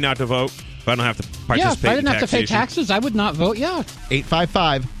 I'm happy not to vote, but I don't have to participate in taxation. Yeah, if I didn't have to pay taxes, I would not vote, yeah.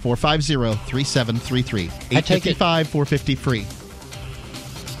 855-450-3733. 855-450-FREE.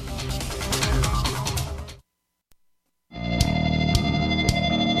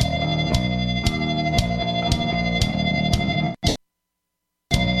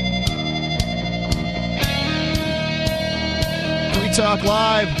 Talk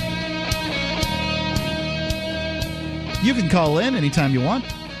Live. You can call in anytime you want.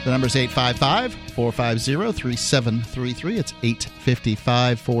 The number's 855-450-3733. It's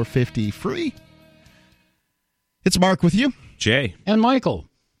 855-450-FREE. It's Mark with you. Jay. And Michael.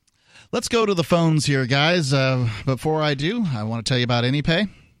 Let's go to the phones here, guys. Before I do, I want to tell you about AnyPay.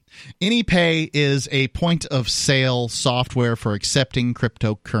 AnyPay is a point-of-sale software for accepting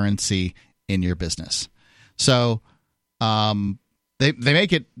cryptocurrency in your business. So, They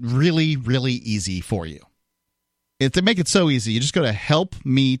make it really, really easy for you. They make it so easy. You just go to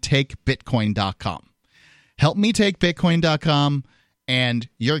helpmetakebitcoin.com. Helpmetakebitcoin.com, and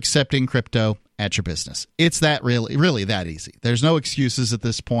you're accepting crypto at your business. It's that really that easy. There's no excuses at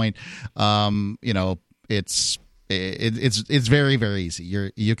this point. It's very, very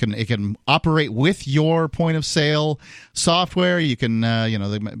easy. It can operate with your point of sale software. You can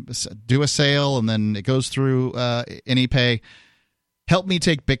do a sale, and then it goes through AnyPay.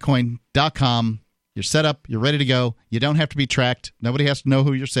 HelpMeTakeBitcoin.com. You're set up. You're ready to go. You don't have to be tracked. Nobody has to know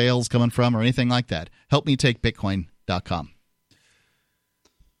who your sale's coming from or anything like that. HelpMeTakeBitcoin.com.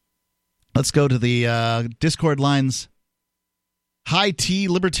 Let's go to the Discord lines. Hi, T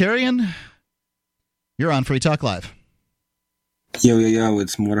Libertarian. You're on Free Talk Live. Yo,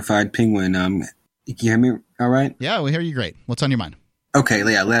 it's Mortified Penguin. Can you hear me all right? Yeah, we hear you great. What's on your mind? Okay,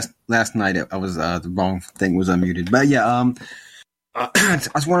 yeah, last night I was, the wrong thing was unmuted. But yeah, I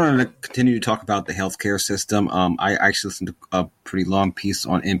just wanted to continue to talk about the healthcare system. I actually listened to a pretty long piece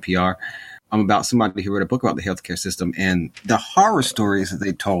on NPR about somebody who wrote a book about the healthcare system, and the horror stories that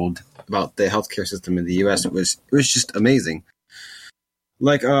they told about the healthcare system in the U.S. it was just amazing.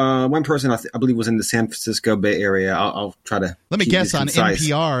 Like one person I believe was in the San Francisco Bay Area. I'll try to let me guess. On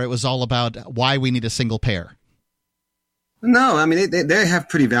NPR, it was all about why we need a single payer. No, I mean they have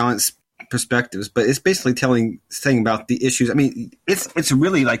pretty balanced perspectives, but it's basically saying about the issues. I mean, it's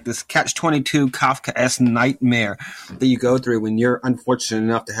really like this catch-22 Kafka-esque nightmare that you go through when you're unfortunate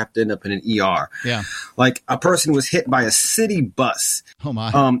enough to have to end up in an ER. Yeah, like a person was hit by a city bus. Oh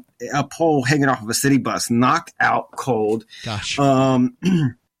my! A pole hanging off of a city bus, knocked out cold. Gosh. And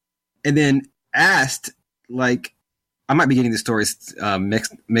then asked, like, I might be getting the stories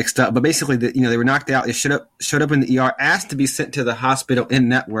mixed up, but basically, they were knocked out. They showed up in the ER, asked to be sent to the hospital in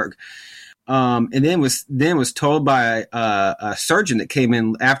network, and then was told by a surgeon that came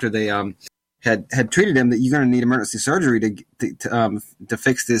in after they had treated him that you're going to need emergency surgery to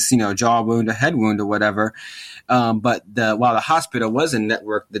fix this jaw wound, a head wound, or whatever. But while the hospital was in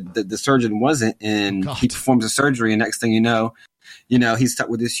network, the surgeon wasn't, and he performs the surgery, and next thing you know, he's stuck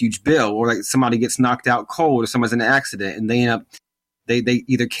with this huge bill, or like somebody gets knocked out cold, or someone's in an accident, and they end up they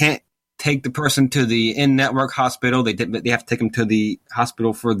either can't take the person to the in-network hospital. They have to take them to the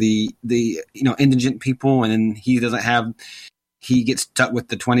hospital for the indigent people, and then he gets stuck with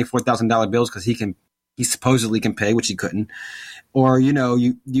the $24,000 bills because he supposedly can pay, which he couldn't. Or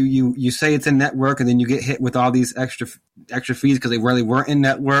you say it's in network, and then you get hit with all these extra fees because they really weren't in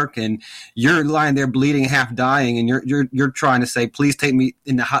network, and you're lying there bleeding, half dying, and you're trying to say, please take me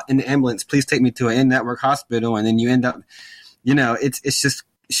in the ambulance, please take me to an in-network hospital, and then you end up, it's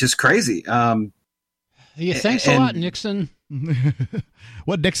just crazy. Thanks a lot, Nixon.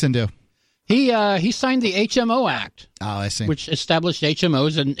 What'd Nixon do? He signed the HMO Act. Oh, I see. Which established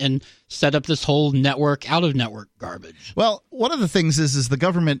HMOs and set up this whole network, out-of-network garbage. Well, one of the things is the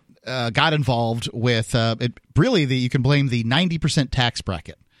government got involved with you can blame the 90% tax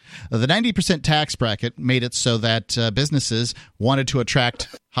bracket. The 90% tax bracket made it so that businesses wanted to attract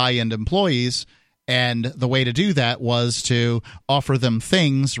high-end employees, and the way to do that was to offer them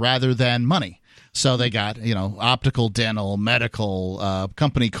things rather than money. So they got, optical, dental, medical,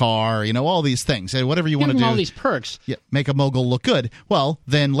 company car, all these things. Whatever you want to do. all these perks. Yeah, make a mogul look good. Well,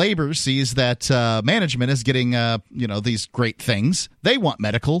 then labor sees that management is getting, these great things. They want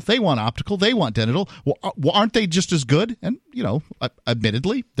medical. They want optical. They want dental. Well, aren't they just as good? And,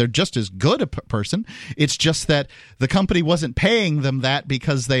 admittedly, they're just as good a person. It's just that the company wasn't paying them that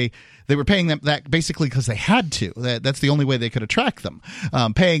because they were paying them that basically because they had to. That's the only way they could attract them.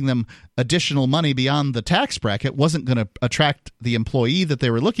 Paying them additional money beyond the tax bracket wasn't going to attract the employee that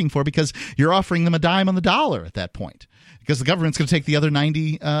they were looking for, because you're offering them a dime on the dollar at that point, because the government's going to take the other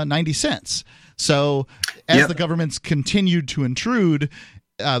 90 cents. So as the government's continued to intrude,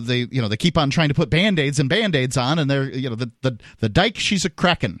 they keep on trying to put Band-Aids and Band-Aids on, and they're the dike, she's a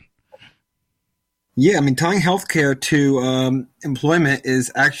cracking. Yeah, I mean, tying healthcare to employment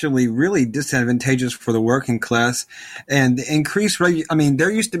is actually really disadvantageous for the working class. And the increased there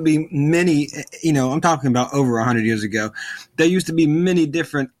used to be many, I'm talking about over 100 years ago, there used to be many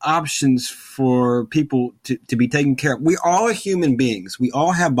different options for people to be taken care of. We all are human beings. We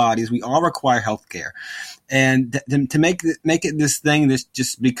all have bodies. We all require healthcare. And to make it this thing that's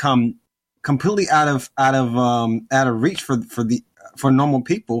just become completely out of reach for normal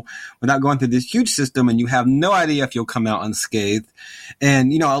people without going through this huge system, and you have no idea if you'll come out unscathed.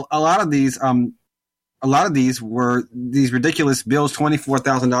 And a lot of these were these ridiculous bills,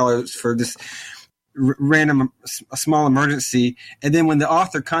 $24,000 for this random small emergency, and then when the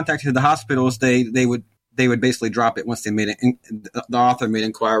author contacted the hospitals, they would basically drop it once the author made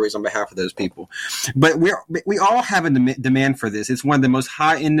inquiries on behalf of those people. But we all have a demand for this. It's one of the most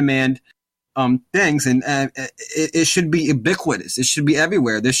high in demand things, and it should be ubiquitous. It should be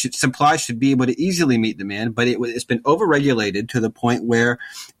everywhere. Supply should be able to easily meet demand, but it's been overregulated to the point where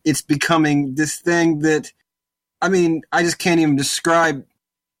it's becoming this thing that, I just can't even describe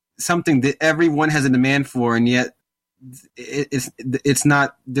something that everyone has a demand for, and yet it's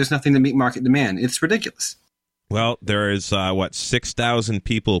not. There's nothing to meet market demand. It's ridiculous. Well, there is 6,000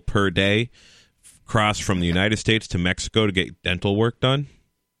 people per day cross from the United States to Mexico to get dental work done.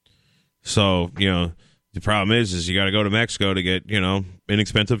 So, the problem is you got to go to Mexico to get,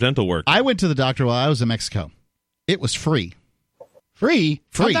 inexpensive dental work. I went to the doctor while I was in Mexico. It was free. Free?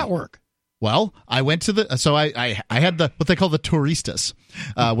 How'd that work? Well, I went to I had what they call the turistas,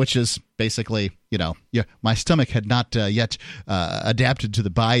 which is basically, my stomach had not yet adapted to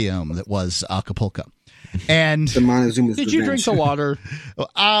the biome that was Acapulco. And did you drink the water?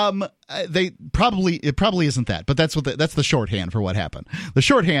 It probably isn't that, but that's the shorthand for what happened. The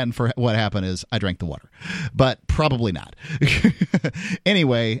shorthand for what happened is I drank the water, but probably not.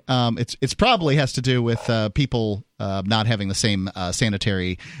 Anyway, it's probably has to do with people not having the same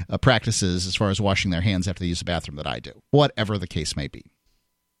sanitary practices as far as washing their hands after they use the bathroom that I do. Whatever the case may be.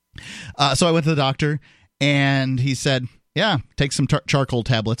 So I went to the doctor, and he said, "Yeah, take some charcoal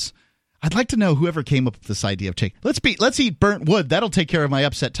tablets." I'd like to know whoever came up with this idea of let's eat burnt wood. That'll take care of my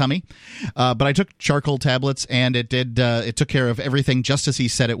upset tummy. But I took charcoal tablets, and it took care of everything just as he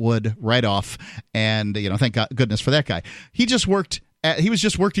said it would right off. And thank goodness for that guy. He was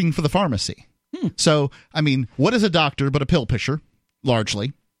just working for the pharmacy. So what is a doctor but a pill pusher?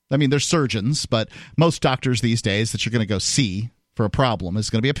 Largely, there's surgeons, but most doctors these days that you're going to go see for a problem is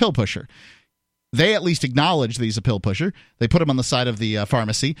going to be a pill pusher. They at least acknowledge that he's a pill pusher. They put him on the side of the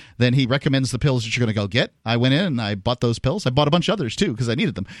pharmacy. Then he recommends the pills that you're going to go get. I went in and I bought those pills. I bought a bunch of others, too, because I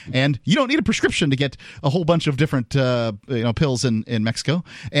needed them. And you don't need a prescription to get a whole bunch of different pills in Mexico.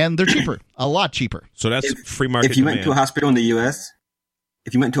 And they're cheaper, a lot cheaper. So that's free market If you demand. went to a hospital in the U.S.,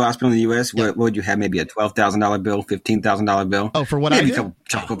 what would you have? Maybe a $12,000 bill, $15,000 bill? Oh, for what maybe I a did? couple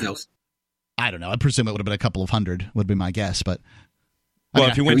chocolate pills. I don't know. I presume it would have been a couple of hundred would be my guess, but... Well,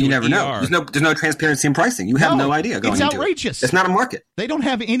 if you went to never ER, know. There's no transparency in pricing. You have no idea going into it. It's outrageous. It's not a market. They don't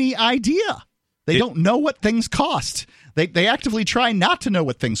have any idea. They don't know what things cost. They actively try not to know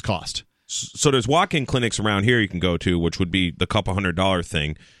what things cost. So there's walk-in clinics around here you can go to, which would be the couple $100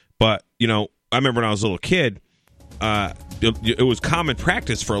 thing. But, I remember when I was a little kid, it was common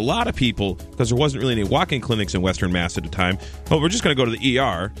practice for a lot of people, because there wasn't really any walk-in clinics in Western Mass at the time. But we're just going to go to the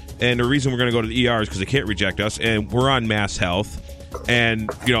ER. And the reason we're going to go to the ER is because they can't reject us. And we're on Mass Health. And,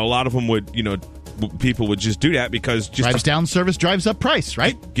 a lot of them would, people would just do that because just drives down service, drives up price,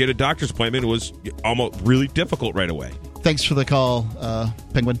 right? Get a doctor's appointment was almost really difficult right away. Thanks for the call,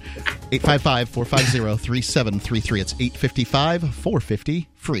 Penguin. 855-450-3733. It's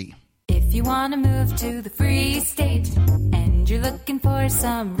 855-450-FREE. If you want to move to the free state and and you're looking for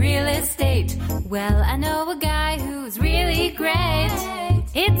some real estate, well, I know a guy who's really great.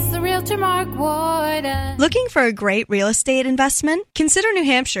 It's the Realtor Mark Warden. Looking for a great real estate investment? Consider New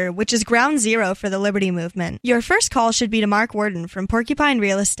Hampshire, which is ground zero for the Liberty Movement. Your first call should be to Mark Warden from Porcupine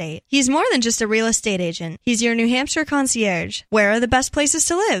Real Estate. He's more than just a real estate agent. He's your New Hampshire concierge. Where are the best places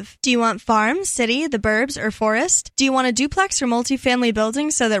to live? Do you want farm, city, the burbs, or forest? Do you want a duplex or multifamily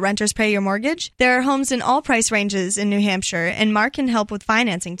building so that renters pay your mortgage? There are homes in all price ranges in New Hampshire, and Mark can help with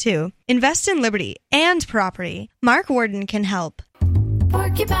financing too. Invest in liberty and property. Mark Warden can help.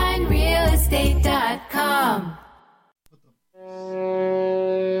 PorcupineRealEstate.com.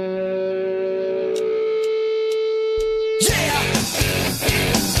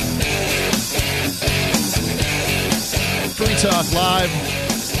 Free Talk Live.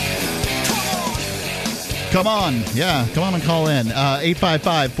 Come on. Yeah, come on and call in.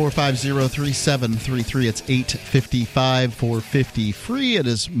 855-450-3733. It's 855-450-FREE. It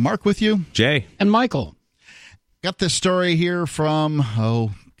is Mark with you. Jay. And Michael. Got this story here from,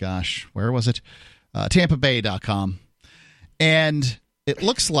 where was it? TampaBay.com. And it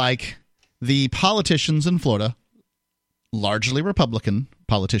looks like the politicians in Florida, largely Republican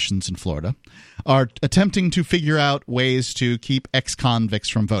politicians in Florida, are attempting to figure out ways to keep ex-convicts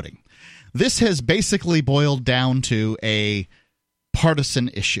from voting. This has basically boiled down to a partisan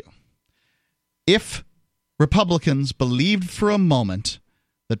issue. If Republicans believed for a moment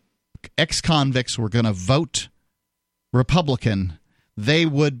that ex-convicts were going to vote Republican, they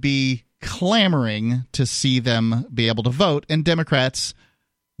would be clamoring to see them be able to vote, and Democrats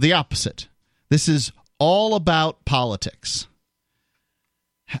the opposite. This is all about politics.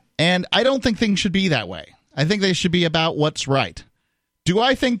 And I don't think things should be that way. I think they should be about what's right. Do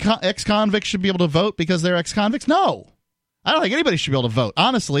I think ex-convicts should be able to vote because they're ex-convicts? No. I don't think anybody should be able to vote.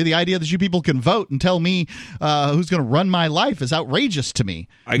 Honestly, the idea that you people can vote and tell me who's going to run my life is outrageous to me.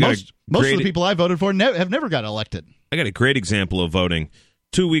 Most of the people I voted for have never got elected. I got a great example of voting.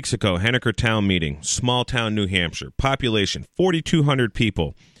 2 weeks ago, Henniker Town Meeting, small town, New Hampshire, population 4,200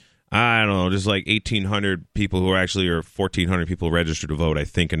 people. I don't know, just like 1,800 people who are actually, or 1,400 people registered to vote, I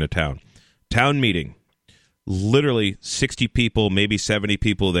think, in the town. Town meeting, literally 60 people, maybe 70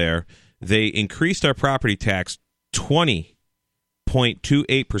 people there. They increased our property tax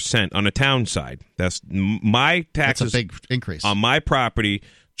 20.28% on the town side. That's my taxes. That's a big increase. On my property,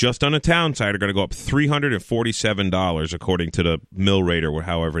 just on the town side, are going to go up $347 according to the mill rate or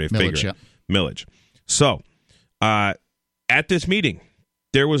however they figure it. Millage. So, at this meeting,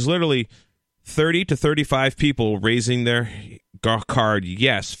 there was literally 30 to 35 people raising their card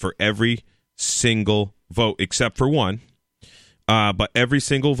yes for every single vote, except for one, but every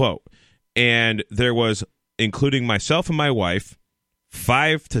single vote. And there was, including myself and my wife,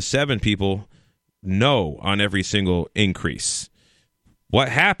 5 to 7 people no on every single increase. What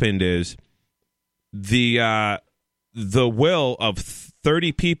happened is the will of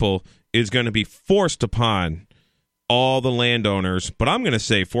 30 people is going to be forced upon all the landowners, but I'm going to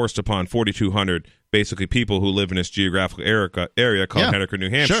say forced upon 4,200 basically people who live in this geographical area called Henniker, New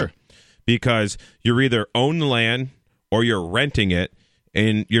Hampshire. Sure. Because you're either own the land or you're renting it,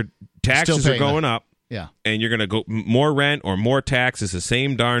 and your taxes are going up. Yeah. And you're going to go more rent or more taxes, the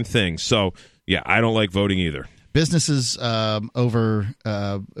same darn thing. So, yeah, I don't like voting either. Businesses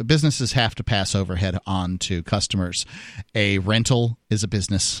businesses have to pass overhead on to customers. A rental is a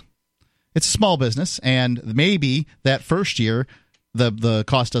business. It's a small business, and maybe that first year the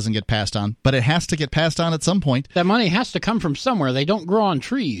cost doesn't get passed on, but it has to get passed on at some point. That money has to come from somewhere. They don't grow on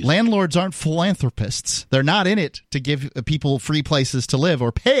trees. Landlords aren't philanthropists. They're not in it to give people free places to live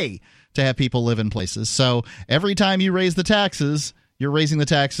or pay to have people live in places. So every time you raise the taxes, you're raising the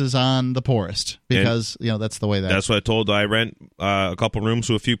taxes on the poorest because that's the way that's what I told. I rent a couple rooms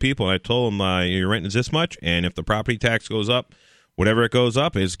to a few people, and I told them your rent is this much, and if the property tax goes up, whatever it goes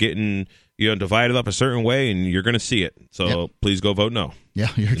up is getting divided up a certain way, and you're going to see it. So please go vote no. Yeah,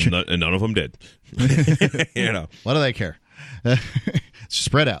 and none of them did. What do they care?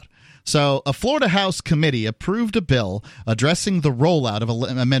 Spread out. So a Florida House committee approved a bill addressing the rollout of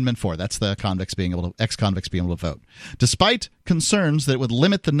Amendment 4. That's the ex-convicts being able to vote, despite concerns that it would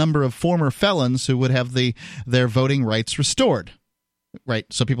limit the number of former felons who would have their voting rights restored. Right.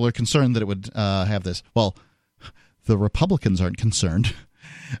 So people are concerned that it would have this. Well, the Republicans aren't concerned.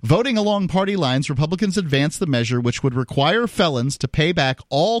 Voting along party lines, Republicans advanced the measure which would require felons to pay back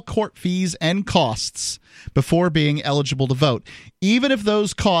all court fees and costs before being eligible to vote, even if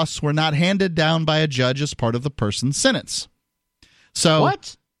those costs were not handed down by a judge as part of the person's sentence. So,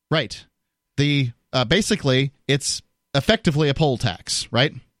 what? Right. Basically, it's effectively a poll tax,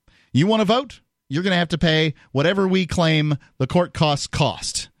 right? You want to vote? you're going to have to pay whatever we claim the court costs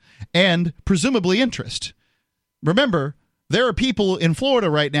cost, and presumably interest. Remember, there are people in Florida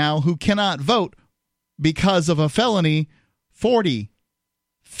right now who cannot vote because of a felony 40,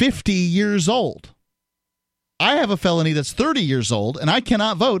 50 years old. I have a felony that's 30 years old, and I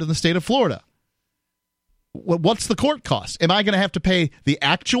cannot vote in the state of Florida. What's the court cost? Am I going to have to pay the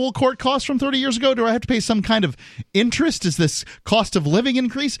actual court cost from 30 years ago? Do I have to pay some kind of interest? Is this cost of living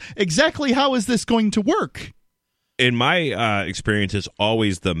increase? Exactly how is this going to work? In my experience, it's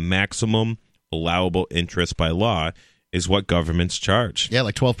always the maximum allowable interest by law is what governments charge. Yeah,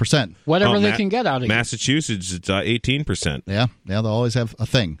 like 12%. Whatever they can get out of it. Massachusetts, it's 18%. Yeah, they'll always have a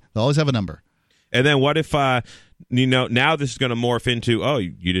thing. They'll always have a number. And then what if, now this is going to morph into, oh,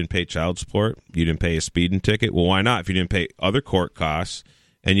 you didn't pay child support, you didn't pay a speeding ticket. Well, why not? If you didn't pay other court costs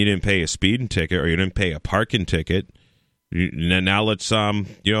and you didn't pay a speeding ticket or you didn't pay a parking ticket, now let's,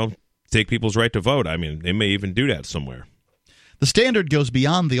 take people's right to vote. I mean, they may even do that somewhere. The standard goes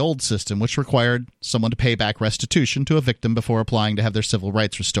beyond the old system, which required someone to pay back restitution to a victim before applying to have their civil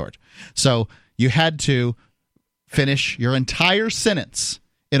rights restored. So you had to finish your entire sentence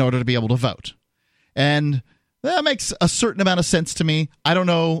in order to be able to vote. And that makes a certain amount of sense to me. I don't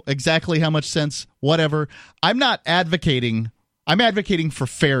know exactly how much sense, whatever. I'm advocating for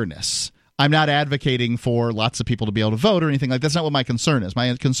fairness. I'm not advocating for lots of people to be able to vote or anything like that. That's not what my concern is.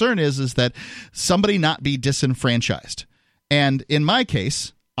 My concern is that somebody not be disenfranchised. And in my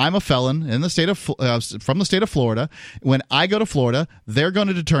case, I'm a felon in the state of from the state of Florida. When I go to Florida, they're going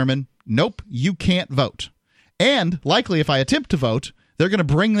to determine, nope, you can't vote. And likely if I attempt to vote, they're going to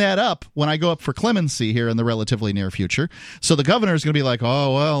bring that up when I go up for clemency here in the relatively near future. So the governor is going to be like,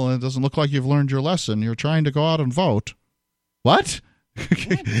 oh, well, it doesn't look like you've learned your lesson. You're trying to go out and vote. What?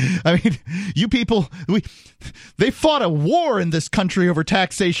 I mean, you people, they fought a war in this country over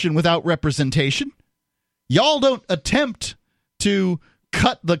taxation without representation. Y'all don't attempt to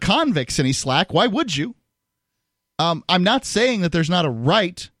cut the convicts any slack. Why would you? I'm not saying that there's not a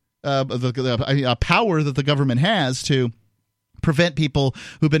right, a power that the government has to prevent people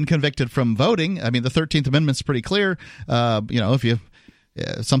who've been convicted from voting. I mean, the 13th Amendment's pretty clear. If you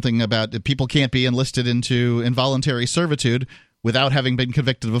something about people can't be enlisted into involuntary servitude without having been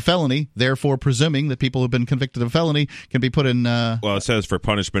convicted of a felony, therefore presuming that people who've been convicted of a felony can be put in... well, it says for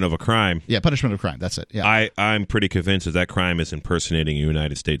punishment of a crime. Yeah, punishment of crime. That's it. Yeah. I'm pretty convinced that crime is impersonating a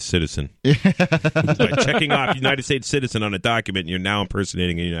United States citizen. By checking off United States citizen on a document, you're now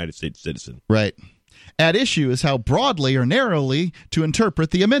impersonating a United States citizen. Right. At issue is how broadly or narrowly to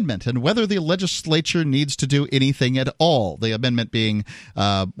interpret the amendment and whether the legislature needs to do anything at all. The amendment being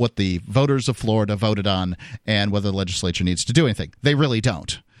what the voters of Florida voted on and whether the legislature needs to do anything. They really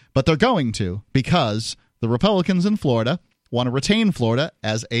don't. But they're going to because the Republicans in Florida want to retain Florida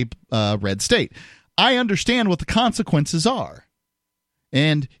as a red state. I understand what the consequences are.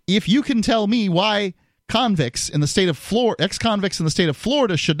 And if you can tell me why ex-convicts in the state of Florida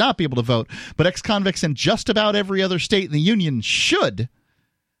should not be able to vote, but ex-convicts in just about every other state in the union should,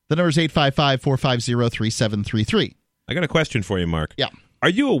 the number is 855-450-3733. I got a question for you, Mark. Yeah. Are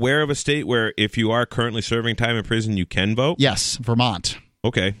you aware of a state where if you are currently serving time in prison, you can vote? Yes, Vermont.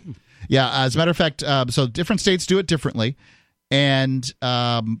 Okay. Yeah, as a matter of fact, so different states do it differently. And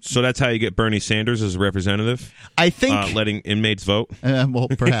so that's how you get Bernie Sanders as a representative? I think letting inmates vote? Well,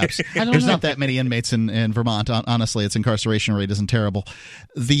 perhaps. There's not that many inmates in Vermont. Honestly, its incarceration rate isn't terrible.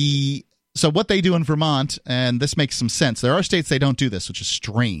 So what they do in Vermont, and this makes some sense. There are states they don't do this, which is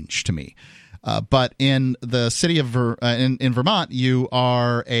strange to me. But in the city of in Vermont, you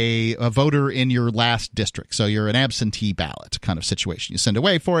are a voter in your last district, so you're an absentee ballot kind of situation. You send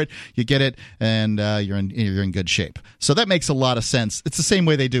away for it, you get it, and you're in good shape. So that makes a lot of sense. It's the same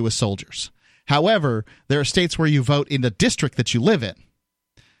way they do with soldiers. However, there are states where you vote in the district that you live in.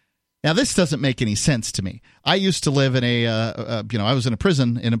 Now, this doesn't make any sense to me. I used to live in I was in a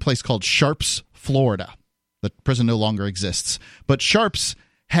prison in a place called Sharps, Florida. The prison no longer exists, but Sharps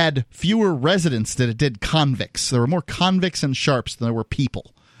had fewer residents than it did convicts. There were more convicts in Sharps than there were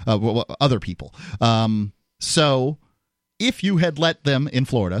people, other people. So if you had let them in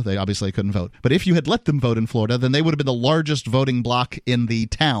Florida, they obviously couldn't vote, but if you had let them vote in Florida, then they would have been the largest voting block in the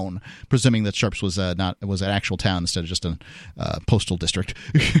town, presuming that Sharps was an actual town instead of just a postal district.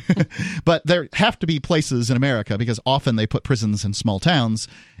 But there have to be places in America, because often they put prisons in small towns.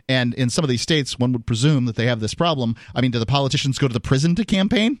 And in some of these states, one would presume that they have this problem. I mean, do the politicians go to the prison to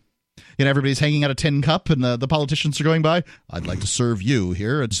campaign? Everybody's hanging out a tin cup, and the politicians are going by. I'd like to serve you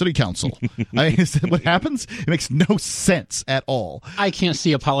here at City Council. Is that what happens? It makes no sense at all. I can't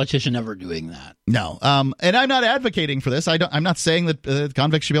see a politician ever doing that. No, and I'm not advocating for this. I'm not saying that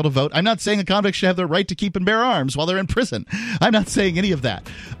convicts should be able to vote. I'm not saying that convicts should have the right to keep and bear arms while they're in prison. I'm not saying any of that.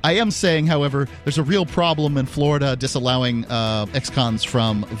 I am saying, however, there's a real problem in Florida disallowing ex-cons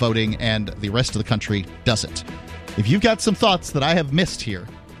from voting, and the rest of the country doesn't. If you've got some thoughts that I have missed here,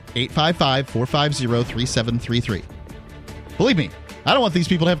 855-450-3733. Believe me, I don't want these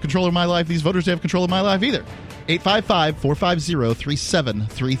people to have control of my life, these voters to have control of my life either.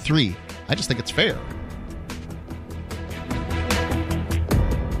 855-450-3733. I just think it's fair.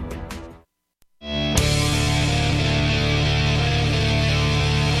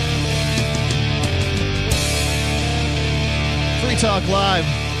 Free Talk Live.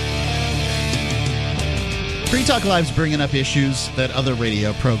 Free Talk Live's bringing up issues that other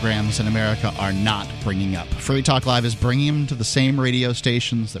radio programs in America are not bringing up. Free Talk Live is bringing them to the same radio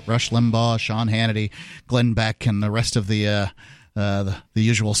stations that Rush Limbaugh, Sean Hannity, Glenn Beck, and the rest of the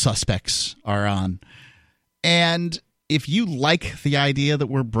usual suspects are on. And if you like the idea that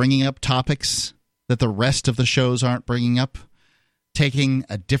we're bringing up topics that the rest of the shows aren't bringing up, taking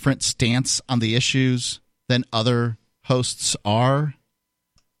a different stance on the issues than other hosts are,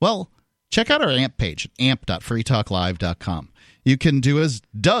 well, check out our AMP page at amp.freetalklive.com. You can do as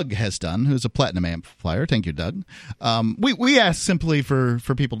Doug has done, who's a platinum amplifier. Thank you, Doug. We ask simply for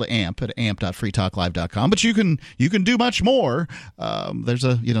people to amp at amp.freetalklive.com, but you can do much more. There's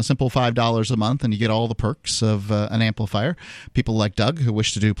a simple $5 a month, and you get all the perks of an amplifier. People like Doug who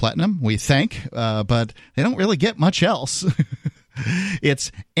wish to do platinum, we thank, but they don't really get much else.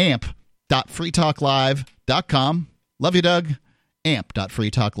 It's amp.freetalklive.com. Love you, Doug.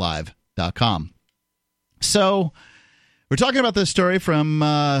 amp.freetalklive.com. So we're talking about this story from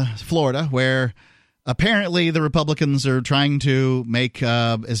Florida, where apparently the Republicans are trying to make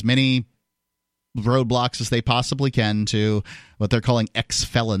as many roadblocks as they possibly can to what they're calling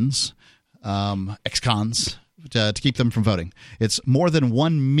ex-felons, ex-cons, to keep them from voting. It's more than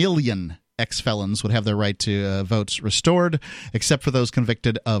 1 million ex-felons would have their right to votes restored, except for those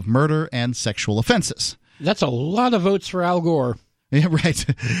convicted of murder and sexual offenses. That's a lot of votes for Al Gore. Yeah, right.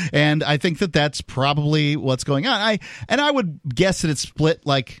 And I think that that's probably what's going on. I would guess that it's split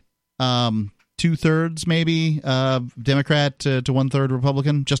like 2/3 maybe Democrat to 1/3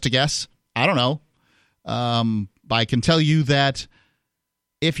 Republican, just a guess. I don't know. I can tell you that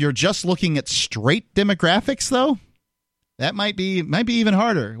if you're just looking at straight demographics, though, that might be even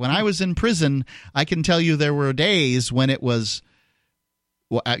harder. When I was in prison, I can tell you there were days when it was,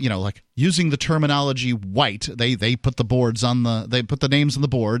 like using the terminology white, they put the boards on they put the names on the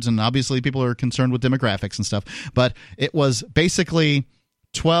boards, and obviously people are concerned with demographics and stuff. But it was basically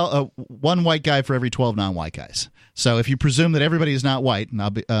 1 white guy for every 12 non-white guys. So if you presume that everybody is not white and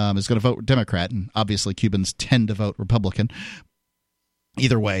is going to vote Democrat, and obviously Cubans tend to vote Republican,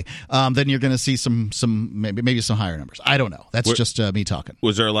 either way, then you're going to see some maybe some higher numbers. I don't know. That's just me talking.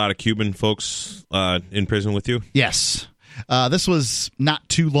 Was there a lot of Cuban folks in prison with you? Yes. This was not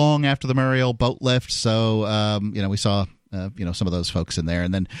too long after the Mariel boat lift, so we saw some of those folks in there,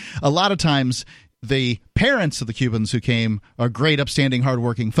 and then a lot of times the parents of the Cubans who came are great, upstanding,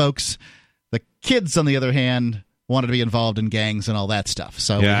 hardworking folks. The kids, on the other hand, wanted to be involved in gangs and all that stuff.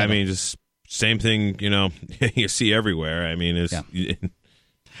 So yeah, just same thing. You see everywhere. I mean, it's. Yeah.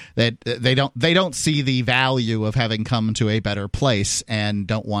 They don't see the value of having come to a better place and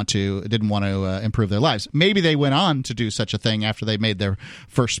didn't want to improve their lives. Maybe they went on to do such a thing after they made their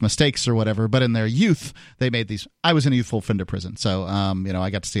first mistakes or whatever, but in their youth they made these. I was in a youthful offender prison, so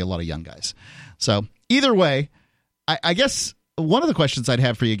I got to see a lot of young guys. So either way, I guess one of the questions I'd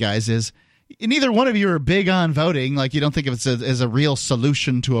have for you guys is, neither one of you are big on voting, like you don't think of it as a real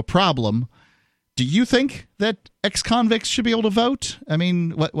solution to a problem. Do you think that ex-convicts should be able to vote? I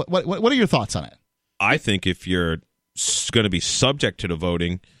mean, what are your thoughts on it? I think if you're going to be subject to the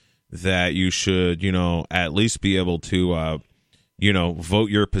voting, that you should, at least be able to, vote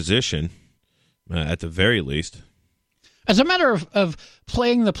your position at the very least. As a matter of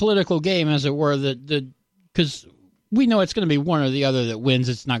playing the political game, as it were, because we know it's going to be one or the other that wins.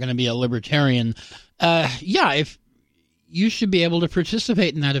 It's not going to be a libertarian. If you should be able to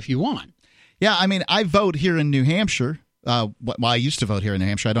participate in that if you want. Yeah, I vote here in New Hampshire. I used to vote here in New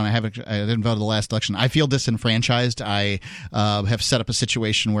Hampshire. I didn't vote in the last election. I feel disenfranchised. I have set up a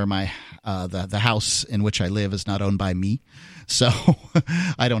situation where the house in which I live is not owned by me, so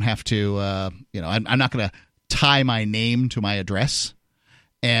I don't have to. I'm not going to tie my name to my address,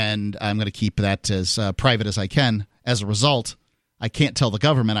 and I'm going to keep that as private as I can. As a result, I can't tell the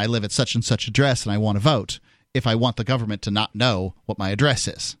government I live at such and such address and I want to vote if I want the government to not know what my address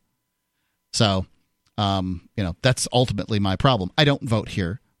is. So, that's ultimately my problem. I don't vote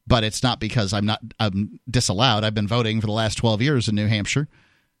here, but it's not because I'm disallowed. I've been voting for the last 12 years in New Hampshire.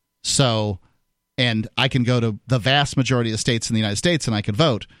 So, and I can go to the vast majority of the states in the United States and I could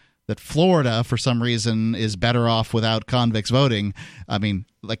vote. That Florida, for some reason, is better off without convicts voting. I mean,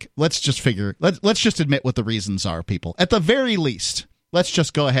 let's just admit what the reasons are, people. At the very least, let's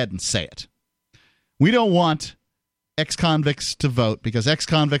just go ahead and say it. We don't want ex-convicts to vote because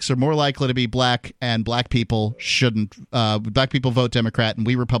ex-convicts are more likely to be black, and black people shouldn't. Black people vote Democrat, and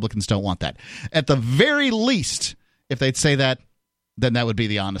we Republicans don't want that. At the very least, if they'd say that, then that would be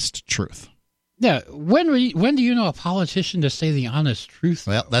the honest truth. Yeah, when do you know a politician to say the honest truth?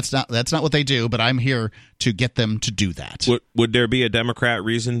 Well, that's not what they do, but I'm here to get them to do that. Would there be a Democrat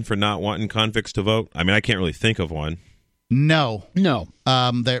reason for not wanting convicts to vote? I mean, I can't really think of one. No.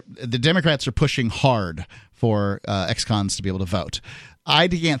 The Democrats are pushing hard for ex-cons to be able to vote. I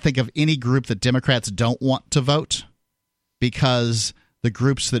can't think of any group that Democrats don't want to vote because the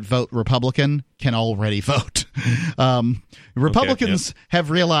groups that vote Republican can already vote. Republicans have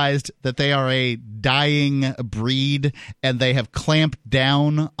realized that they are a dying breed, and they have clamped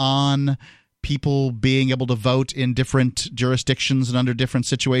down on people being able to vote in different jurisdictions and under different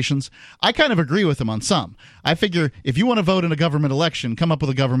situations. I kind of agree with them on some. I figure if you want to vote in a government election, come up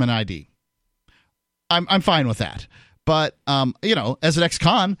with a government ID. I'm fine with that. But, as an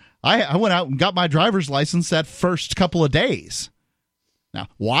ex-con, I went out and got my driver's license that first couple of days. Now,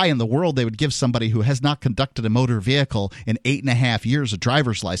 why in the world they would give somebody who has not conducted a motor vehicle in 8.5 years a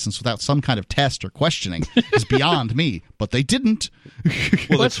driver's license without some kind of test or questioning is beyond me. But they didn't.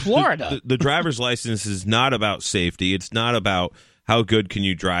 Well, it's Florida. The driver's license is not about safety. It's not about how good can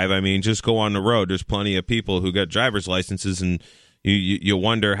you drive. I mean, just go on the road. There's plenty of people who got driver's licenses, and you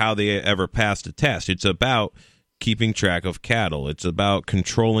wonder how they ever passed a test. It's about keeping track of cattle. It's about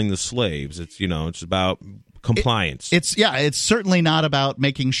controlling the slaves. It's about compliance. It's certainly not about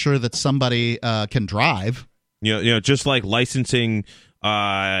making sure that somebody can drive. Just like licensing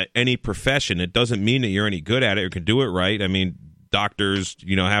any profession, it doesn't mean that you're any good at it or can do it right. I mean, doctors,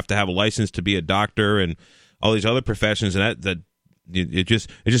 have to have a license to be a doctor, and all these other professions, and that it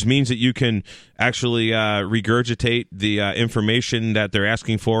just means that you can actually regurgitate the information that they're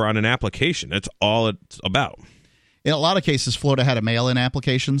asking for on an application. That's all it's about. In a lot of cases, Florida had a mail-in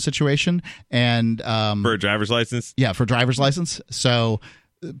application situation, and for a driver's license. Yeah, for a driver's license. So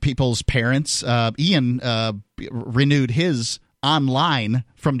people's parents, Ian renewed his online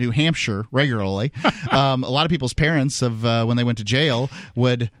from New Hampshire regularly. A lot of people's parents, when they went to jail,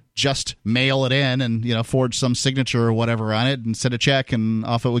 would just mail it in and forge some signature or whatever on it and send a check, and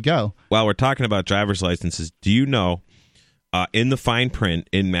off it would go. While we're talking about driver's licenses, do you know? In the fine print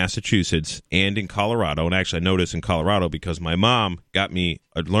in Massachusetts and in Colorado, and actually I noticed in Colorado because my mom got me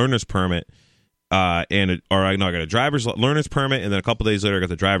a learner's permit, I got a learner's permit, and then a couple days later I got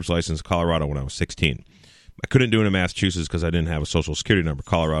the driver's license in Colorado when I was 16. I couldn't do it in Massachusetts because I didn't have a social security number.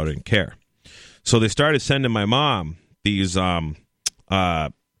 Colorado didn't care. So they started sending my mom these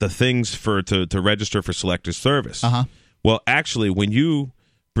the things to register for Selective Service. Uh-huh. Well, actually, when you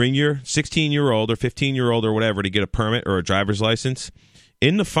bring your 16-year-old or 15-year-old or whatever to get a permit or a driver's license,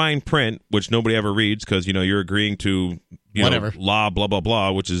 in the fine print, which nobody ever reads because, you're agreeing to whatever law, blah, blah, blah,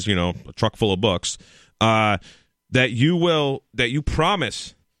 which is, a truck full of books, that you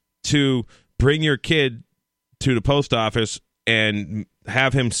promise to bring your kid to the post office and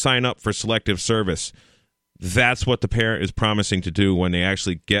have him sign up for Selective Service. That's what the parent is promising to do when they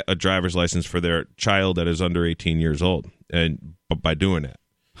actually get a driver's license for their child that is under 18 years old, and by doing that.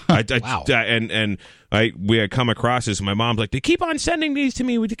 Wow. We had come across this, and my mom's like, they keep on sending these to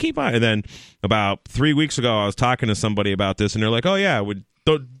me. We keep on. And then about 3 weeks ago, I was talking to somebody about this, and they're like, oh, yeah,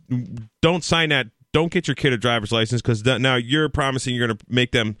 don't sign that. Don't get your kid a driver's license because now you're promising you're going to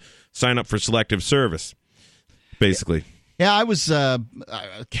make them sign up for Selective Service, basically. Yeah, I was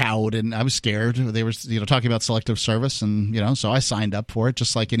cowed and I was scared. They were, talking about Selective Service, and so I signed up for it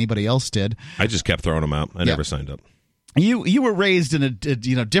just like anybody else did. I just kept throwing them out. I never signed up. You were raised in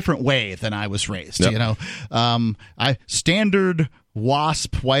a different way than I was raised. Yep. I standard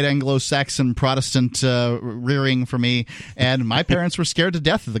WASP, white Anglo-Saxon Protestant rearing for me, and my parents were scared to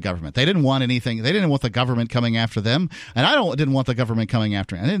death of the government. They didn't want anything. They didn't want the government coming after them, and I didn't want the government coming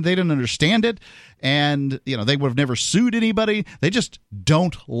after them. They didn't understand it, and they would have never sued anybody. They just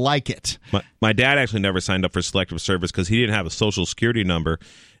don't like it. My dad actually never signed up for Selective Service because he didn't have a social security number.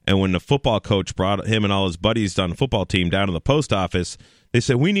 And when the football coach brought him and all his buddies on the football team down to the post office, they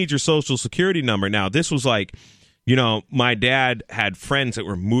said, we need your social security number. Now, this was like, my dad had friends that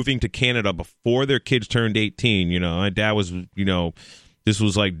were moving to Canada before their kids turned 18. My dad was, this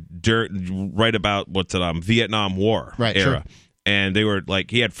was like right about Vietnam War era. Sure. And they were like,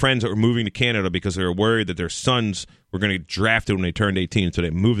 he had friends that were moving to Canada because they were worried that their sons were going to get drafted when they turned 18. So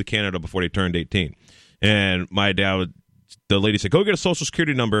they moved to Canada before they turned 18. And my dad, the lady said, go get a Social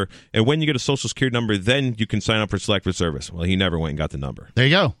Security number. And when you get a Social Security number, then you can sign up for Selective Service. Well, he never went and got the number. There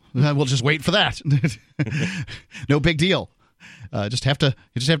you go. We'll just wait for that. No big deal. You just have to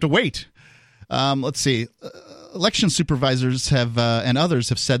wait. Let's see. Election supervisors have and others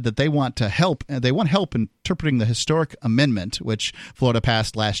have said that they want help interpreting the historic amendment, which Florida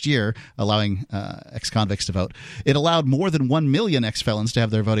passed last year, allowing ex-convicts to vote. It allowed more than 1 million ex-felons to have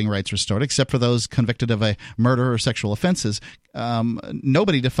their voting rights restored, except for those convicted of a murder or sexual offenses.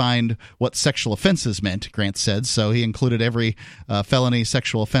 Nobody defined what sexual offenses meant, Grant said, so he included every felony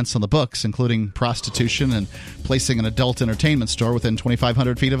sexual offense on the books, including prostitution and placing an adult entertainment store within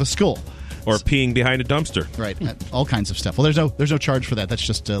 2,500 feet of a school. Or peeing behind a dumpster. Right. All kinds of stuff. Well, there's no charge for that. That's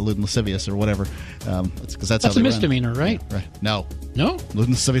just lewd and lascivious or whatever. That's how a misdemeanor, right? Right. No. Lewd and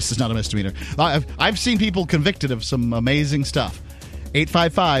lascivious is not a misdemeanor. I've seen people convicted of some amazing stuff.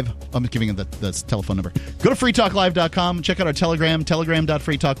 855, I'm giving you the telephone number. Go to freetalklive.com. Check out our Telegram,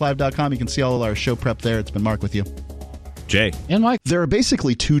 telegram.freetalklive.com. You can see all of our show prep there. It's been Mark with you. Jay. And Mike. There are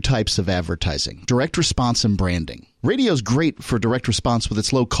basically two types of advertising, direct response and branding. Radio's great for direct response with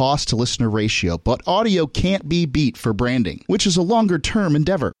its low cost to listener ratio, but audio can't be beat for branding, which is a longer-term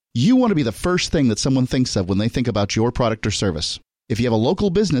endeavor. You want to be the first thing that someone thinks of when they think about your product or service. If you have a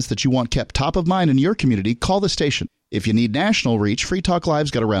local business that you want kept top of mind in your community, call the station. If you need national reach, Free Talk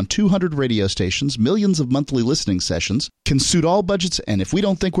Live's got around 200 radio stations, millions of monthly listening sessions, can suit all budgets, and if we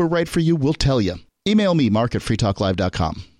don't think we're right for you, we'll tell you. Email me, Mark at freetalklive.com.